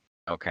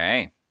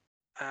 Okay.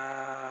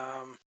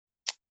 For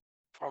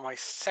my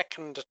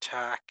second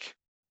attack,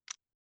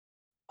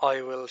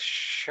 I will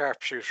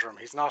sharpshooter him.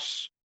 He's not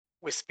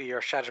wispy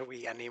or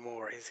shadowy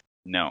anymore, is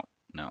he? No,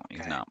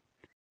 he's Okay. not.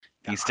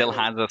 Yeah, He I still will-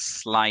 has a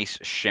slight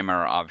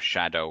shimmer of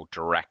shadow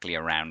directly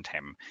around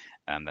him,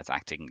 that's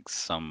acting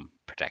some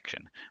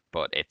protection.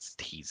 But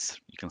you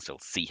can still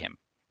see him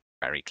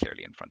very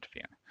clearly in front of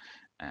you.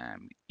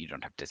 You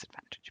don't have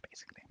disadvantage,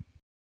 basically.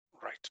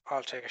 Right,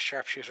 I'll take a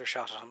sharpshooter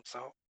shot at him.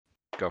 So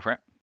Go for it.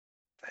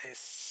 that is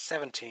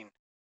 17.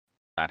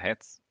 That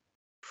hits.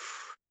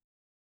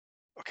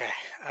 Okay.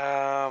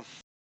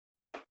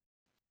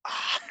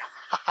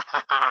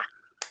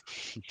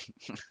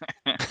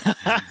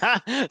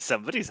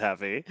 Somebody's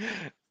happy.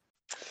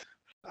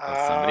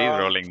 Well, somebody's Um,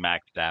 rolling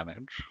max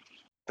damage.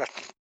 That,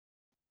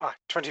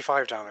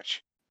 25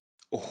 damage.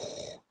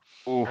 Oh.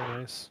 Very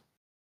nice.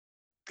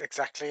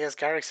 Exactly as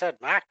Gary said,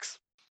 max.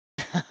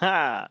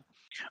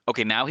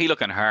 Okay, now he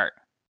looking hurt.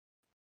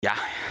 Yeah,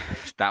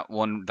 that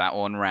one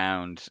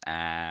round.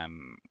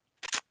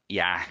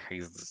 Yeah,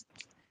 his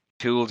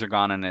tools are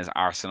gone in his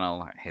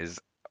arsenal. His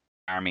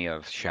army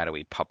of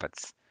shadowy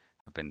puppets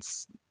have been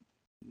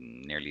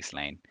nearly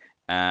slain.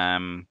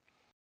 And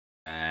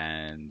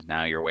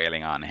now you're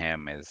wailing on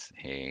him.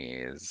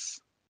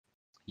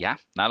 Yeah,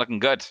 not looking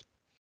good.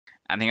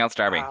 Anything else,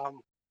 Darby?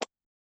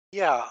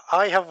 Yeah,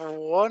 I have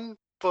one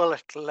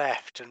bullet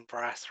left in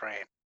Brass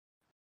Rain.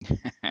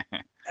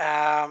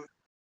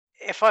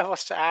 If I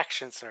was to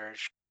action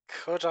surge,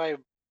 could I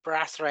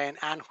Brass Rain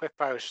and whip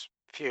out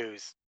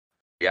Fuse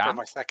Yeah, for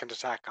my second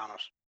attack on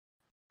it?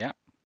 Yeah.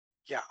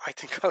 Yeah, I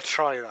think I'll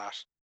try that.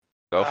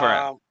 go for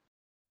it.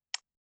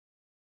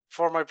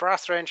 For my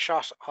Brass Rain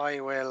shot, I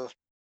will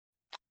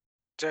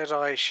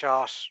Deadeye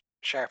shot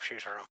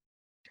Sharpshooter him.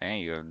 Okay,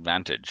 you have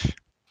advantage.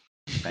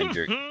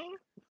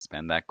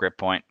 Spend that grip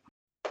point.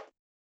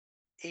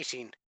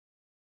 18.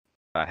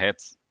 That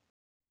hits.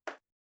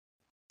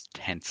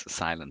 Tense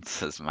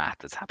silence as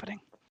math is happening.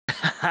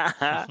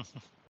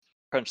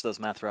 Crunch those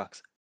math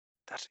rocks.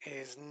 That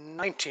is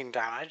 19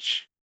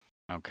 damage.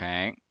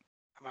 Okay.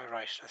 Am I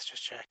right? Let's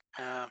just check.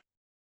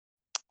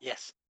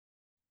 Yes.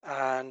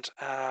 And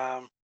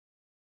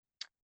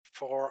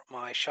for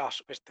my shot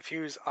with the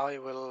fuse, I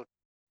will,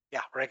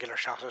 regular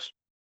shot it.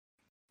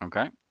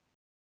 Okay.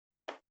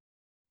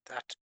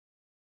 That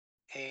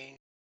a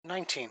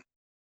 19.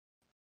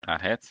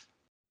 That hits.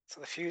 So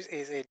the fuse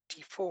is a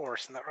D4,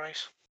 isn't that right?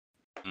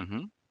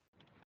 Mm-hmm.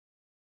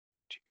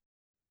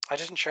 I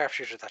didn't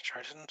sharpshooter that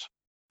chart, didn't?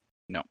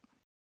 No.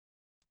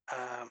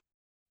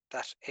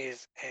 That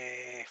is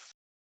a.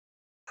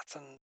 That's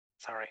an.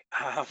 Sorry.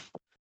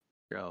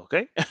 You're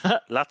okay.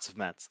 Lots of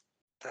maths.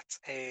 That's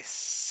a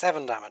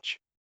 7 damage.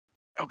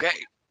 Okay.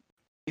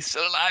 He's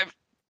still alive.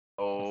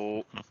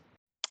 Oh.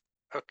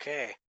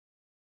 Okay.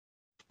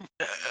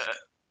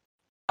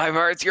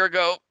 Ivar, it's your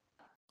go.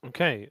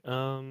 Okay.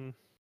 I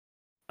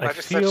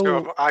just said to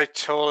him, I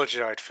told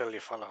you I'd fill you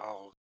full of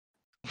holes.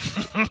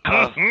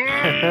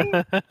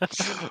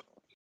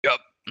 Yep.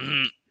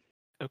 Mm.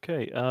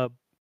 Okay.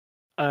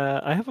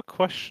 I have a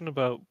question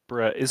about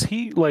Brett. Is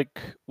he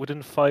like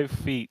within 5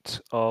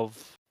 feet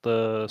of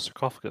the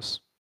sarcophagus?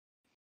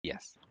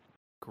 Yes.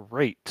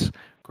 Great.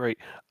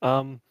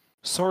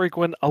 Sorry,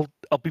 Gwen. I'll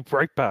be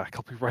right back.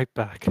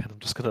 And I'm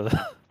just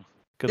gonna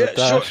Yeah, sure.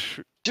 dash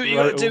Do what you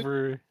right gotta do.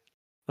 over.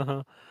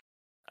 Uh-huh.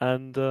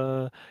 And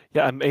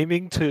I'm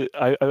aiming to.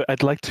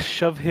 I'd like to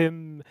shove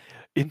him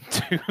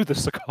into the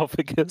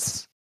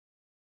sarcophagus.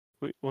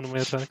 Wait, one of my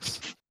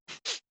attacks.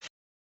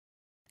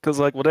 Because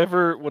like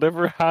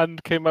whatever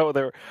hand came out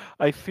there,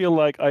 I feel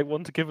like I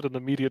want to give it an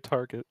immediate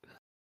target.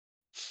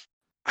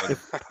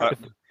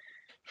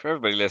 For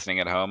everybody listening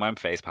at home, I'm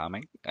face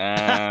palming.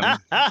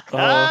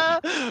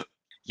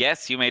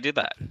 Yes, you may do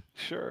that.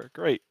 Sure,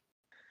 great.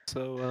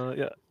 So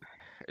yeah,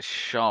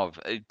 Shove.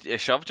 A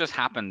shove just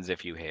happens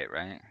if you hit,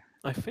 right?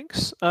 I think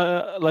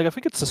I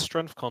think it's a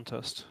strength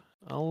contest.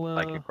 I'll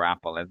Like a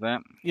grapple, is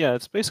it? yeah,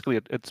 it's basically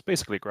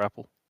a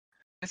grapple.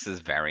 This is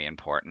very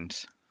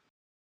important.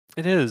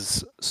 It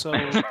is. So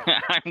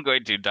I'm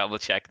going to double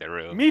check the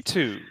rules. me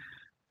too.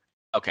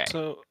 Okay.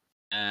 So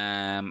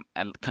And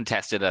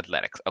contested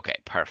athletics. Okay,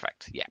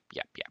 perfect. Yep.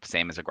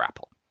 Same as a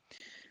grapple.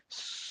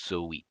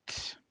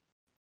 Sweet.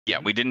 Yeah,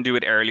 we didn't do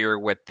it earlier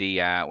with the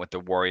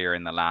warrior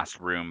in the last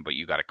room, but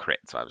you got a crit,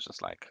 so I was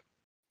just like,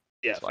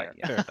 Yeah, that's why, fair.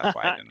 yeah, that's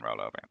why I didn't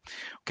roll over.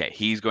 Okay,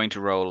 he's going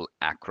to roll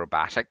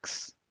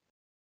acrobatics.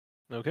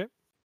 okay.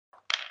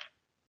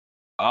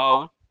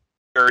 Oh,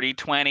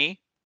 30-20.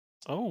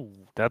 Oh,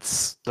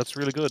 that's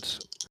really good.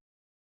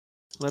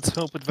 Let's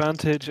hope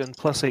advantage and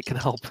 +8 can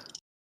help.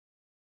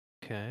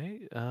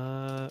 Okay.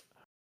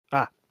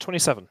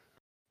 27.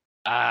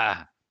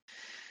 Ah.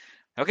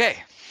 Okay.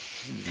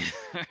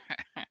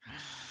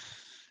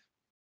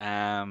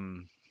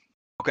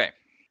 Okay.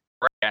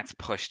 Gets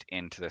pushed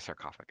into the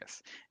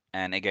sarcophagus.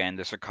 And again,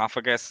 the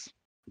sarcophagus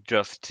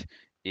just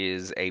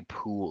is a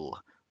pool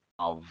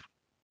of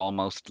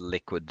almost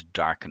liquid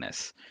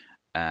darkness,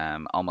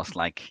 almost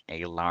like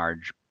a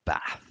large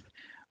bath.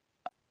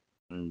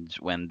 And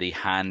when the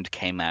hand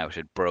came out,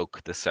 it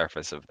broke the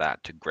surface of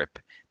that to grip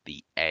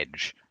the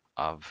edge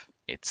of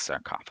its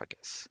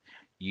sarcophagus.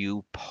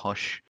 You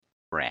push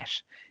Brett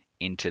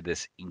into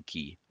this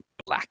inky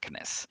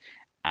blackness,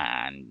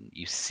 and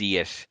you see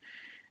it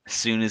as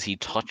soon as he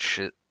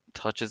touches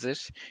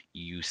it,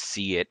 you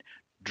see it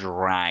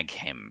drag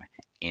him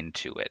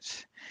into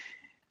it.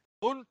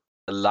 Un-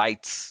 The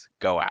lights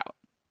go out,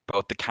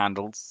 both the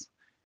candles,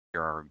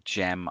 your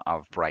gem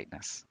of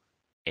brightness,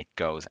 it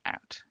goes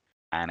out.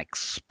 An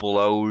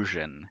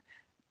explosion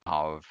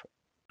of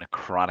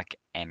necrotic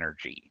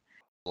energy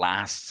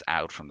blasts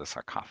out from the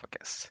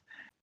sarcophagus,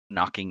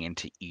 knocking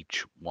into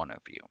each one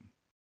of you.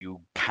 You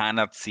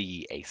cannot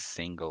see a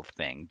single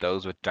thing.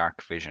 Those with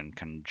dark vision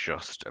can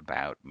just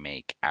about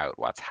make out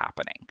what's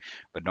happening.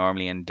 But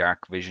normally in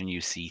dark vision, you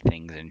see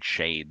things in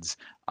shades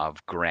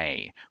of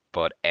gray.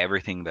 But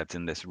everything that's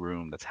in this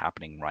room that's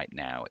happening right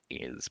now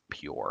is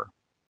pure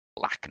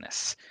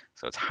blackness.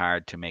 So it's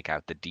hard to make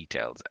out the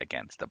details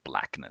against the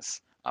blackness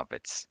of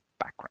its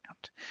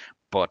background.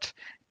 But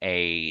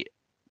a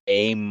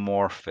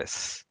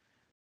amorphous,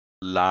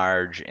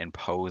 large,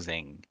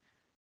 imposing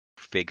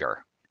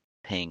figure,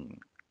 thing,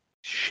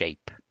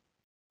 shape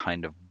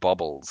kind of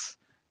bubbles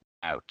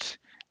out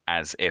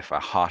as if a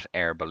hot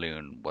air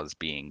balloon was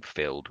being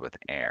filled with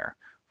air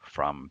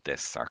from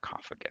this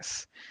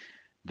sarcophagus.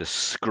 The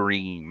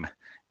scream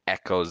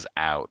echoes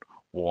out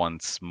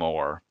once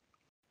more,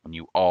 and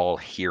you all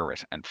hear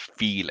it and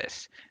feel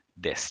it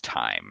this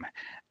time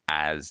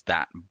as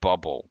that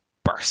bubble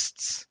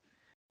bursts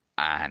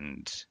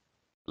and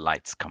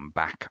lights come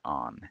back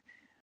on.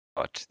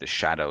 But the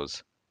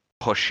shadows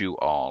push you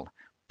all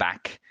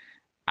back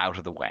out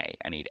of the way.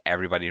 I need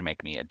everybody to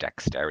make me a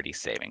dexterity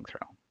saving throw.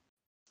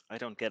 I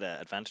don't get an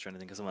advantage or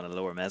anything because I'm on a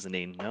lower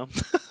mezzanine, no?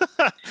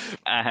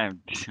 Um,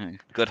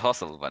 Good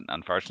hustle, but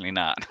unfortunately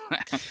not.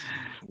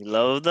 We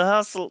love the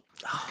hustle.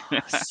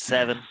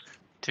 7.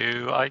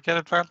 Do I get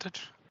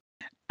advantage?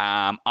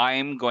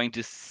 I'm going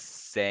to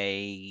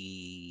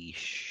say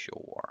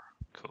sure.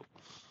 Cool.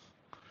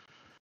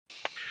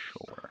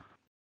 Sure.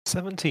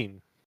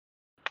 17.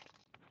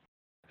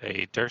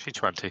 A dirty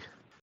 20.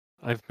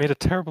 I've made a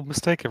terrible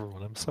mistake,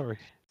 everyone. I'm sorry.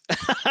 Yeah,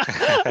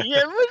 I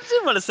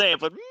didn't want to say it,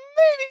 but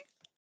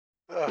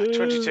maybe.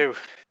 22.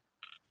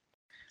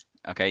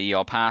 Okay, you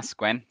all pass,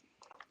 Gwen.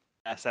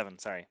 7,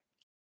 sorry.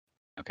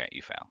 Okay,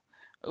 you fell.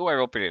 Oh, I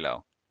rolled pretty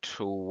low.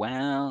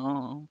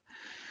 12.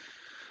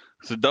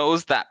 So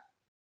those that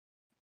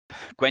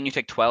Gwen, you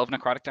take 12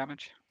 necrotic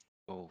damage.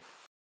 Oh.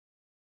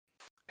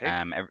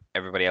 Okay.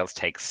 Everybody else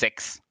takes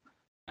 6.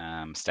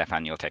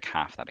 Stefan, you'll take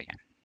half that again.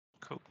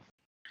 Cool.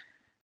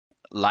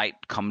 Light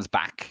comes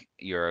back.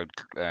 Your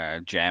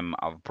gem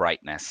of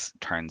brightness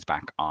turns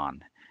back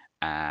on.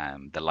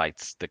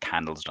 The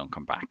candles don't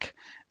come back,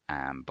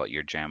 but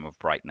your gem of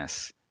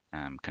brightness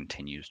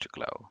continues to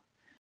glow.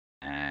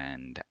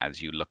 And as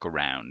you look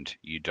around,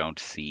 you don't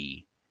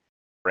see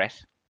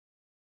Brett.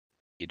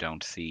 You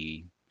don't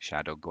see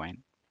Shadow Gwen.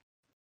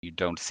 You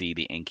don't see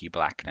the inky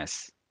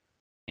blackness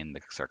in the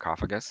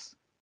sarcophagus.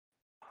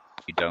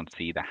 You don't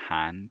see the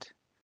hand.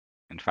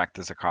 In fact,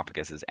 the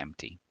sarcophagus is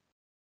empty.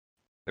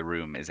 The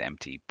room is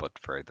empty, but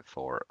for the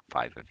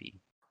 5 of you.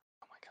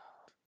 Oh my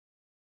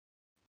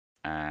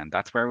god. And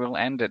that's where we'll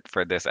end it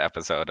for this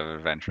episode of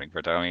Adventuring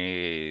for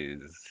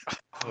Dummies.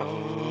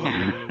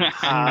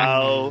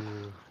 How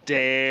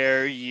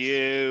dare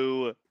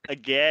you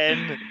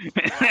again?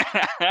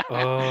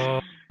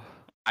 Oh,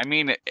 I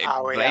mean,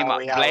 Owie, blame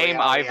owie, owie, blame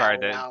owie, Ivar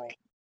owie, this. owie.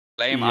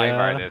 Blame Yeah.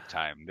 Ivar this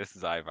time. This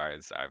is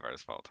Ivar's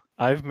fault.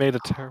 I've made a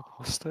terrible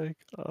mistake.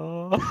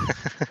 Oh,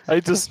 I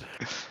just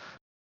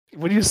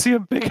when you see a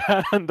big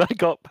hand, I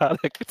got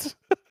panicked.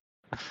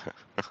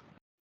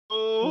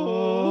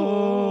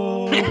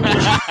 Oh.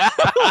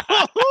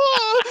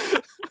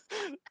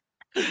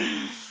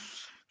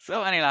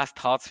 So, any last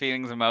thoughts,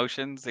 feelings,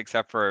 emotions,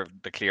 except for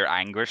the clear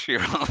anguish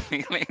you're all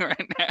feeling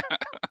right now?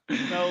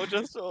 No,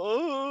 just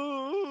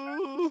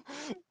oh.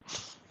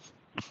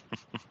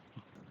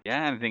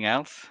 Yeah, anything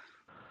else?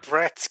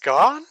 Brett's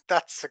gone.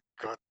 That's a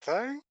good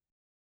thing.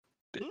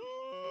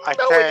 I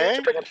No, we need to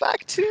think bring it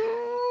back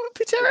to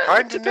Patera.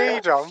 kind of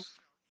need him.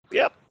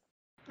 Yep.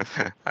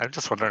 I'm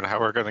just wondering how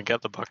we're going to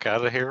get the book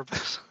out of here,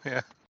 but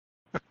yeah.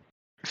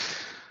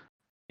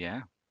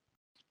 Yeah.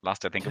 Lots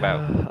to think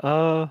about.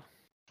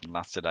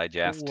 Lots to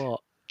digest. A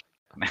lot.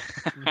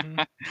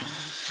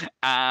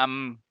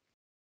 Mhm.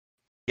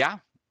 Yeah.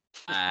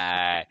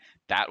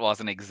 That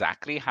wasn't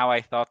exactly how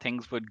I thought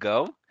things would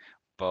go,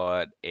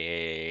 but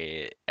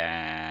it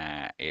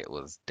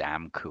was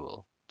damn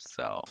cool.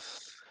 So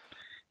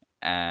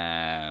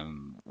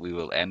we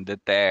will end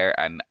it there,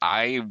 and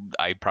I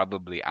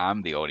probably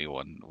am the only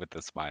one with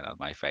a smile on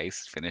my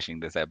face finishing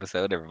this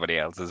episode. Everybody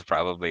else is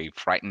probably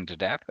frightened to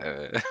death.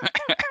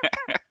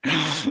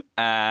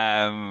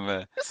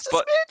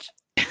 But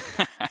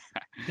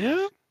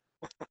Yeah.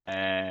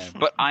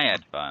 but I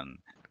had fun,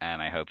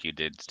 and I hope you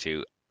did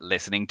too,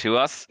 listening to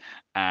us.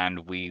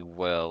 And we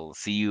will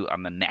see you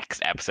on the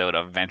next episode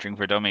of Venturing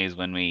for Dummies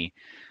when we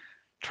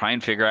try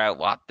and figure out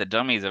what the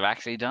dummies have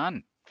actually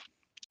done.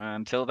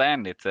 Until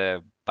then, it's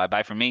a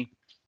bye-bye from me.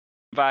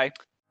 Bye.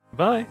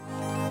 Bye.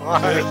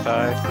 Bye.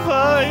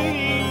 Bye.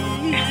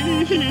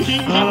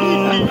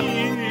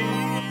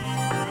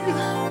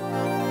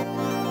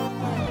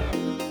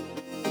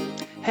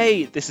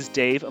 Hey, this is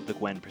Dave of the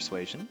Gwen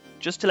Persuasion.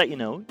 Just to let you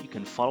know, you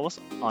can follow us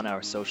on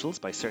our socials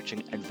by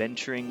searching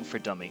Adventuring for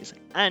Dummies,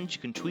 and you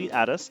can tweet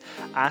at us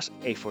at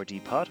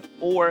A4DPod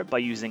or by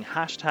using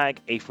hashtag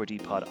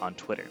A4DPod on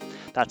Twitter.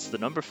 That's the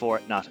number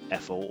 4, not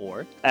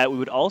FO4. We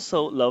would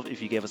also love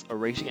if you gave us a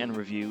rating and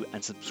review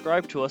and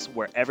subscribe to us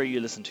wherever you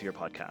listen to your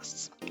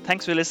podcasts.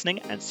 Thanks for listening,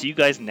 and see you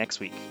guys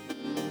next week.